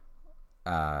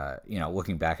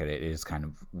 looking back at it, it is kind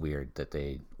of weird that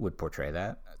they would portray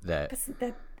that. That's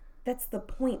the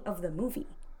point of the movie.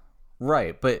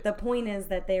 Right, but the point is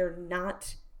that they're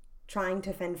not trying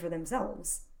to fend for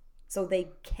themselves. So they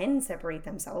can separate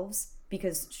themselves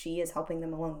because she is helping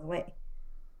them along the way.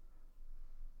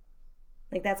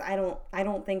 I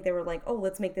don't think they were like, oh,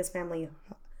 let's make this family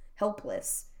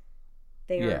helpless.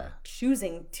 They are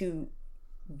choosing to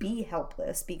be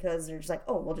helpless because they're just like,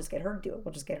 oh, we'll just get her to do it.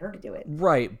 We'll just get her to do it.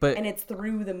 Right, but... And it's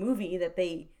through the movie that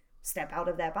they step out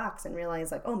of that box and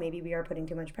realize, oh, maybe we are putting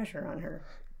too much pressure on her.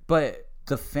 But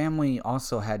the family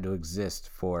also had to exist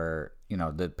for,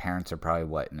 the parents are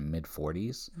probably, in the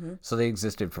mid-40s? Mm-hmm. So they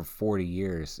existed for 40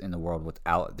 years in the world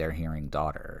without their hearing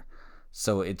daughter.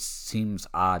 So it seems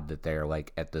odd that they're,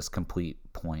 at this complete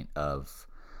point of,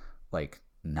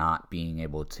 not being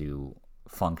able to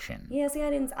function. Yeah, see,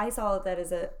 I saw that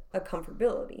as a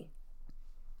comfortability.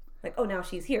 Oh, now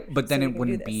she's here. But then it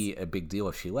wouldn't be a big deal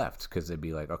if she left, because it'd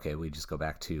be okay, we just go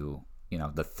back to,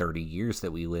 the 30 years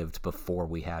that we lived before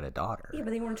we had a daughter. Yeah,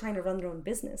 but they weren't trying to run their own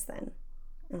business then.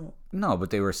 Oh. No,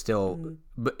 but they were still... Mm-hmm.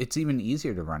 But it's even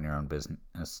easier to run your own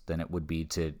business than it would be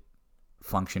to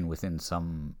function within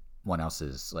someone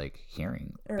else's,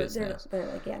 hearing business. They're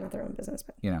not their own business,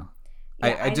 but... Yeah,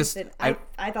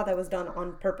 I thought that was done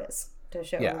on purpose to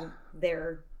show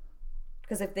their...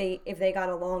 Because if they got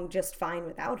along just fine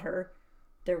without her,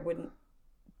 there wouldn't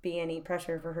be any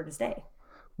pressure for her to stay.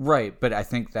 Right, but I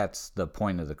think that's the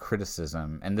point of the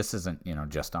criticism, and this isn't,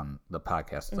 just on the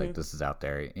podcast, mm-hmm. This is out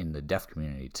there in the deaf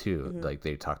community too, mm-hmm.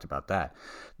 They talked about that,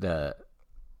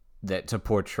 that to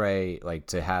portray,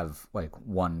 to have,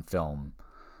 one film,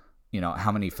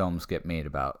 how many films get made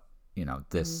about,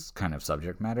 this mm-hmm. kind of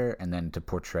subject matter, and then to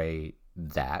portray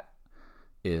that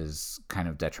is kind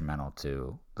of detrimental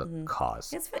to the mm-hmm.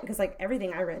 cause. It's fine, because,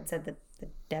 everything I read said that the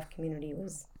deaf community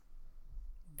was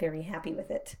very happy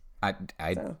with it.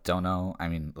 I don't know. I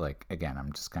mean, again,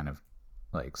 I'm just kind of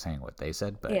saying what they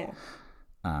said, but yeah.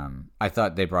 I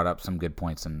thought they brought up some good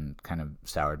points and kind of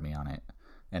soured me on it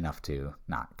enough to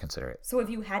not consider it. So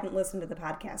if you hadn't listened to the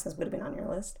podcast, this would have been on your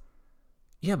list?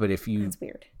 Yeah, but that's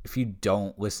weird. If you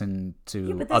don't listen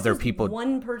to other people,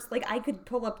 one person, I could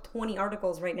pull up 20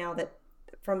 articles right now that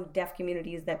from deaf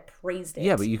communities that praised it.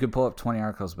 Yeah, but you could pull up 20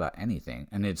 articles about anything,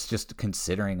 and it's just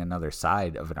considering another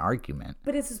side of an argument.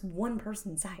 But it's just one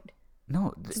person's side.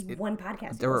 No. Just one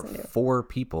podcast. There were 4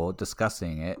 people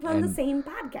discussing it. On the same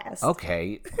podcast.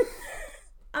 Okay.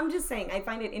 I'm just saying, I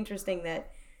find it interesting that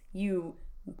you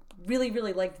really,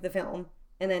 really liked the film,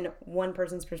 and then one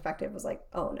person's perspective was like,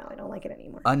 oh, no, I don't like it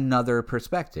anymore. Another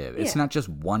perspective. It's not just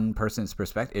one person's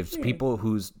perspective. It's people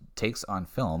whose takes on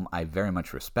film I very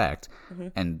much respect mm-hmm.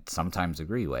 and sometimes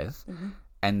agree with. Mm-hmm.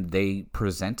 And they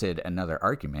presented another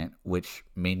argument, which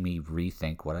made me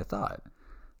rethink what I thought.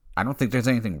 I don't think there's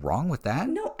anything wrong with that.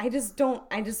 No, I just don't.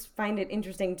 I just find it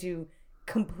interesting to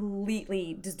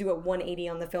completely just do a 180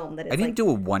 on the film. That it's I didn't do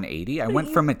a 180. I went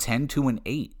from a 10 to an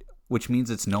 8, which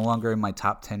means it's no longer in my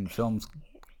top 10 films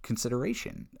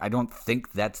consideration. I don't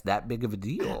think that's that big of a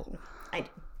deal. I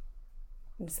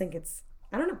just think it's,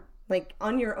 I don't know,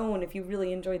 on your own, if you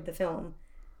really enjoyed the film,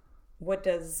 what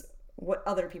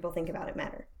other people think about it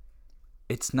matter?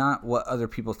 It's not what other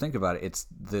people think about it. It's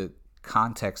the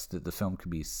context that the film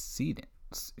could be seen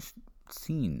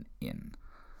in.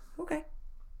 Okay.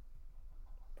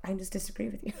 I just disagree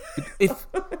with you. If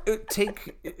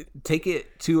take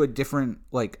it to a different,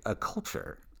 a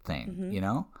culture thing,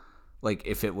 mm-hmm. like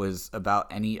if it was about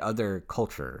any other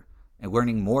culture and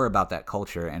learning more about that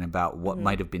culture and about what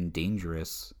might have been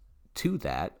dangerous to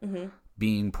that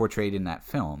being portrayed in that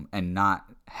film, and not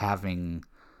having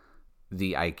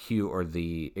the IQ or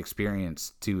the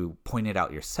experience to point it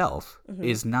out yourself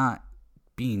is not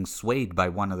being swayed by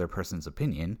one other person's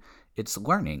opinion. It's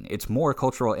learning. It's more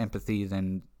cultural empathy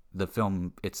than the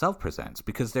film itself presents,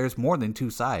 because there's more than two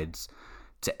sides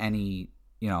to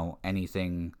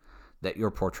anything that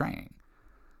you're portraying.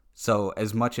 So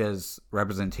as much as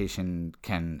representation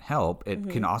can help, it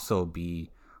can also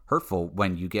be hurtful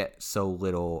when you get so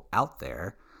little out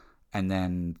there, and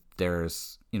then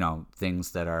there's,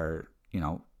 things that are,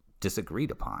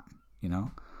 disagreed upon,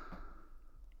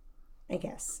 I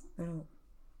guess. I don't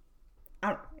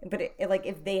know. But like,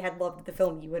 if they had loved the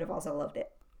film, you would have also loved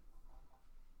it.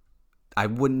 I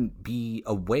wouldn't be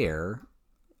aware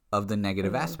of the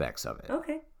negative aspects of it.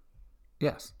 Okay.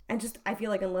 Yes. And I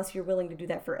feel like unless you're willing to do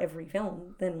that for every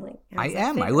film, then like... I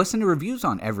am. I listen to reviews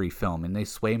on every film, and they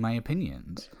sway my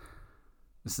opinions.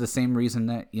 It's the same reason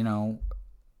that,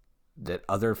 that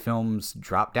other films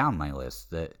drop down my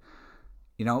list. That,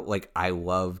 like I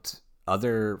loved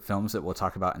other films that we'll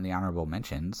talk about in the honorable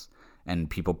mentions, and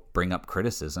people bring up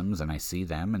criticisms, and I see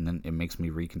them, and then it makes me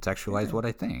recontextualize what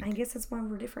I think. I guess that's why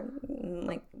we're different.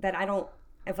 Like, that I don't...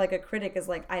 If, like, a critic is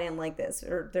like, I didn't like this,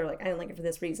 or they're like, I didn't like it for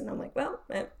this reason, I'm like, well,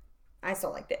 I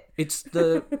still liked it. It's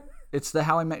the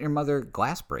How I Met Your Mother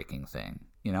glass breaking thing,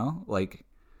 Like,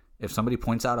 if somebody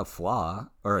points out a flaw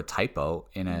or a typo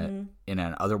in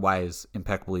an otherwise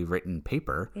impeccably written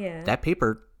paper, that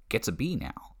paper gets a B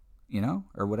now,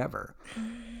 or whatever.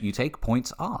 You take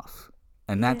points off.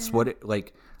 And that's what it,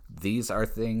 like, these are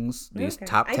things, these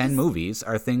top 10 movies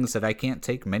are things that I can't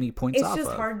take many points off of. It's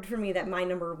just hard for me that my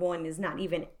number one is not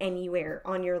even anywhere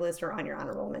on your list or on your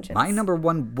honorable mentions. My number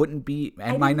one wouldn't be,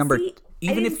 and my number,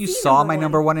 even if you saw my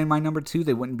number one and my number two,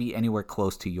 they wouldn't be anywhere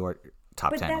close to your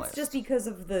top 10 list. But that's just because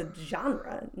of the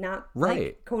genre, not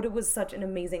like Coda was such an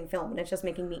amazing film, and it's just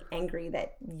making me angry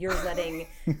that you're letting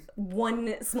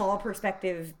one small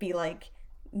perspective be like,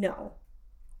 no,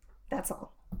 that's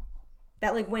all.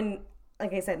 That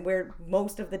like I said, where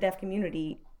most of the deaf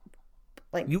community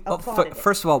applauded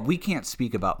first of all, we can't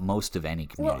speak about most of any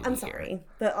community. Well, I'm sorry.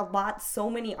 So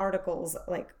many articles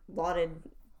lauded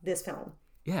this film.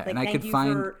 Yeah, and I could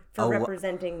find for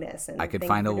representing this. And I could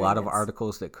find a lot of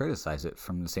articles that criticize it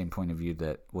from the same point of view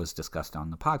that was discussed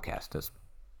on the podcast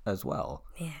as well.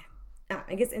 Yeah,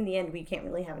 I guess in the end we can't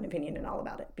really have an opinion at all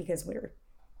about it because we're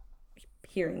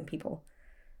hearing people.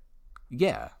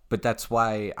 Yeah, but that's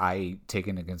why I take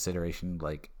into consideration,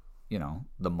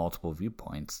 the multiple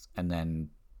viewpoints, and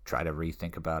then try to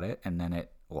rethink about it, and then it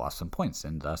lost some points,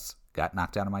 and thus got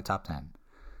knocked out of my top 10.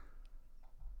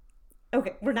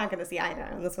 Okay, we're not going to see eye to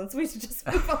eye on this one, so we should just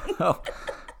move on. Oh,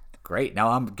 great. Now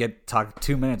I'm talk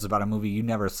 2 minutes about a movie you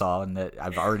never saw and that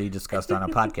I've already discussed on a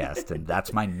podcast, and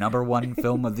that's my number one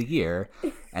film of the year,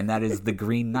 and that is The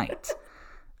Green Knight,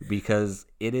 because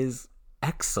it is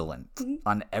excellent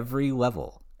on every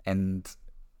level, and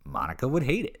Monica would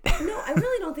hate it. No, I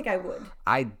really don't think I would.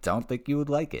 I don't think you would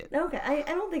like it. Okay, I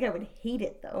don't think I would hate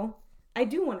it, though. I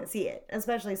do want to see it,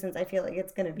 especially since I feel like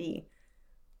it's going to be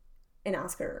an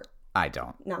Oscar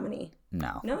nominee.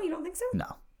 No, you don't think so?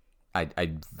 No,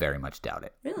 I very much doubt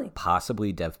it. Really?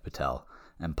 Possibly Dev Patel,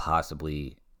 and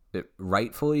possibly it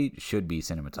rightfully should be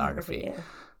cinematography. Yeah.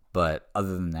 But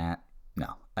other than that,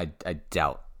 no, I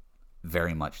doubt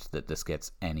very much that this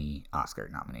gets any Oscar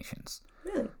nominations.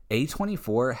 Really?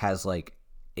 A24 has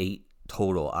 8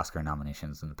 total Oscar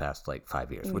nominations in the past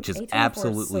 5 years, which is A24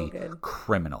 absolutely is so good.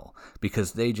 criminal,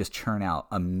 because they just churn out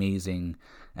amazing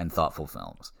and thoughtful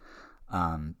films.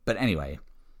 But anyway,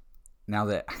 now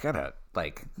that I gotta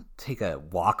take a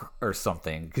walk or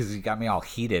something because you got me all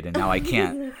heated, and now I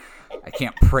can't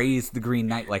praise The Green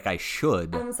Knight like I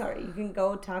should. I'm sorry. You can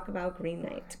go talk about Green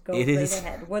Knight. Go right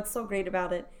ahead. What's so great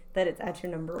about it that it's at your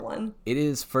number one? It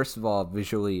is, first of all,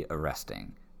 visually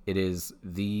arresting. It is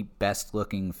the best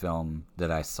looking film that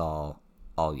I saw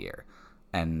all year,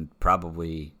 and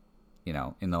probably,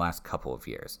 in the last couple of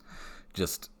years.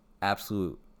 Just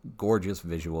absolute gorgeous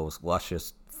visuals,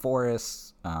 luscious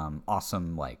forests,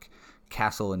 awesome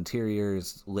castle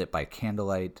interiors lit by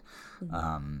candlelight,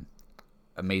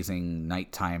 amazing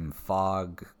nighttime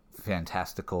fog,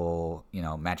 fantastical,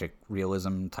 magic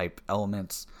realism type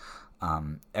elements.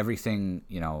 Everything,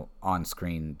 on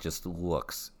screen just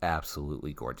looks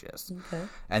absolutely gorgeous. Okay.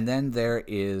 And then there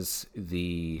is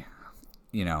the,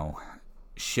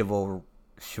 chivalric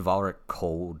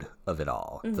code of it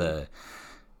all. Mm-hmm.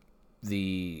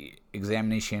 The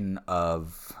examination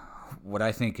of what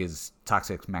I think is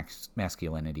toxic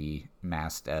masculinity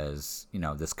masked as,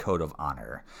 this code of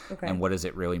honor. Okay. And what does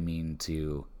it really mean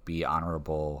to be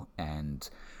honorable, and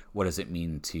what does it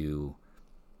mean to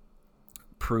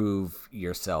prove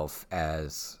yourself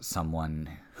as someone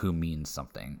who means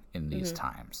something in these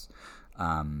times.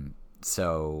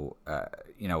 So,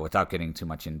 without getting too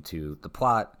much into the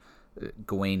plot,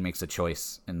 Gawain makes a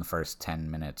choice in the first 10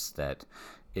 minutes that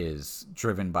is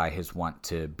driven by his want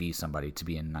to be somebody, to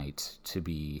be a knight, to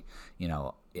be,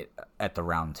 at the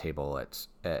round table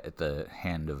at the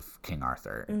hand of King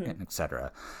Arthur, and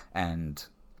etc. And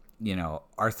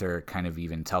Arthur kind of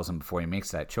even tells him before he makes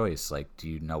that choice, like, do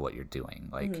you know what you're doing?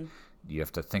 Like, you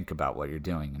have to think about what you're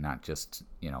doing and not just,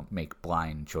 make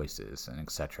blind choices and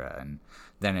etc. And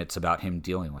then it's about him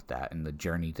dealing with that and the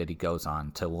journey that he goes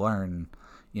on to learn,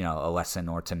 a lesson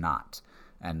or to not.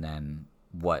 And then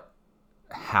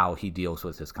how he deals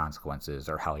with his consequences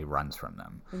or how he runs from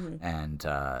them. And,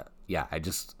 I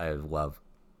love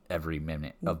every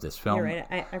minute of this film. You're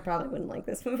right. I probably wouldn't like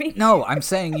this movie. No, I'm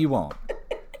saying you won't.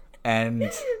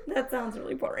 And that sounds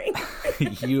really boring.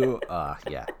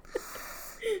 yeah.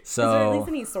 So, is there at least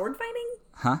any sword fighting?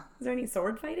 Huh? Is there any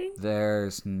sword fighting?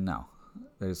 There's no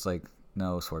sword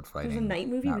fighting. There's a night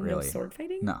movie Not with really. no sword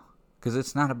fighting? No, because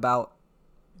it's not about.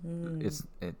 It's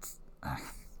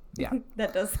yeah.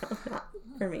 That does sound not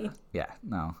for me. Yeah,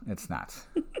 no, it's not.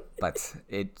 But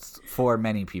it's for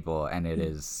many people, and it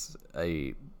is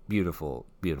a beautiful,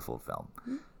 beautiful film,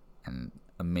 and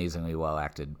amazingly well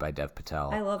acted by Dev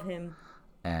Patel. I love him.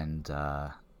 And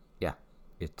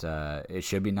it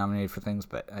should be nominated for things,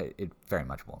 but it very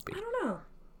much won't be. I don't know.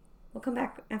 We'll come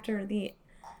back after the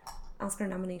Oscar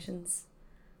nominations.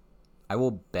 I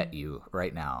will bet you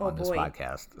right now on this boy.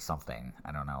 podcast something.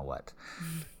 I don't know what,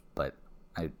 but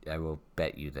I will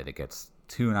bet you that it gets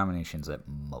 2 nominations at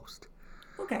most.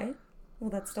 Okay. Well,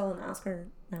 that's still an Oscar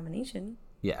nomination.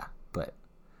 Yeah, but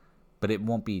it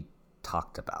won't be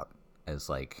talked about as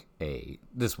like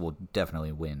this will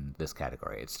definitely win this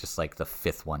category. It's just like the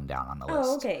 5th one down on the list.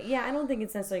 Oh, okay. Yeah, I don't think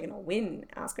it's necessarily going to win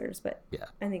Oscars, but yeah,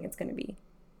 I think it's going to be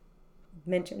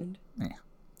mentioned. Yeah.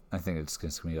 I think it's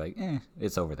just going to be like,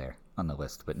 it's over there on the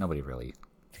list, but nobody's really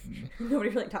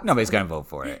talks nobody's about going to vote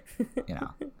for it,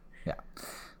 Yeah.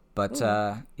 But,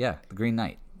 The Green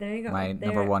Knight. There you go. My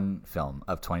number 1 film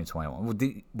of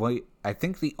 2021. I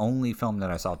think the only film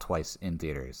that I saw twice in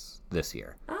theaters this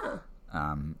year.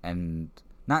 And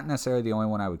not necessarily the only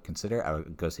one I would consider. I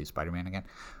would go see Spider-Man again,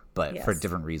 but for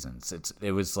different reasons.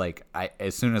 It was like,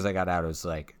 as soon as I got out, it was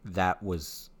like,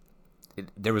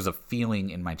 there was a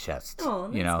feeling in my chest,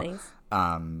 nice.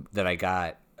 That I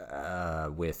got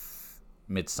With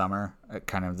Midsummer,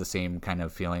 kind of the same kind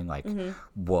of feeling, like,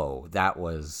 whoa, that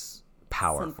was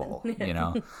powerful,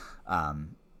 and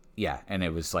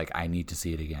it was like, I need to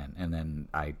see it again. And then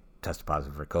I tested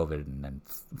positive for COVID, and then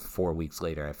 4 weeks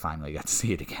later, I finally got to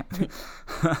see it again.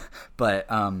 But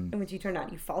in which you turned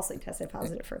out you falsely tested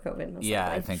positive for COVID. Most likely.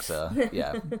 I think so.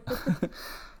 Yeah.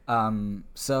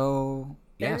 So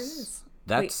yes,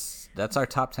 that's our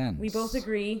top 10. We both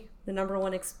agree the number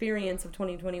 1 experience of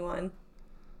 2021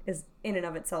 is in and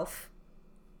of itself.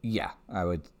 Yeah, I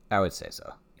would say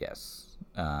so. Yes.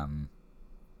 And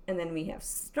then we have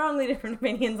strongly different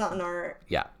opinions on our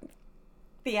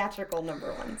theatrical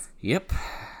number 1s. Yep.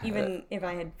 Even if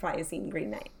I had probably seen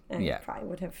Green Knight, I probably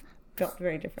would have felt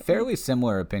very differently. Fairly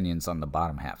similar opinions on the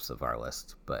bottom halves of our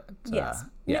list, but yes.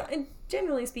 No, and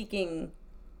generally speaking,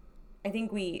 I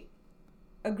think we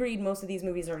agreed most of these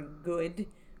movies are good,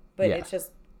 but it's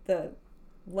just the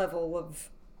level of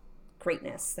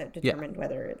greatness that determined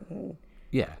whether it.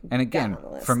 And again,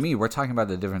 for me, we're talking about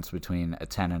the difference between a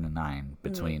 10 and a 9,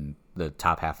 between the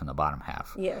top half and the bottom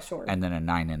half. Yeah, sure. And then a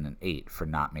 9 and an 8 for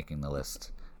not making the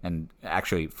list. And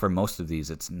actually, for most of these,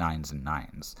 it's 9s and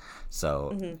 9s.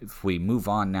 So if we move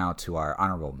on now to our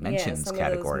honorable mentions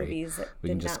category, we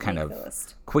can just kind of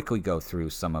quickly go through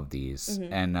some of these.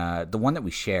 And the one that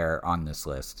we share on this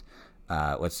list,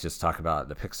 let's just talk about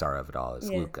the Pixar of it all, is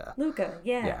Luca. Luca,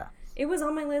 yeah. It was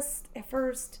on my list at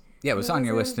first. Yeah, it was on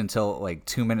your list until like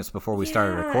 2 minutes before we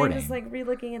started recording. I was like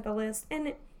re-looking at the list,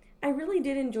 and I really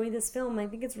did enjoy this film. I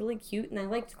think it's really cute, and I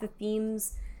liked the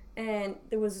themes, and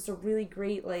there was just a really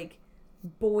great like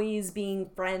boys being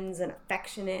friends and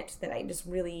affectionate that I just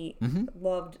really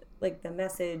loved, like the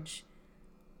message.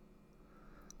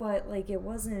 But like it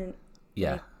wasn't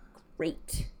like,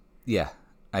 great. Yeah,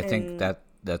 I think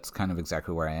that's kind of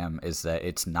exactly where I am, is that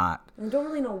it's not. I don't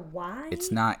really know why.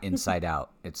 It's not Inside Out.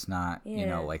 It's not,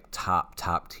 like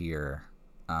top tier.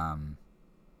 I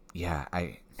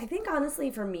think honestly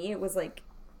for me it was like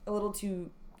a little too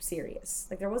serious.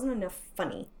 Like there wasn't enough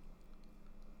funny.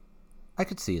 I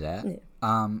could see that.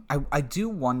 Yeah. I do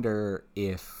wonder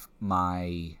if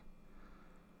my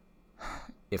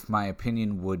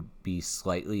opinion would be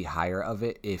slightly higher of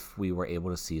it if we were able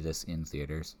to see this in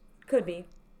theaters. Could be.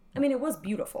 I mean, it was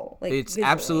beautiful. Like, it's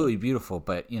visually. Absolutely beautiful,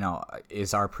 but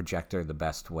is our projector the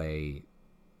best way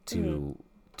to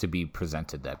be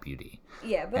presented that beauty?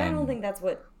 Yeah, but I don't think that's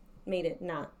what made it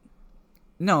not.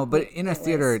 No, but in a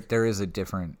theater, there is a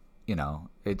different,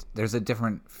 there's a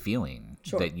different feeling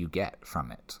that you get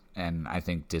from it. And I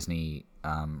think Disney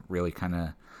really kind of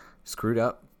screwed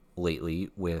up lately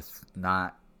with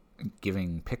not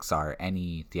giving Pixar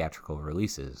any theatrical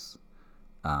releases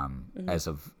as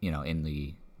of, in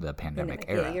the pandemic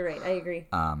era. Yeah, you're right. I agree.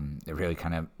 It really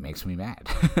kind of makes me mad.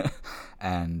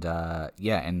 And,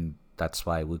 and that's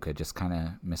why Luca just kind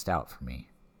of missed out for me.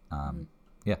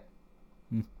 Yeah.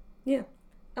 Yeah.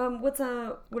 What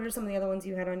are some of the other ones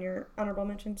you had on your honorable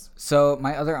mentions? So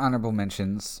my other honorable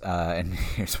mentions, and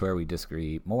here's where we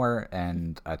disagree more,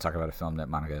 and I talk about a film that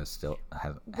Monica still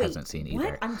hasn't seen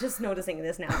either. What? I'm just noticing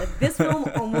this now. That this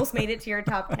film almost made it to your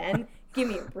top 10. Give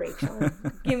me a break, Sean.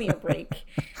 Give me a break.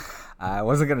 I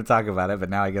wasn't going to talk about it, but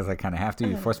now I guess I kind of have to.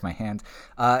 You forced my hand.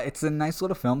 It's a nice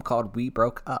little film called We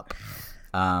Broke Up.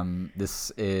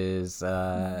 This is,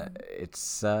 I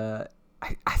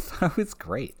thought it was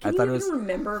great. Can you even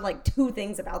remember like two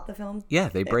things about the film? Yeah,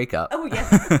 they break up. Oh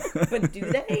yeah, but do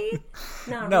they?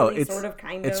 No, really, it's sort of,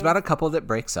 kind of. It's about a couple that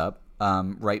breaks up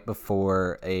right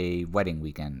before a wedding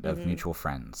weekend of mutual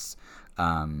friends.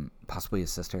 Possibly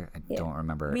his sister. I don't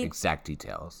remember exact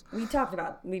details. We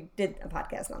did a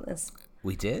podcast on this.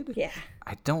 We did? Yeah.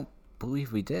 I don't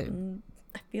believe we did.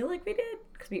 I feel like we did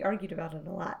because we argued about it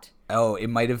a lot. Oh, it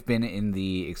might have been in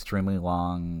the extremely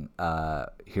long,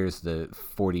 here's the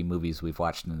 40 movies we've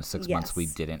watched in the 6 months we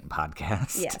didn't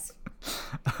podcast. Yes.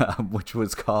 Which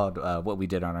was called What We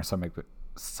Did on Our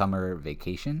Summer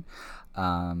Vacation.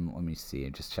 Let me see.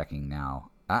 I'm just checking now.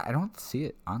 I don't see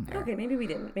it on there. Okay, maybe we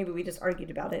didn't. Maybe we just argued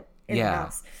about it in the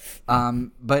house.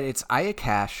 But it's Aya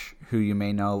Cash, who you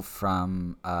may know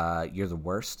from You're the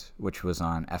Worst, which was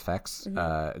on FX,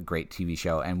 a great TV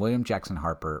show, and William Jackson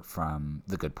Harper from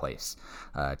The Good Place,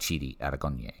 Chidi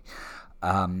Aragonye.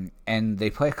 And they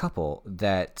play a couple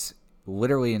that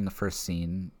literally in the first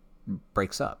scene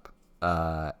breaks up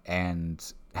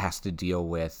and has to deal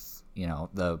with,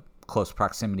 the close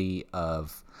proximity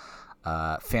of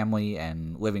family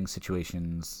and living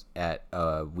situations at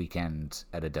a weekend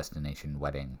at a destination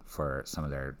wedding for some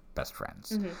of their best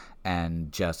friends.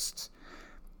 And just,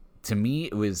 to me,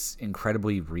 it was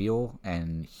incredibly real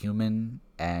and human,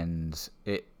 and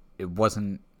it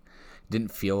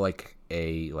didn't feel like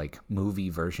a movie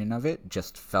version of it,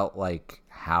 just felt like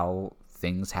how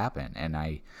things happen, and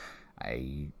I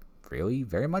really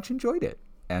very much enjoyed it.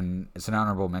 And it's an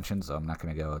honorable mention, so I'm not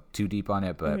going to go too deep on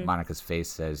it. But Monica's face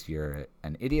says you're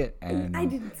an idiot, and I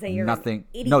didn't say you're nothing. An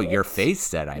idiot. No, your face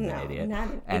said I'm an idiot, not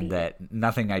an and idiot. that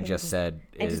nothing I just said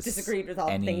I is just disagreed with all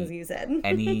the things you said.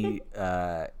 any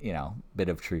bit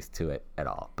of truth to it at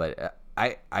all. But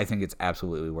I think it's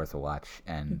absolutely worth a watch.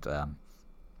 And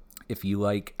if you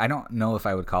like, I don't know if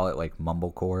I would call it like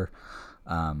mumblecore,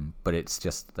 but it's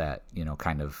just that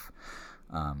kind of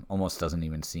almost doesn't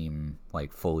even seem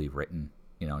like fully written.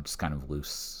 Just kind of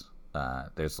loose.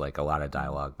 There's like a lot of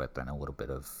dialogue, but then a little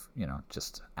bit of,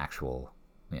 just actual,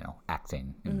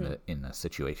 acting in the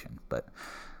situation. But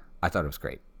I thought it was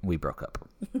great. We broke up.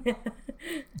 Do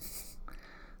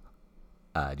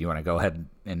you want to go ahead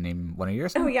and name one of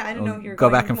yours? Oh yeah, I don't know if you're go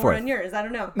going back and more forth on yours. I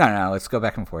don't know. No, let's go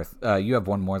back and forth. You have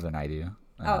one more than I do.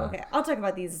 Okay. I'll talk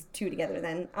about these two together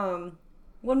then.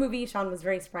 One movie Sean was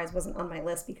very surprised wasn't on my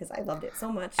list because I loved it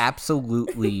so much.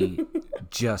 Absolutely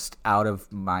just out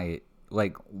of my,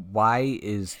 why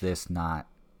is this not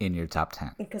in your top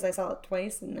 10? Because I saw it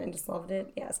twice and I just loved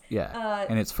it. Yes. Yeah.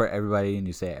 And it's for everybody, and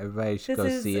you say everybody should go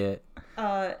see it.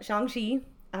 Shang-Chi.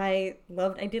 I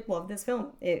did love this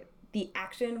film. The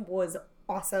action was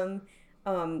awesome.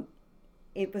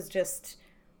 It was just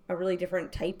a really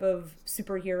different type of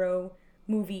superhero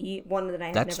movie, one that I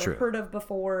had never heard of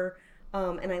before.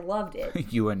 And I loved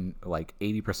it. You and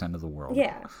 80% of the world.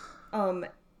 Yeah.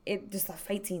 The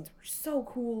fight scenes were so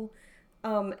cool.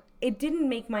 It didn't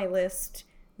make my list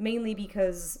mainly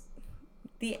because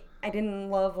I didn't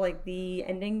love the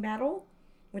ending battle,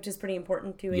 which is pretty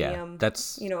important to a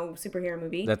that's superhero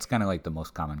movie. That's kind of like the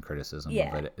most common criticism of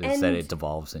it is that it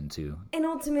devolves into. And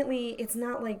ultimately, it's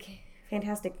not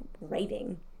fantastic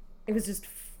writing. It was just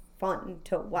fun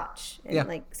to watch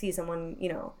and see someone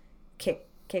kick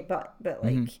butt, but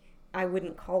I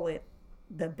wouldn't call it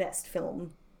the best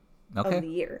film of the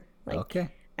year.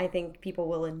 I think people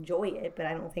will enjoy it, but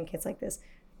I don't think it's this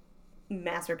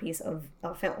masterpiece of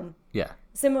a film. Yeah.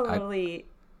 Similarly,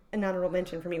 an honorable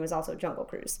mention for me was also Jungle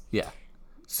Cruise. Yeah.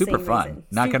 Super Same fun. reason.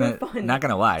 Not Super gonna fun. not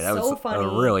gonna lie. That So was funny.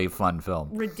 a really fun film.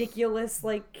 Ridiculous,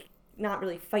 like not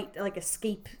really fight, like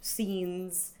escape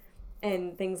scenes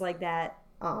and things like that.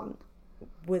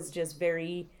 Was just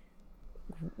very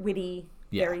witty,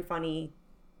 Yeah. very funny.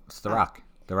 It's The Rock.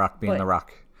 The Rock being but- The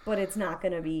Rock. But it's not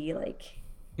gonna be like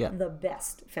Yeah. the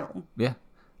best film. Yeah.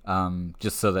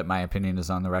 Just so that my opinion is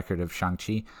on the record of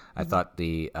Shang-Chi, I thought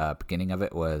the beginning of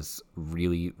it was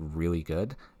really, really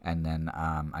good. And then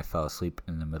I fell asleep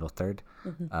in the middle third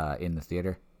in the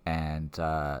theater. And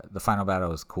the final battle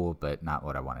was cool, but not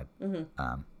what I wanted.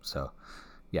 So,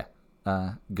 yeah.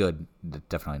 Good.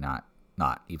 Definitely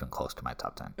not even close to my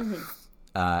top 10.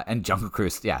 And Jungle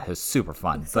Cruise, yeah, it was super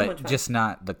fun. So but much fun. just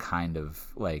not the kind of,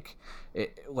 like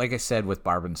I said with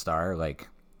Barb and Star, like,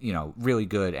 you know, really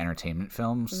good entertainment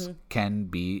films can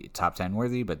be top 10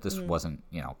 worthy, but this wasn't,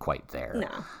 you know, quite there.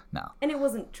 No. And it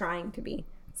wasn't trying to be.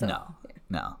 So, No.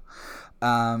 yeah.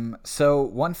 No. So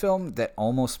one film that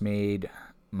almost made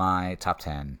my top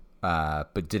 10,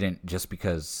 but didn't just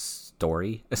because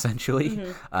story, essentially,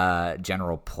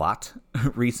 general plot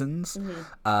reasons,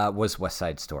 was West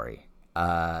Side Story.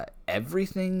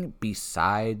 Everything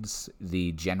besides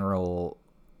the general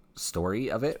story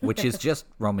of it, which is just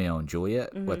Romeo and Juliet,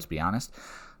 let's be honest,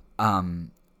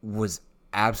 was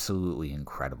absolutely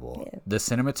incredible. Yeah. The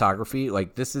cinematography,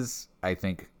 like, this is, I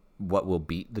think, what will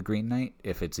beat The Green Knight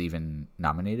if it's even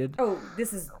nominated. Oh,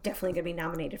 this is definitely going to be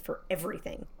nominated for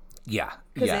everything. Yeah.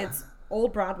 Because Yeah. it's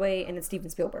old Broadway and it's Steven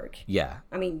Spielberg. Yeah.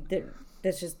 I mean,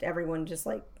 that's just everyone just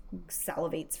like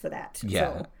salivates for that. Yeah.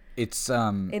 So It's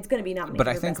it's going to be nominated. but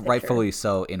I for think Best Picture. rightfully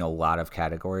so in a lot of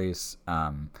categories.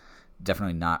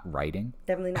 Definitely not writing.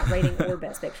 Definitely not writing or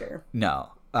Best Picture. No.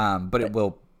 But it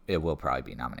will probably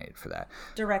be nominated for that.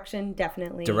 Direction,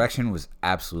 definitely. Direction was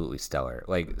absolutely stellar.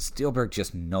 Like, Spielberg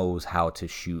just knows how to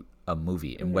shoot a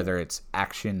movie, and whether it's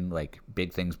action, like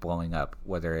big things blowing up,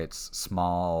 whether it's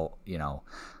small, you know,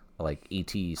 like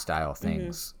E.T. style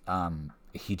things,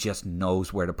 he just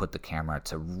knows where to put the camera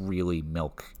to really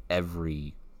milk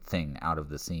everything out of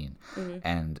the scene.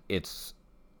 And it's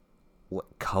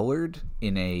colored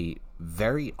in a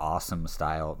very awesome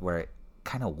style where it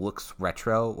kind of looks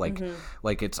retro,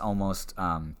 like it's almost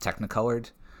technicolored,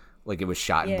 like it was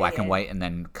shot in black and white and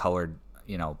then colored,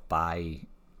 you know, by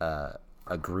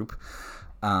a group.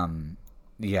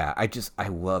 I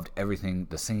loved everything,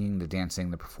 the singing, the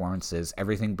dancing, the performances,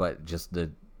 everything, but just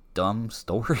the dumb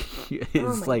story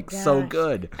is my so gosh.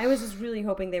 good. I was just really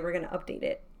hoping they were going to update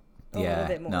it a little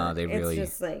bit more. No, they really,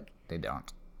 It's just like, they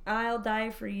don't. I'll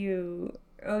die for you.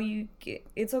 Oh,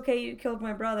 it's okay. You killed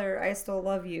my brother. I still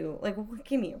love you. Like,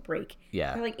 give me a break.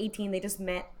 Yeah. They're like 18. They just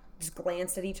met, just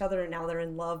glanced at each other, and now they're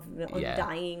in love,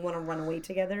 undying, want to run away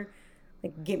together.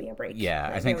 Like, give me a break. Yeah,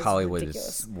 Like, I think that was Hollywood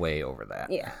ridiculous. is way over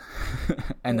that. Yeah.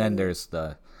 And then there's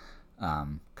the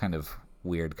kind of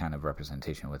weird kind of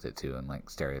representation with it too, and like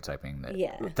stereotyping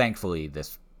that thankfully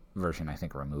this version I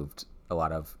think removed a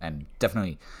lot of, and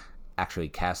definitely actually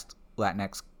cast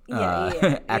Latinx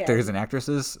actors and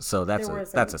actresses, so that's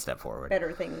a step forward.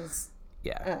 Better things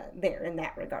there in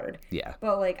that regard. Yeah.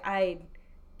 But like I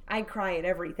cry at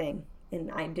everything,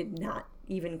 and I did not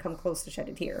even come close to shed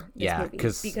a tear.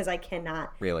 Because I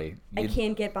cannot really. I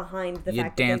can't get behind the You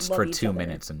fact that danced they love for each 2 other.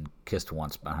 minutes and kissed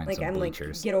once behind Like, some I'm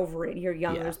bleachers. like, get over it. You're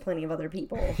young. There's plenty of other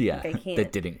people. Yeah, Like, I can't.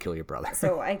 that didn't kill your brother.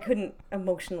 So I couldn't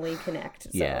emotionally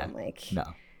connect. So I'm like, no.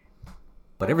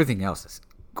 But everything else is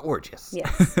gorgeous.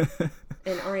 yes.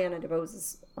 And Ariana DeBose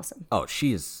is awesome. Oh,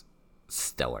 she is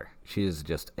stellar. She is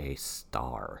just a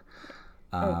star.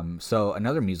 So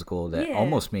another musical that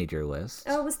almost made your list.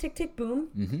 Oh, it was Tick Tick Boom.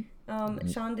 Mm-hmm.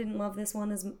 Sean didn't love this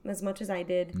one as much as I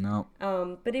did. No.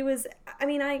 But it was, I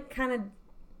mean,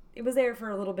 it was there for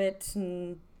a little bit,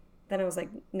 and then I was like,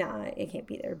 nah, it can't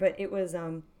be there. But it was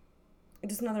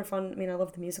just another fun, I mean, I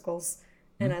love the musicals,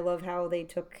 and I love how they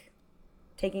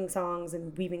taking songs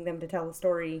and weaving them to tell a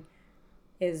story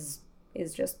is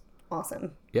just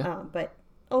awesome. Yeah. But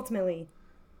ultimately,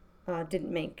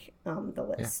 didn't make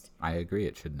the list. Yeah, I agree.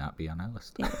 It should not be on our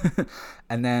list.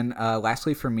 And then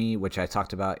lastly for me, which I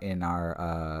talked about in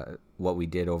our what we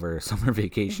did over summer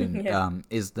vacation,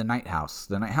 is The Night House.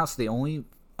 The Night House, the only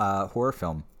horror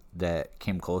film that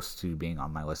came close to being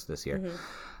on my list this year.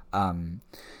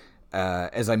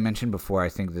 As I mentioned before, I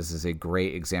think this is a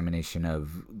great examination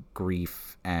of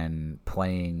grief and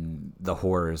playing the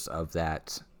horrors of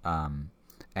that,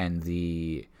 and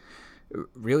the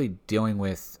really dealing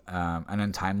with an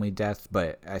untimely death,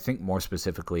 but I think more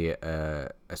specifically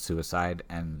a suicide,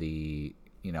 and the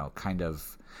kind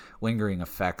of lingering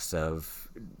effects of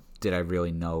did I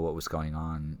really know what was going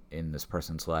on in this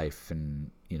person's life? And,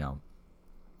 you know,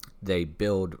 they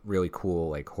build really cool,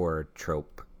 like, horror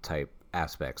trope type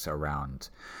aspects around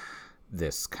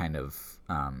this kind of,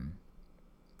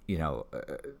 you know,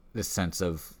 this sense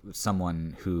of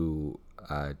someone who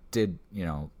did, you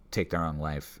know, take their own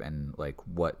life, and like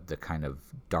what the kind of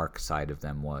dark side of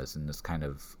them was, and this kind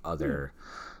of other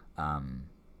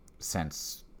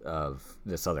sense of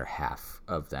this other half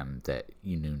of them that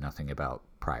you knew nothing about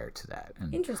prior to that,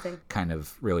 and Interesting. kind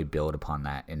of really build upon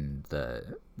that in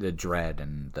the dread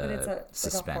and the But it's a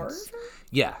suspense. like a horror film?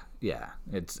 Yeah,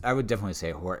 I would definitely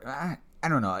say horror. I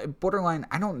don't know, borderline.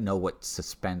 I don't know what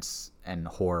suspense and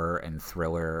horror and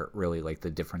thriller really, like,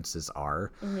 the differences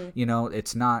are. You know,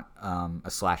 it's not a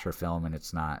slasher film, and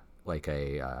it's not like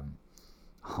a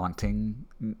haunting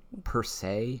per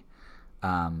se.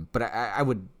 But I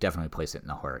would definitely place it in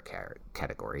the horror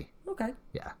category. Okay.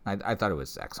 Yeah, I thought it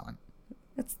was excellent.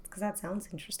 That's because that sounds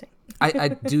interesting. I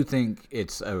do think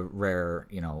it's a rare,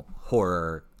 you know,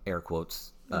 horror air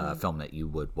quotes film that you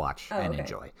would watch and okay.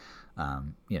 enjoy.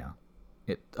 You know,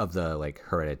 it of the like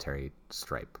Hereditary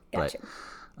stripe. Gotcha.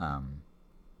 But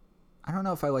I don't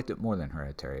know if I liked it more than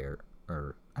Hereditary,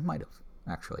 or I might have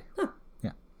actually. Huh.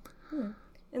 Yeah.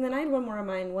 And then I had one more of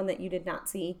mine, one that you did not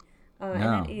see, and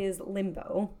No. that is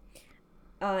Limbo.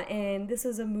 And this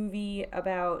is a movie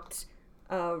about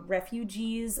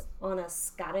refugees on a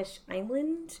Scottish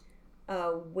island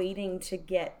waiting to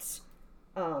get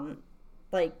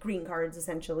like green cards,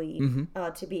 essentially,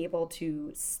 to be able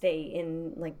to stay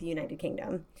in like the United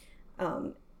Kingdom.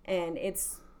 And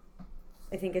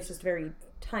I think it's just very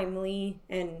timely,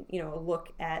 and, you know, a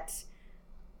look at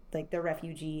like the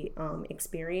refugee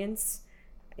experience.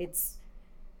 It's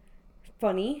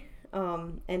funny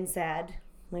and sad,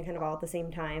 like, kind of all at the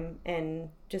same time, and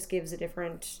just gives a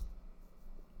different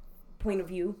point of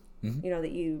view, you know,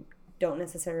 that you don't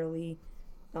necessarily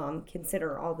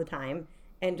consider all the time,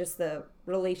 and just the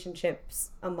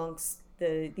relationships amongst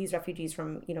these refugees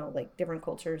from, you know, like different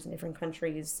cultures and different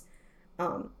countries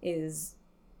is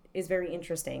very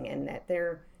interesting, and that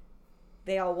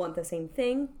they all want the same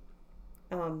thing,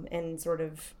 and sort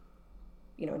of,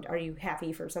 you know, are you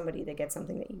happy for somebody that gets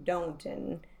something that you don't,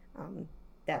 and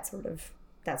that sort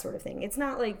of thing. It's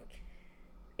not like,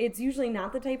 it's usually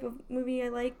not the type of movie I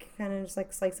like, kind of just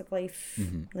like slice of life,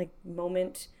 like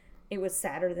moment. It was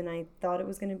sadder than I thought it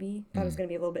was going to be. Thought it was going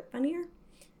to be a little bit funnier,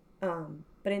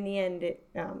 but in the end, it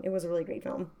was a really great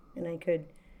film, and I could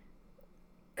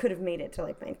have made it to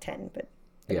like my 10, but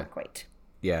not quite.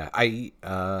 Yeah,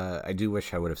 I do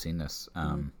wish I would have seen this.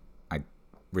 I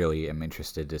really am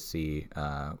interested to see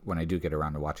when I do get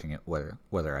around to watching it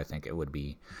whether I think it would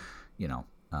be, you know,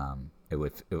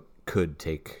 it could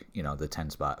take, you know, the 10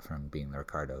 spot from being the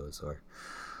Ricardos, or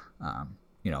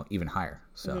you know, even higher.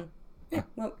 So yeah,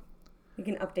 well, we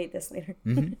can update this later.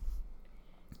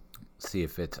 See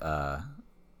if it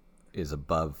is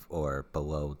above or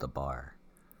below the bar.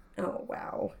 Oh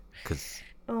wow.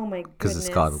 Oh my goodness. Because it's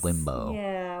called Limbo.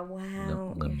 Yeah,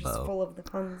 wow. Limbo. You're just full of the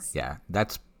puns. Yeah,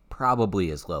 that's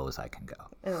probably as low as I can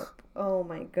go. Oh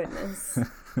my goodness.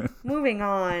 Moving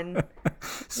on.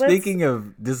 Speaking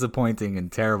of disappointing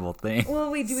and terrible things.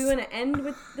 Well, wait, do we want to end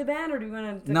with the bad, or do we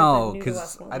want to No,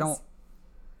 because I don't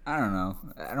know.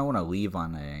 I don't want to leave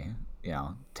on a, you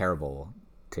know, terrible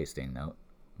tasting note.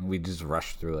 We just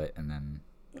rush through it and then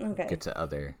get to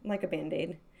other. Like a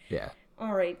Band-Aid. Yeah.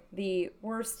 All right, the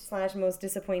worst / most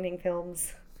disappointing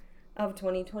films of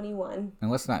 2021.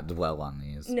 And let's not dwell on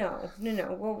these. No.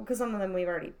 Well, because some of them we've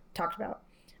already talked about.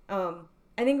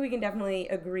 I think we can definitely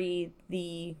agree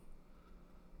the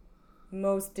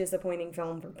most disappointing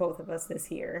film for both of us this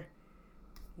year,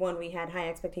 one we had high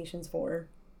expectations for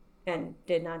and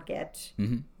did not get,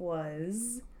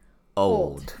 was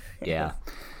Old. Yeah.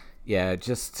 Yeah,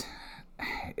 just...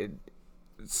 It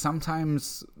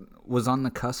sometimes was on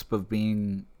the cusp of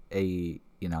being a,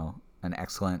 you know, an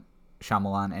excellent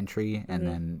Shyamalan entry, and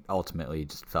then ultimately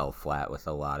just fell flat with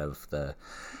a lot of the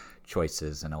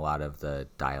choices and a lot of the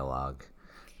dialogue.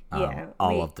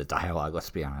 All of the dialogue, let's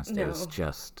be honest, it was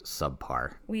just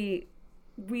subpar. We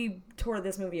tore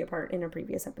this movie apart in a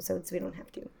previous episode, so we don't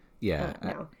have to. Yeah.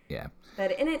 Yeah.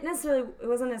 But it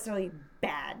wasn't necessarily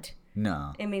bad.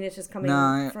 No. I mean, it's just coming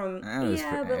from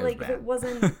but like if it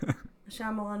wasn't a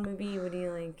Shyamalan movie, would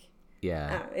you like?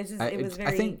 Yeah. It's just it was very.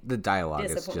 I think the dialogue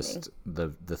is just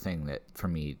the thing that for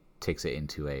me takes it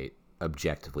into a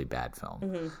objectively bad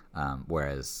film,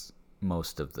 whereas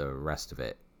most of the rest of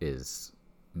it is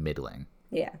middling.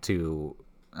 Yeah. To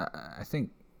I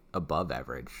think above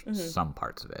average some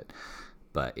parts of it,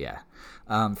 but yeah.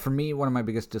 For me, one of my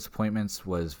biggest disappointments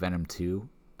was Venom 2.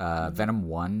 Venom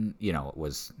 1,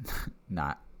 was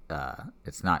not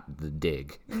it's not the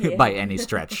Dig by any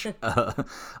stretch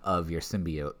of your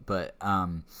symbiote, but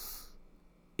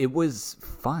it was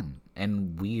fun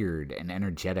and weird and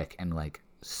energetic and like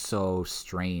so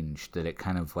strange that it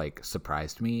kind of like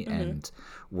surprised me and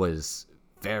was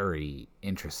very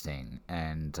interesting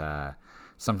and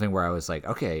something where I was like,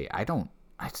 okay, I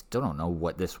still don't know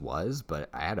what this was, but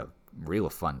I had a real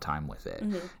fun time with it.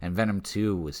 And Venom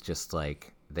 2 was just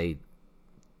like they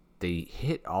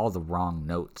hit all the wrong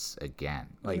notes again.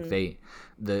 Like the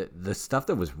stuff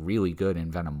that was really good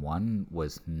in Venom 1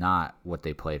 was not what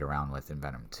they played around with in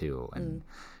Venom 2, and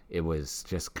it was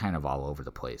just kind of all over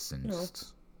the place, and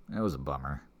it was a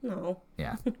bummer. No.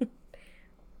 Yeah.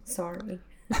 Sorry.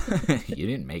 You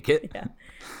didn't make it. Yeah.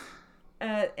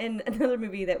 And another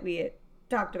movie that we had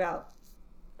talked about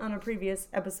on a previous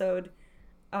episode.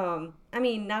 I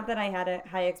mean, not that I had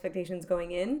high expectations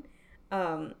going in,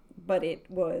 but it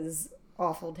was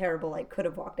awful, terrible. I could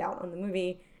have walked out on the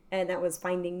movie, and that was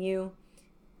Finding You.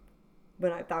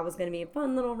 When I thought was going to be a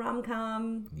fun little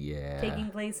rom-com, taking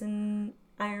place in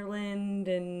Ireland,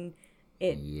 and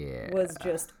it was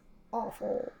just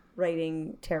awful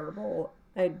writing, terrible.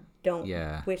 I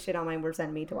don't wish it on my worst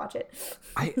enemy to watch it.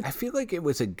 I feel like it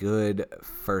was a good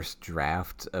first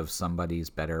draft of somebody's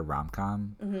better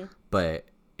rom-com, but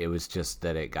it was just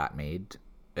that it got made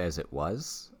as it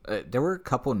was. There were a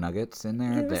couple nuggets in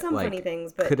there that some like funny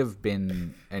things, but... could have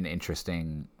been an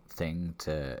interesting thing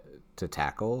to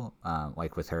tackle,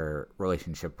 like with her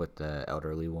relationship with the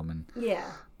elderly woman. Yeah.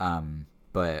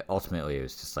 But ultimately it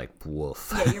was just like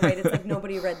woof. Yeah, you're right. It's like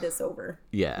nobody read this over.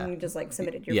 Yeah. And you just like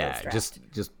submitted your first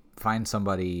draft. just find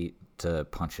somebody to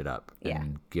punch it up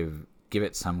and give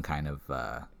it some kind of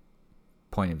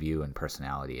point of view and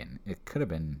personality, and it could have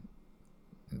been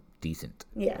decent.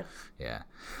 Yeah. Yeah.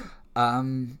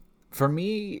 For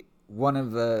me, one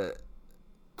of the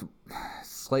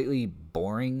slightly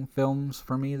boring films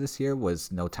for me this year was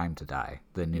No Time to Die,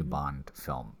 the new Bond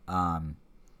film.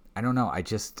 I don't know.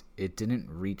 It didn't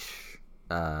reach,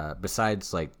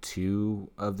 besides like 2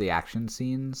 of the action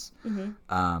scenes.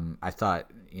 I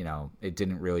thought, it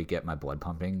didn't really get my blood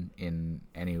pumping in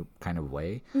any kind of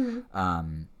way.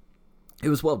 It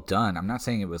was well done. I'm not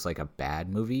saying it was like a bad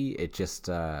movie. It just,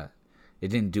 it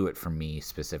didn't do it for me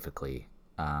specifically.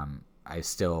 I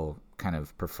still kind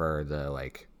of prefer the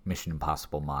like Mission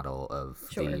Impossible model of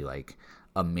the like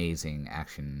amazing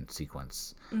action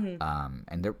sequence.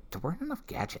 And there weren't enough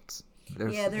gadgets.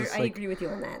 I agree with you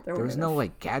on that. There was no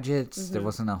like gadgets. There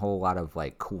wasn't a whole lot of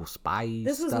like cool spy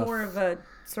This stuff. was more of a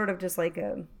sort of just like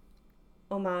a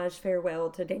homage farewell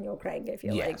to Daniel Craig. I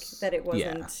feel like that it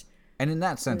wasn't. Yeah. And in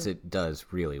that sense, it does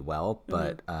really well.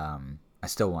 But I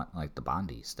still want like the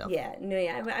Bondy stuff. Yeah, no,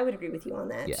 yeah, I would agree with you on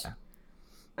that. Yeah.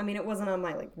 I mean, it wasn't on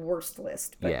my like worst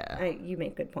list, but you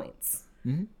make good points.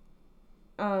 And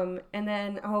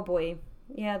then, oh boy,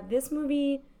 yeah, this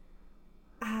movie,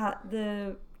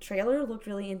 the trailer looked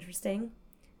really interesting.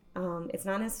 It's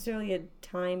not necessarily a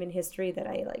time in history that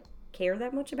I like care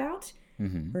that much about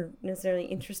or necessarily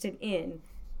interested in,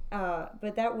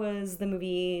 but that was the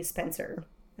movie Spencer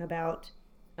about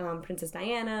Princess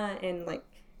Diana, and like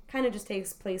kind of just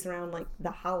takes place around like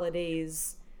the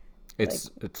holidays.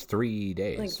 It's 3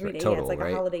 days, like 3 days. total, It's like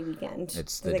right? a holiday weekend.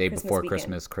 It's the like day Christmas before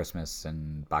weekend. Christmas,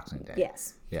 and Boxing Day.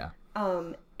 Yes. Yeah.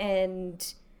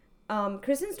 And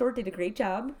Kristen Stewart did a great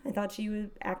job. I thought she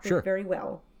acted very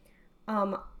well.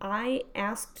 I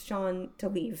asked Sean to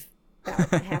leave about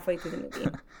halfway through the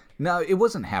movie. No, it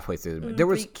wasn't halfway through the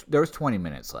movie. There was 20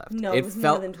 minutes left. No, it was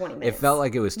more than 20 minutes. It felt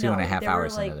like it was 2.5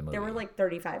 hours like, into the movie. There were like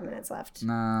 35 minutes left.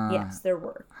 Nah. Yes, there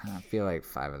were. I feel like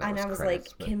 5 of that and was I was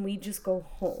credits, like, can we just go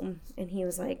home? And he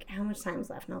was like, how much time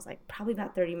is left? And I was like, probably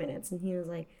about 30 minutes. And he was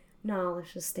like, no,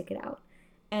 let's just stick it out.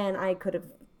 And would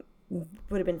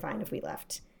have been fine if we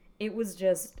left. It was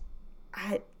just,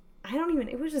 it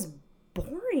was just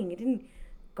boring. It didn't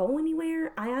go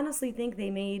anywhere. I honestly think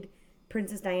they made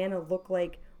Princess Diana look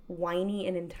like whiny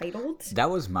and entitled. That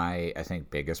was my, I think,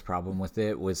 biggest problem with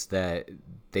it, was that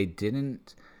they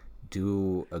didn't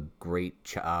do a great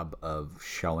job of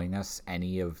showing us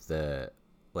any of the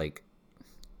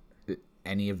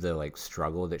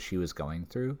struggle that she was going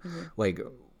through. Like,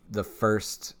 the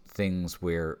first things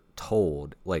we're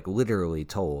told, like literally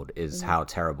told, is how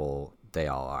terrible they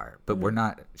all are, but we're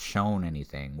not shown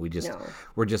anything. We're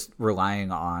just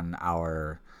relying on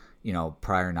our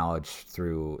prior knowledge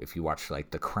through, if you watch like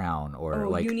The Crown or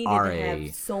like you needed RA. to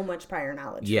have so much prior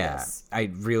knowledge. Yeah, for this.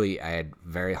 I had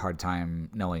very hard time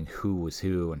knowing who was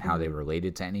who and how they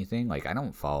related to anything. Like, I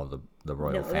don't follow the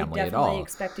royal family they at all. definitely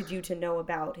expected you to know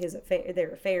about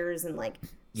their affairs and like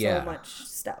Yeah. much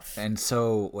stuff. And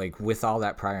so, like, with all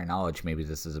that prior knowledge, maybe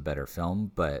this is a better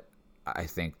film, but I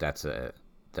think that's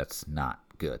not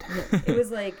good. It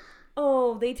was like,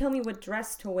 oh, they tell me what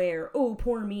dress to wear. Oh,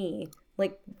 poor me.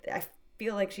 Like, I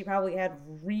feel like she probably had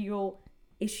real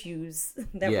issues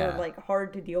that Yeah. were like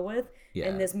hard to deal with, Yeah.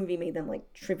 and this movie made them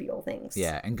like trivial things.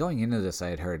 Yeah, and going into this, I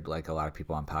had heard like a lot of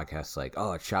people on podcasts like,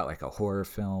 "Oh, it's shot like a horror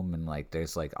film," and like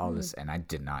there's like all this, and I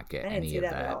did not get didn't any see of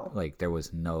that at that. all. Like there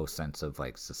was no sense of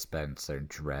like suspense or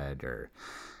dread or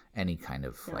any kind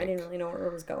of No, like I didn't really know where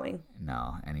it was going.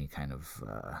 any kind of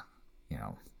you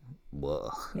know,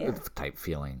 whoa, Yeah. type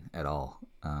feeling at all.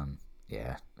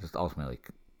 Yeah, just ultimately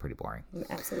pretty boring.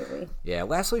 Absolutely. Yeah.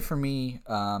 Lastly, for me,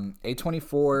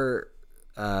 A24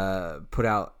 put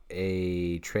out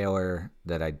a trailer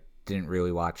that I didn't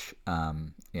really watch.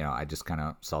 You know, I just kind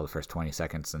of saw the first 20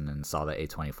 seconds and then saw the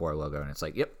A24 logo, and it's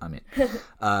like, yep, I'm in.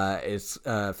 It's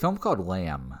a film called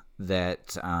Lamb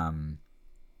that I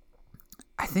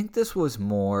think this was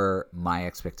more my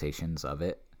expectations of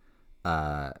it.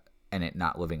 And it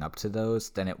not living up to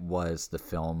those than it was the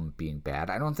film being bad.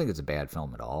 I don't think it's a bad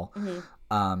film at all.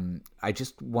 I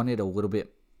just wanted a little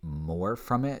bit more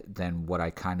from it than what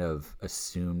I kind of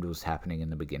assumed was happening in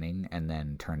the beginning and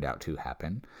then turned out to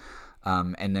happen.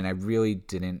 And then I really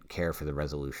didn't care for the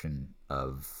resolution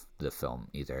of the film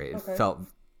either. It felt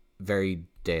very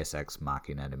Deus Ex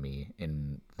Machina to me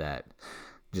in that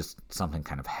just something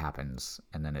kind of happens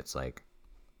and then it's like,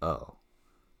 oh,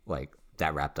 like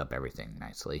that wrapped up everything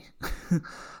nicely.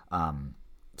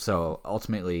 So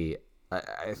ultimately,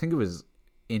 I think it was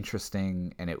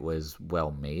interesting and it was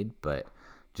well made, but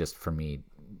just for me,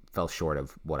 fell short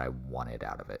of what I wanted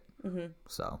out of it.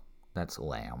 So that's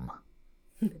Lamb.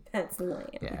 That's lame.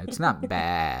 Yeah, it's not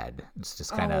bad. It's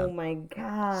just kind of. Oh my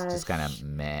gosh. Just kind of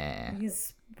meh.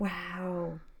 He's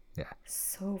wow. Yeah.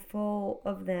 So full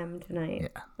of them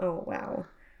tonight. Yeah. Oh wow.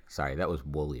 Sorry, that was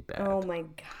woolly bad. Oh my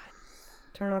god.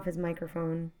 Turn off his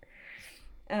microphone.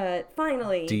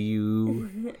 Finally. Do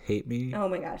you hate me? Oh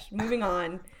my gosh. Moving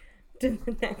on to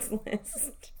the next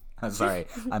list. I'm sorry.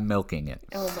 I'm milking it.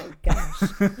 Oh my gosh.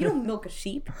 You don't milk a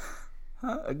sheep.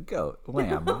 A goat.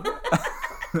 Lamb.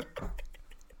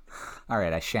 All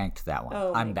right, I shanked that one.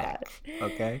 Oh I'm my back. gosh.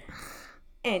 Okay.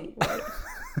 Anyway.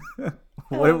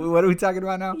 What are we talking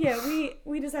about now? Yeah,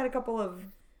 we just had a couple of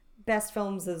best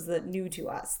films as the new to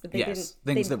us that they Yes,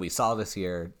 didn't things that we saw this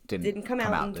year didn't come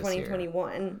out in this year.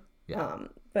 2021. Yeah.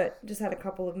 But just had a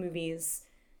couple of movies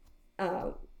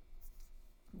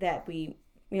that we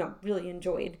really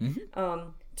enjoyed.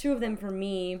 Two of them for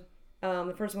me.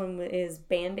 The first one is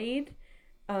Band-Aid.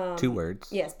 2 words.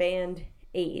 Yes,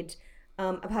 Band-Aid.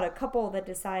 About a couple that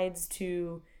decides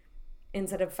to,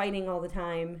 instead of fighting all the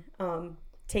time,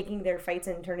 taking their fights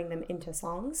and turning them into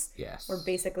songs. Yes. Or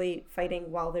basically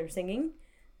fighting while they're singing.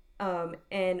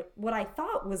 And what I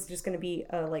thought was just going to be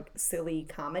a like silly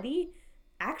comedy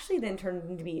actually then turned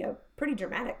into be a pretty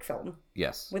dramatic film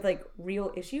Yes. with like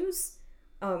real issues.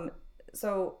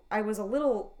 So I was a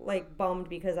little like bummed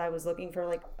because I was looking for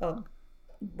like a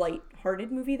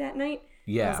light-hearted movie that night.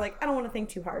 Yeah. And I was like, I don't want to think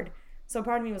too hard. So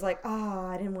part of me was like,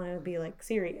 I didn't want to be like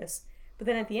serious. But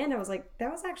then at the end I was like, that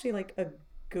was actually like a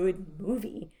good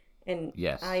movie. And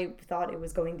Yes. I thought it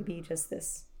was going to be just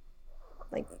this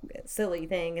like silly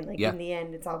thing and like Yeah. in the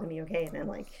end it's all gonna be okay. And then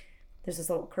like there's this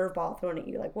little curveball thrown at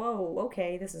you like, whoa,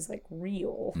 okay, this is like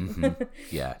real.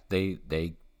 Yeah, they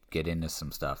get into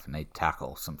some stuff and they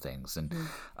tackle some things, and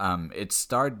it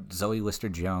starred Zoe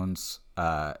Lister-Jones,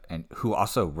 and who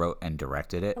also wrote and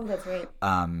directed it. Oh, that's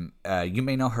right. You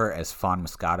may know her as Fawn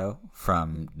Moscato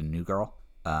from The New Girl.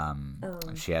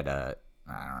 She had a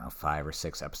 5 or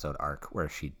 6 episode arc where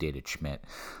she dated Schmidt,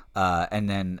 and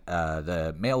then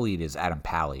the male lead is Adam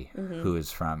Pally, who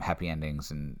is from Happy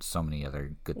Endings and so many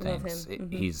other good Love things.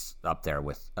 him. He's up there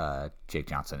with Jake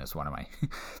Johnson as one of my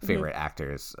favorite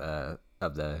actors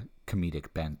of the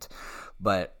comedic bent.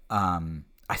 But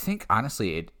I think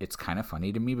honestly it's kind of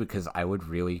funny to me because I would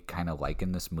really kind of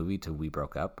liken this movie to We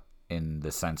Broke Up in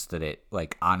the sense that it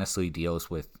like honestly deals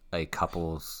with a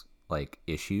couple's like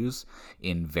issues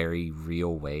in very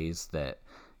real ways that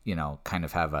kind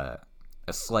of have a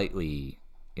slightly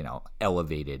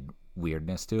elevated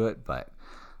weirdness to it, but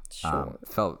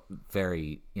felt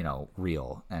very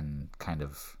real and kind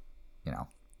of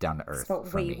down to earth. It felt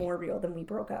for way me. more real than We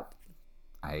Broke Up.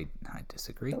 I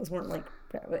disagree. Those weren't like,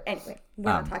 anyway,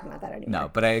 we're not talking about that anymore.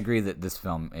 No, but I agree that this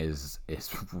film is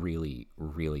really,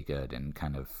 really good and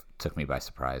kind of took me by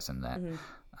surprise in that,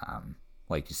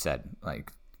 like you said,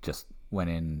 like just went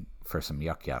in for some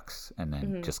yucks and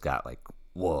then just got like,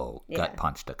 whoa, gut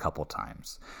punched a couple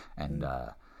times. And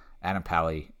Adam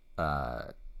Pally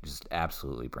just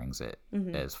absolutely brings it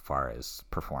as far as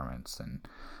performance, and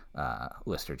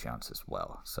Lister Jones as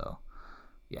well. So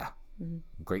yeah,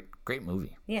 great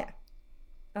movie. Yeah.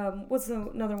 What's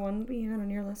another one you had on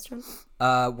your list,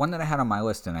 John? One that I had on my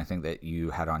list, and I think that you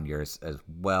had on yours as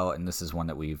well, and this is one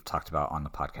that we've talked about on the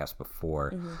podcast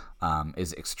before,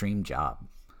 is Extreme Job.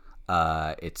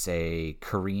 It's a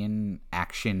Korean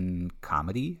action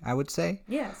comedy, I would say.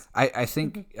 Yes. I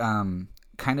think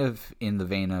kind of in the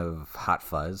vein of Hot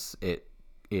Fuzz.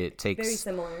 It takes very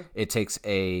similar. It takes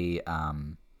a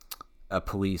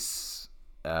police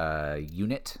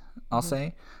unit, I'll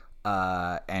say,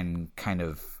 and kind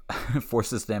of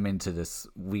forces them into this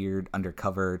weird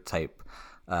undercover type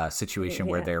situation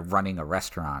where they're running a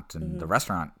restaurant, and the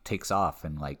restaurant takes off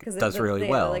and does really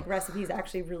well. Like recipes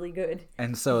actually really good.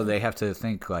 And so they have to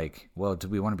think like, well, do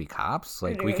we want to be cops?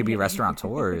 Like, we could be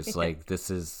restaurateurs. Like, this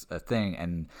is a thing.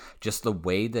 And just the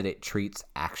way that it treats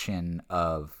action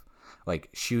of like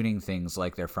shooting things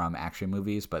like they're from action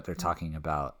movies, but they're talking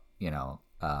about,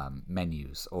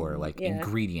 menus or like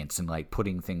ingredients and like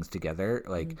putting things together.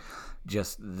 Like,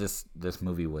 just this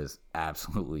movie was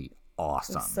absolutely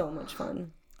awesome. It was so much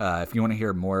fun. If you want to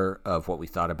hear more of what we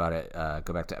thought about it,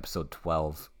 go back to episode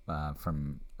 12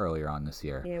 from earlier on this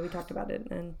year. Yeah, we talked about it.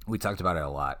 And we talked about it a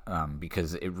lot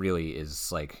because it really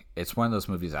is like, it's one of those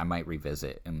movies I might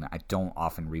revisit, and I don't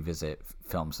often revisit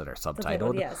films that are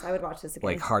subtitled. Yes, I would watch this again.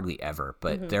 Like, hardly ever,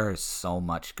 but there is so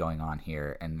much going on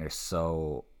here, and there's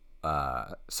so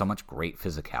much great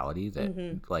physicality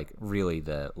that like really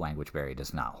the language barrier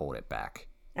does not hold it back.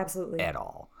 Absolutely. At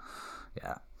all.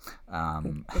 Yeah.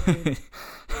 And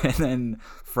then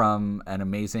from an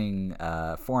amazing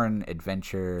foreign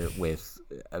adventure with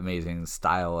amazing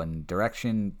style and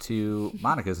direction to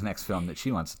Monica's next film that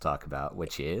she wants to talk about,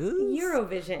 which is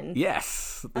Eurovision.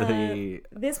 Yes,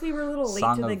 this we were a little late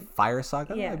Song to the of Fire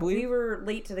Saga. Yeah, I believe we were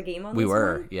late to the game on we this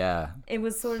were one. Yeah, it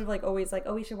was sort of like always like,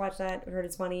 oh, we should watch that. I heard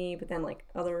it's funny, but then like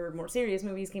other more serious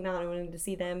movies came out and I wanted to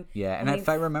see them. Yeah, and if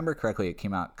I remember correctly, it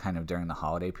came out kind of during the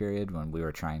holiday period when we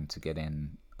were trying to get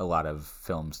in a lot of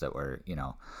films that were,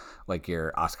 like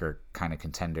your Oscar kind of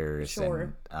contenders.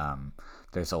 Sure. And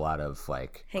there's a lot of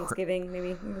like Thanksgiving,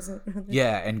 maybe.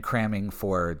 Yeah, and cramming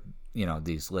for,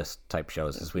 these list type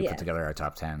shows as we put together our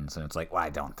top 10s, and it's like, well, I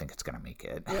don't think it's gonna make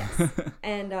it. Yes.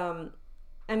 And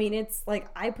I mean, it's like,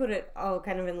 I put it all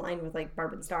kind of in line with like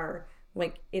Barb and Star.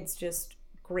 Like, it's just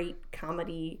great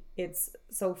comedy. It's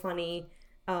so funny.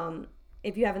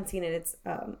 If you haven't seen it, it's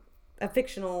a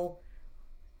fictional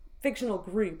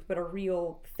group, but a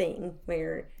real thing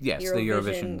where the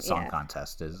Eurovision Song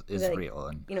Contest is like, real,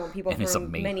 and people and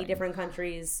from many different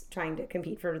countries trying to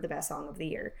compete for the best song of the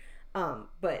year.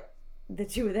 But the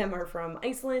two of them are from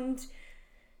Iceland,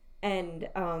 and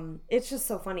it's just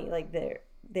so funny, like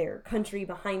their country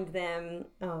behind them,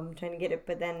 trying to get it,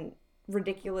 but then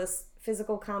ridiculous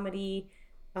physical comedy,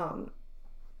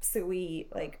 silly,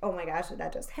 like, oh my gosh, did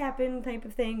that just happen type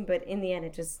of thing. But in the end,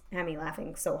 it just had me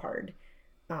laughing so hard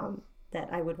that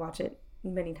I would watch it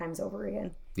many times over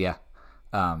again. Yeah.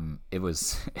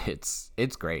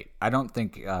 It's great. I don't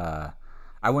think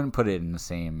I wouldn't put it in the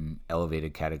same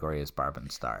elevated category as Barb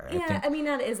and Star. I mean,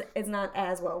 it's not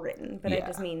as well written, but I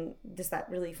just mean just that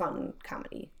really fun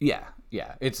comedy. Yeah.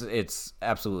 It's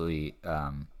absolutely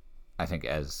I think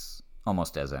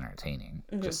almost as entertaining,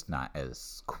 just not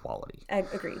as quality.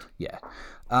 Agreed. Yeah.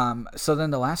 So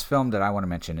then the last film that I want to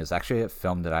mention is actually a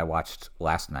film that I watched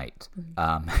last night.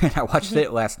 And I watched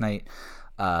it last night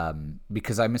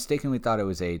because I mistakenly thought it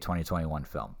was a 2021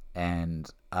 film. And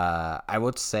I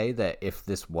would say that if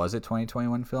this was a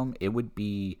 2021 film, it would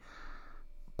be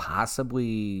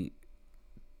possibly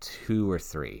 2 or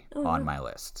 3 on my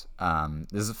list.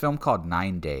 This is a film called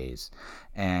 9 Days,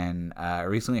 and I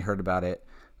recently heard about it.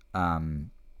 And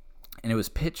it was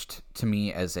pitched to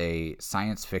me as a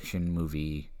science fiction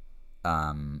movie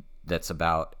that's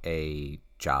about a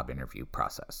job interview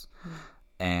process.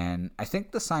 And I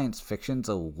think the science fiction's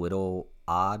a little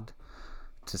odd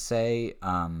to say.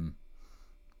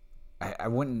 I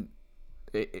wouldn't...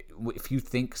 if you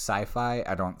think sci-fi,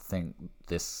 I don't think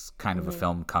this kind of a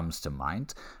film comes to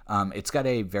mind. It's got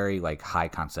a very like high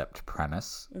concept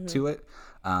premise to it.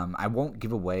 I won't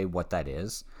give away what that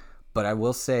is, but I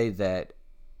will say that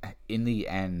in the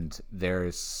end,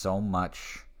 there's so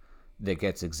much that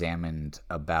gets examined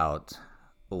about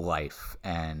life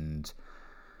and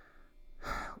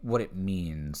what it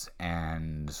means,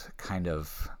 and kind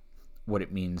of what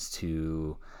it means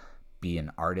to be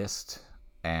an artist.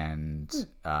 And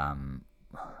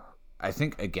I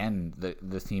think, again,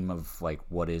 the theme of like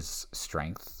what is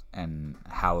strength and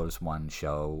how does one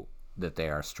show that they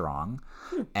are strong,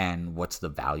 and what's the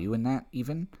value in that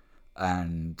even.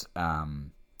 And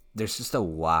there's just a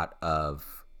lot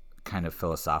of kind of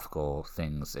philosophical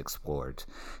things explored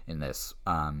in this.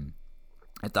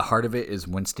 At the heart of it is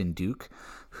Winston Duke,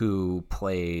 who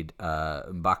played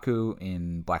M'Baku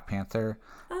in Black Panther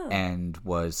and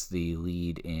was the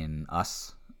lead in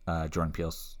Us, Jordan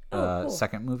Peele's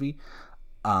second movie.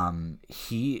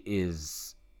 He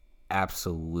is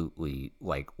absolutely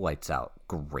like lights out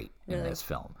great in this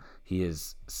film. He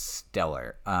is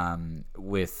stellar.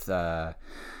 With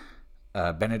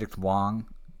Benedict Wong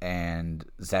and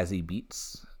Zazie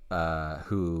Beetz,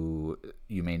 who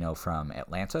you may know from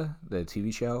Atlanta, the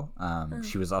TV show.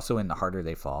 She was also in The Harder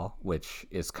They Fall, which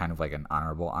is kind of like an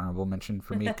honorable mention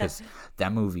for me because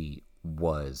that movie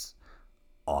was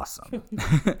awesome.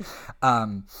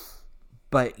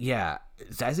 But yeah,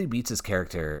 Zazie Beetz'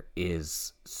 character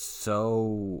is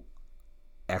so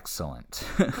excellent.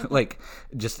 Like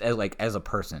just as a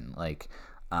person, like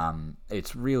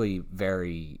it's really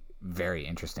very, very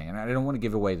interesting. And I don't want to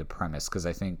give away the premise because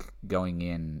I think going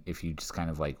in, if you just kind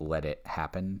of like let it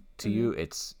happen to you,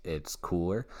 it's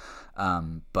cooler.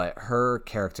 But her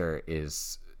character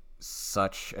is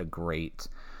such a great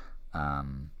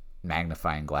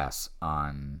magnifying glass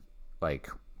on like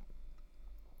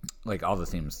all the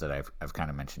themes that I've kind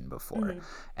of mentioned before.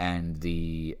 And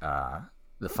the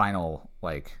final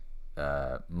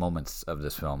moments of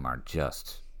this film are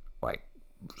just like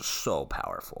so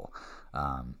powerful.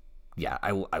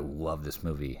 I love this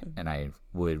movie, and I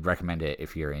would recommend it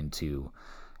if you're into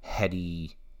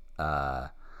heady, I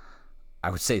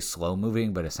would say slow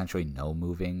moving, but essentially no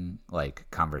moving, like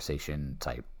conversation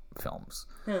type films.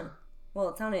 Well,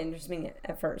 it sounded interesting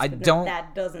at first.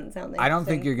 That doesn't sound. I don't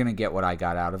think you're gonna get what I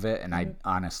got out of it, and I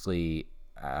honestly,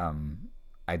 I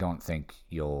don't think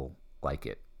you'll like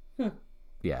it.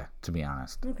 Yeah, to be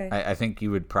honest. Okay. I think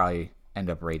you would probably end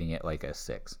up rating it like a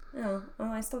 6. Oh,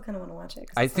 I still kind of want to watch it.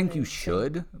 I think you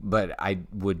should, but I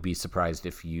would be surprised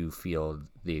if you feel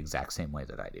the exact same way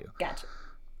that I do. Gotcha.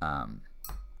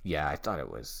 Yeah, I thought it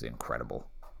was incredible.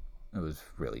 It was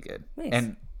really good. Nice.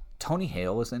 And Tony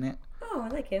Hale is in it. Oh, I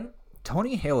like him.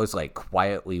 Tony Hale is like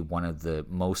quietly one of the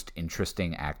most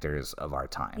interesting actors of our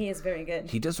time. He is very good.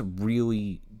 He does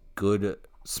really good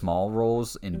small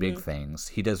roles in big things.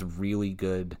 He does really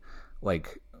good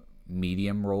like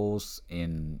medium roles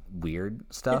in weird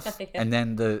stuff. Yeah. And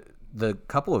then the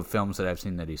couple of films that I've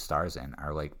seen that he stars in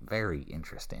are like very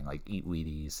interesting, like Eat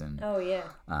Wheaties and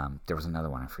there was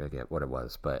another one, I forget what it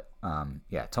was, but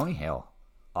yeah, Tony Hale,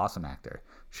 awesome actor,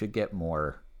 should get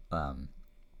more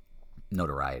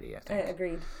notoriety, I think.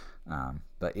 Agreed.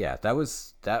 But yeah,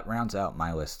 that rounds out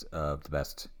my list of the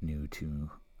best new to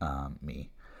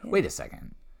me. Yeah. Wait a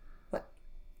second. What?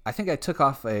 I think I took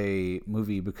off a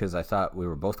movie because I thought we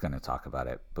were both going to talk about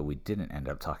it, but we didn't end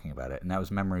up talking about it, and that was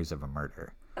Memories of a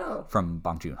Murder. Oh. From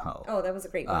Bong Joon-ho. Oh, that was a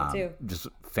great one too. Just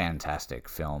fantastic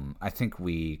film. I think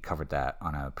we covered that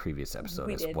on a previous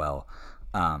episode as well.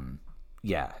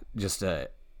 Yeah, just a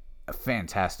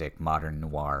fantastic modern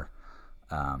noir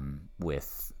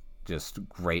with just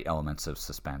great elements of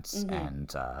suspense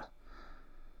and a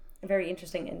very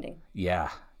interesting ending.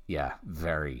 Yeah,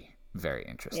 very, very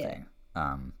interesting.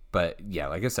 Yeah. But yeah,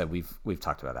 like I said, we've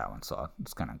talked about that one, so I'll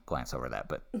just kind of glance over that.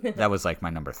 But that was like my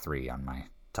number 3 on my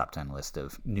top 10 list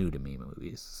of new to me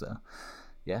movies. So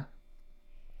yeah,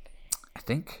 I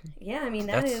think. Yeah, I mean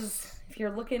that is, if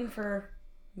you're looking for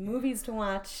movies to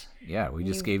watch. Yeah, we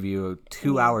just gave you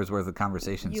 2 hours worth of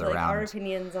conversations around our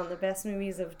opinions on the best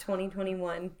movies of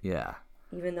 2021. Yeah.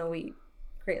 Even though we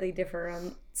greatly differ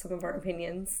on some of our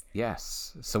opinions.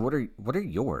 Yes. So what are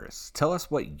yours? Tell us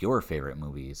what your favorite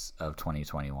movies of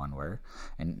 2021 were,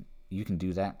 and you can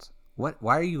do that. Why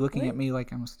are you looking at me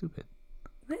like I'm stupid?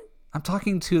 What? I'm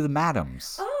talking to the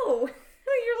madams. Oh,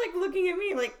 you're like looking at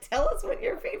me like, tell us what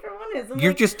your favorite one is.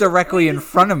 You're like, just directly in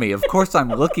front of me. Of course I'm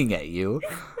looking at you.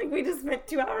 Like we just spent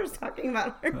 2 hours talking about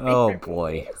our favorite movies.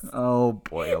 Oh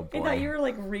boy. I thought you were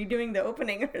like redoing the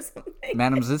opening or something.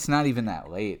 Madams, it's not even that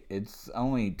late. It's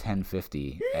only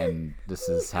 10:50, and this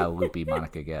is how loopy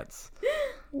Monica gets.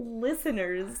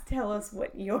 Listeners, tell us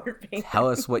what your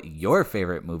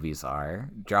favorite movies are.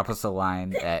 Drop us a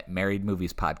line at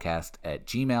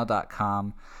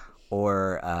marriedmoviespodcast@gmail.com,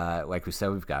 or like we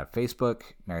said, we've got Facebook,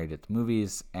 Married at the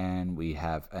Movies, and we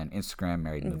have an Instagram,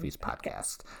 Married Movies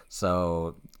Podcast.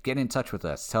 So get in touch with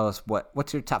us. Tell us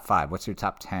what's your top 5, what's your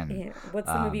top 10. Yeah,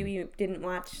 what's the movie we didn't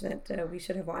watch that we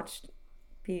should have watched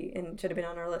and should have been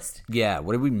on our list. Yeah,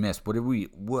 what did we miss? What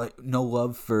no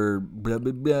love for blah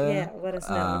blah blah. Yeah, let us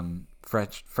know.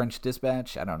 French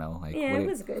Dispatch. I don't know. Like, Yeah, it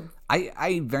was good.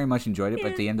 I very much enjoyed it, but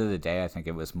at Yeah. the end of the day, I think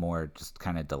it was more just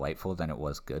kind of delightful than it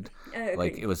was good.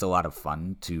 Like, Agreed. it was a lot of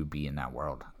fun to be in that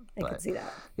world. I But could see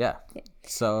that. yeah.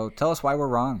 So tell us why we're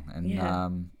wrong. And Yeah.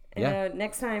 yeah.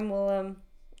 Next time we'll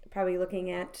probably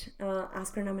looking at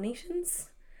Oscar nominations.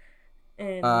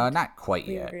 And Not quite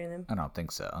we yet. agree with them. I don't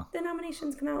think so. The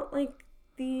nominations come out like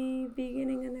the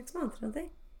beginning of next month, don't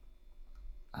they?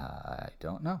 I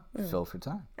don't know. Fill for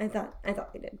time. I thought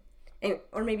they did. Anyway,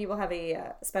 or maybe we'll have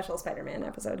a special Spider-Man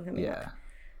episode coming up.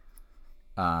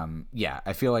 Yeah.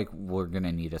 I feel like we're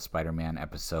gonna need a Spider-Man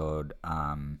episode.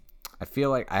 I feel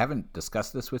like I haven't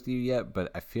discussed this with you yet,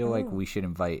 but I feel like we should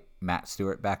invite Matt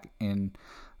Stewart back in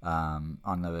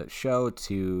on the show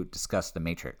to discuss The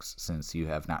Matrix, since you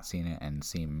have not seen it and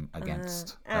seem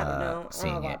against I don't know.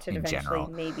 seeing I'll watch it it in eventually. general.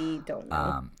 Maybe, don't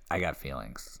know. I got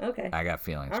feelings. Okay. I got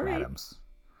feelings, All right. madams.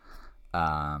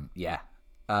 Yeah.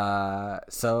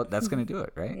 So that's gonna do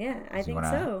it, right? Yeah, I You think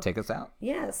wanna so. take us out?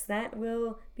 Yes, that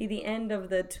will be the end of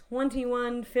the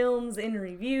 21 films in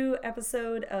review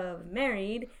episode of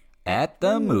Married At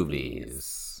the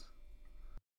movies.